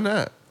out. Why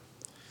not?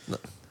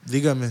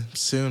 Dígame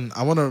soon.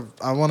 I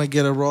wanna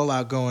get a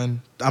rollout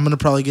going. I'm gonna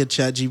probably get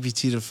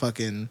ChatGPT to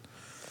fucking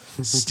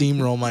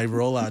steamroll my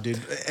rollout, dude.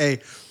 Hey,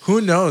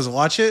 who knows?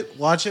 Watch it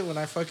when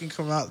I fucking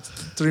come out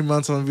 3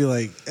 months. I'm gonna be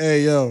like,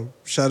 hey, yo,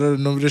 shout out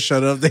to nobody to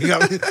shut up. They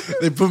got me.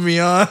 They put me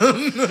on.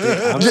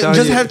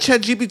 Just have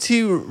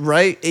ChatGPT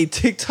write a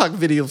TikTok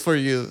video for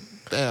you.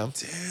 Damn.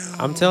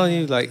 I'm telling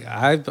you, like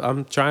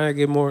I'm trying to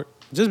get more.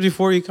 Just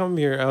before you come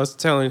here, I was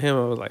telling him,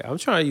 I was like, I'm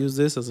trying to use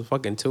this as a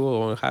fucking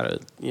tool on how to,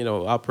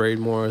 operate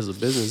more as a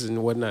business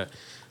and whatnot.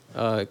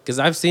 Because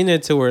I've seen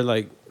it to where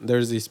like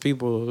there's these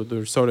people,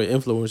 they're sort of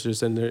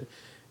influencers,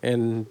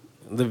 and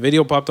the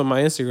video popped on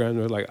my Instagram.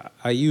 They're like,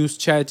 I use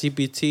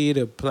ChatGPT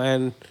to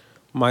plan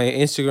my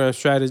Instagram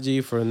strategy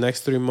for the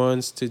next 3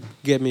 months to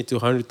get me to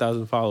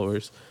 100,000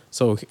 followers.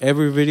 So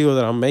every video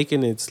that I'm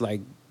making, it's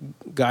like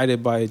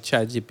guided by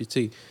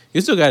ChatGPT. You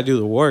still got to do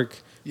the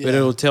work. Yeah. But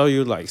it'll tell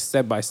you like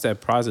step-by-step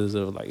process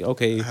of like,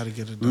 okay, How to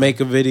get it done. make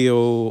a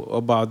video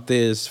about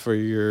this for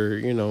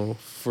your,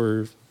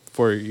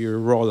 for your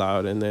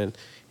rollout. And then,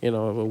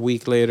 a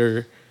week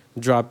later,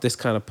 drop this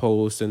kind of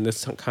post in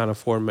this kind of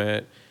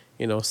format,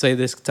 say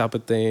this type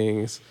of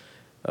things.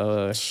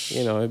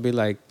 It'd be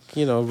like,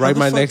 write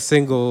my next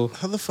single.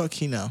 How the fuck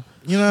he know?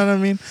 You know what I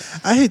mean?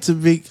 I hate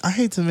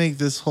to make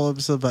this whole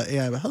episode about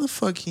AI, but how the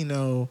fuck he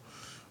know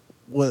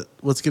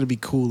what's gonna be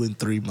cool in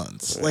 3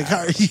 months? Like,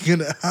 how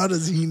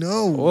does he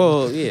know?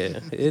 Well, yeah,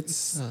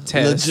 it's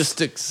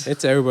Logistics.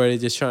 It's everybody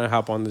just trying to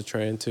hop on the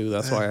train too.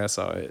 That's why I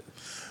saw it.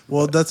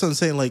 Well, that's what I'm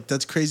saying. Like,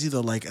 that's crazy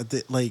though. Like,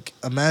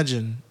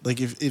 imagine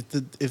like if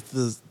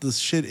the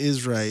shit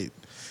is right,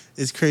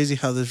 it's crazy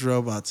how this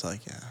robot's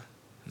like, yeah,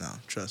 no,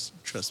 trust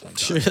me.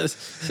 dog.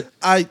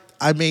 I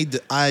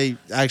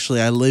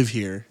live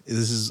here.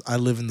 I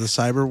live in the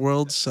cyber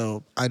world,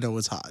 so I know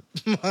it's hot.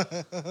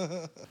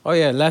 Oh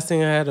yeah, last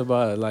thing I had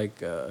about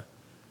like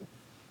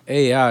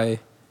AI,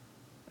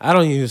 I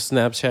don't use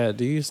Snapchat.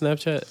 Do you use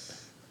Snapchat?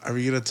 Are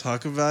we gonna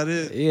talk about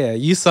it? Yeah,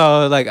 you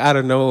saw like out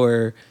of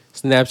nowhere,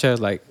 Snapchat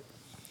like,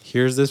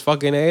 here's this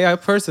fucking AI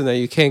person that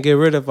you can't get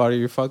rid of out of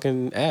your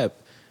fucking app.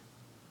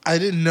 I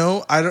didn't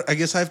know. I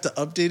guess I have to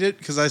update it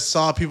because I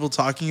saw people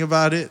talking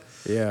about it.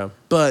 Yeah.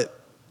 But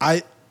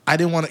I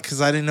didn't want it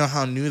because I didn't know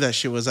how new that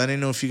shit was. I didn't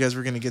know if you guys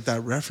were gonna get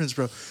that reference,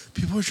 bro.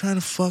 People are trying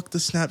to fuck the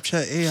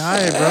Snapchat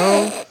AI,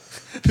 bro.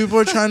 People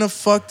are trying to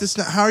fuck this.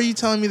 How are you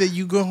telling me that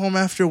you go home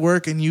after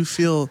work and you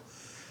feel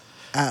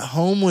at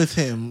home with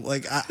him?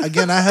 Like,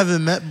 I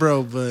haven't met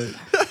bro, but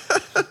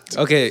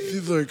Okay.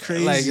 people are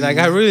crazy. Like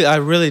I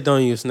really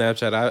don't use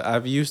Snapchat.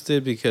 I've used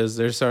it because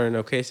there's certain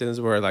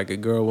occasions where like a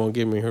girl won't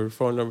give me her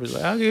phone number. She's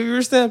like, I'll give you her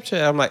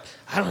Snapchat. I'm like,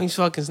 I don't use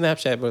fucking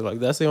Snapchat, but like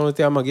that's the only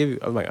thing I'm gonna give you.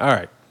 I'm like, all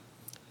right,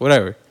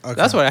 whatever. Okay.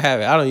 That's what I have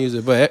it. I don't use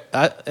it, but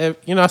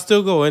I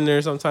still go in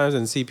there sometimes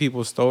and see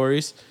people's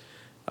stories.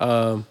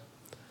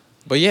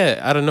 But yeah,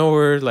 out of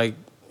nowhere, like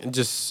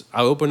just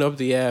I opened up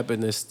the app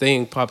and this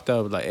thing popped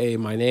up like, hey,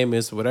 my name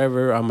is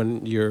whatever.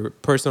 I'm your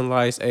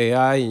personalized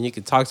AI and you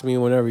can talk to me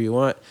whenever you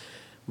want.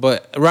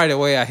 But right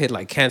away I hit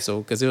like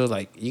cancel because it was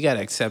like, you got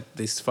to accept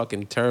these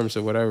fucking terms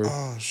or whatever.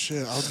 Oh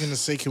shit! I was gonna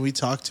say, can we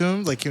talk to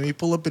him? Like, can we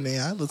pull up an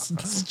AI?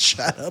 Let's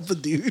chat up a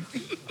dude.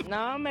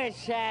 No me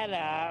shut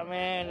up,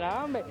 man.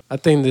 No me. I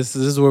think this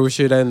is where we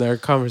should end our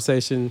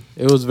conversation.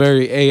 It was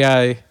very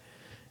AI.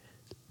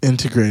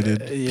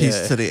 Integrated.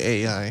 Peace to the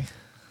AI.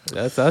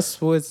 That's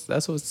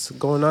what's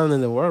going on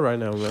in the world right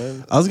now,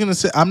 man. I was gonna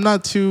say I'm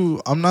not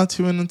too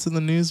into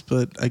the news,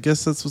 but I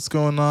guess that's what's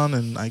going on,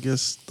 and I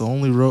guess the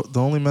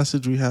only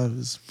message we have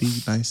is be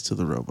nice to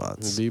the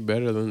robots. Be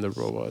better than the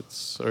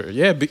robots, or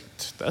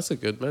that's a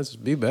good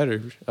message. Be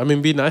better. I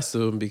mean, be nice to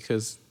them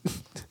because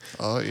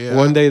Oh yeah.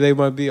 one day they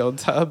might be on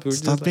top. We're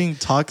Stop just being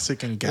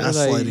toxic and like,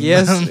 gaslighting.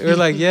 yes, them. we're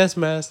like, yes,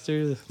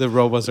 master. The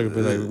robots are gonna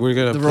be like, we're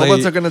gonna The play.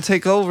 robots are gonna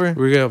take over.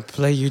 We're gonna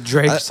play you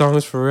Drake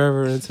songs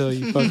forever until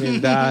you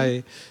fucking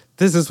die.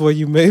 This is what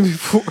you made me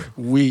for.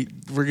 We're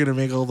gonna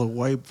make all the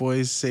white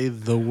boys say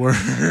the word.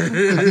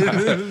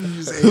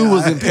 Who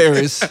was in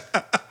Paris?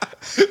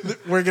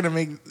 We're gonna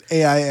make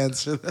AI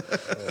answer that.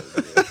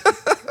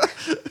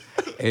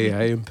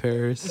 AI in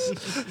Paris.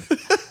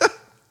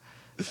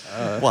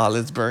 While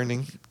it's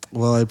burning.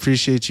 Well, I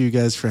appreciate you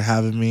guys for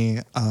having me.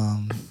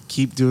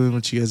 Keep doing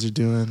what you guys are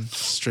doing.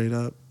 Straight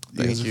up,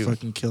 you guys are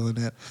fucking killing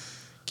it.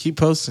 Keep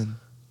posting.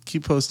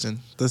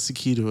 That's the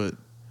key to it.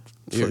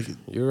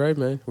 You're right,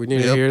 man. We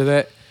need to hear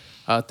that.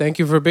 Thank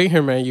you for being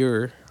here, man.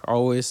 You're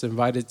always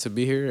invited to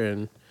be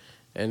here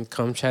and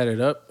come chat it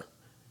up.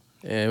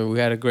 And we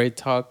had a great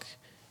talk.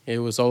 It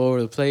was all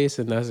over the place,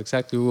 and that's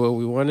exactly what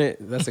we wanted.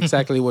 That's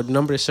exactly what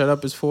Number to Shut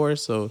Up is for.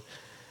 So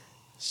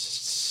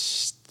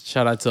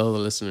shout out to all the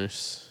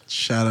listeners.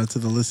 Shout out to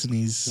the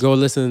listenees. Go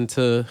listen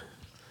to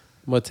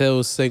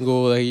Mateø's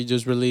single that he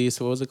just released.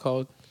 What was it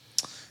called?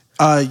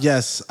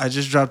 Yes, I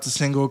just dropped a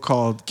single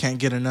called Can't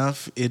Get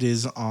Enough. It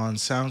is on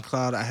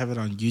SoundCloud. I have it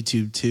on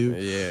YouTube too.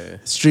 Yeah.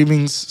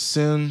 Streaming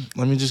soon.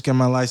 Let me just get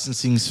my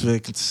licensing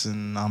fixed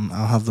and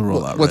I'll have the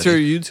rollout. What's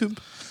ready. your YouTube?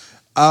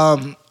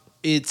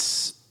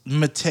 It's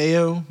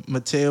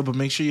Mateø, but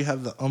make sure you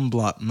have the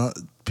umlaut.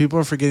 People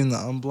are forgetting the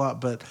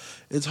unblock, but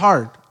it's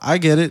hard. I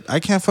get it. I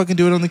can't fucking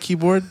do it on the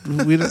keyboard.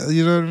 We don't,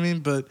 you know what I mean?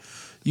 But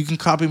you can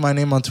copy my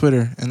name on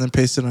Twitter and then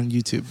paste it on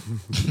YouTube.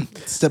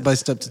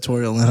 Step-by-step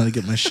tutorial on how to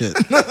get my shit.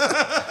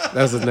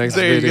 That's the next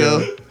There you video.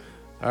 go.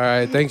 All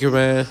right, thank you,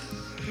 man.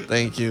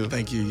 Thank you.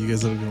 Thank you. You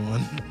guys have a good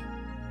one.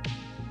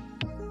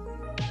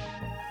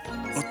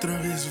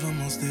 Otra vez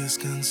vamos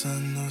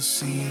descansando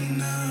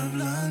sin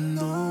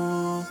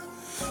hablando.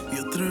 Y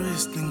otra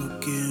vez tengo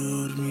que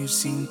dormir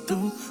sin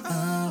tu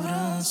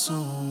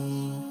abrazo.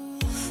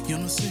 Yo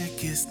no sé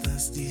qué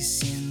estás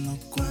diciendo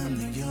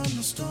cuando yo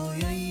no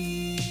estoy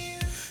ahí.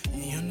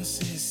 Y yo no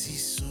sé si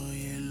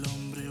soy el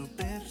hombre o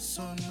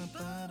persona.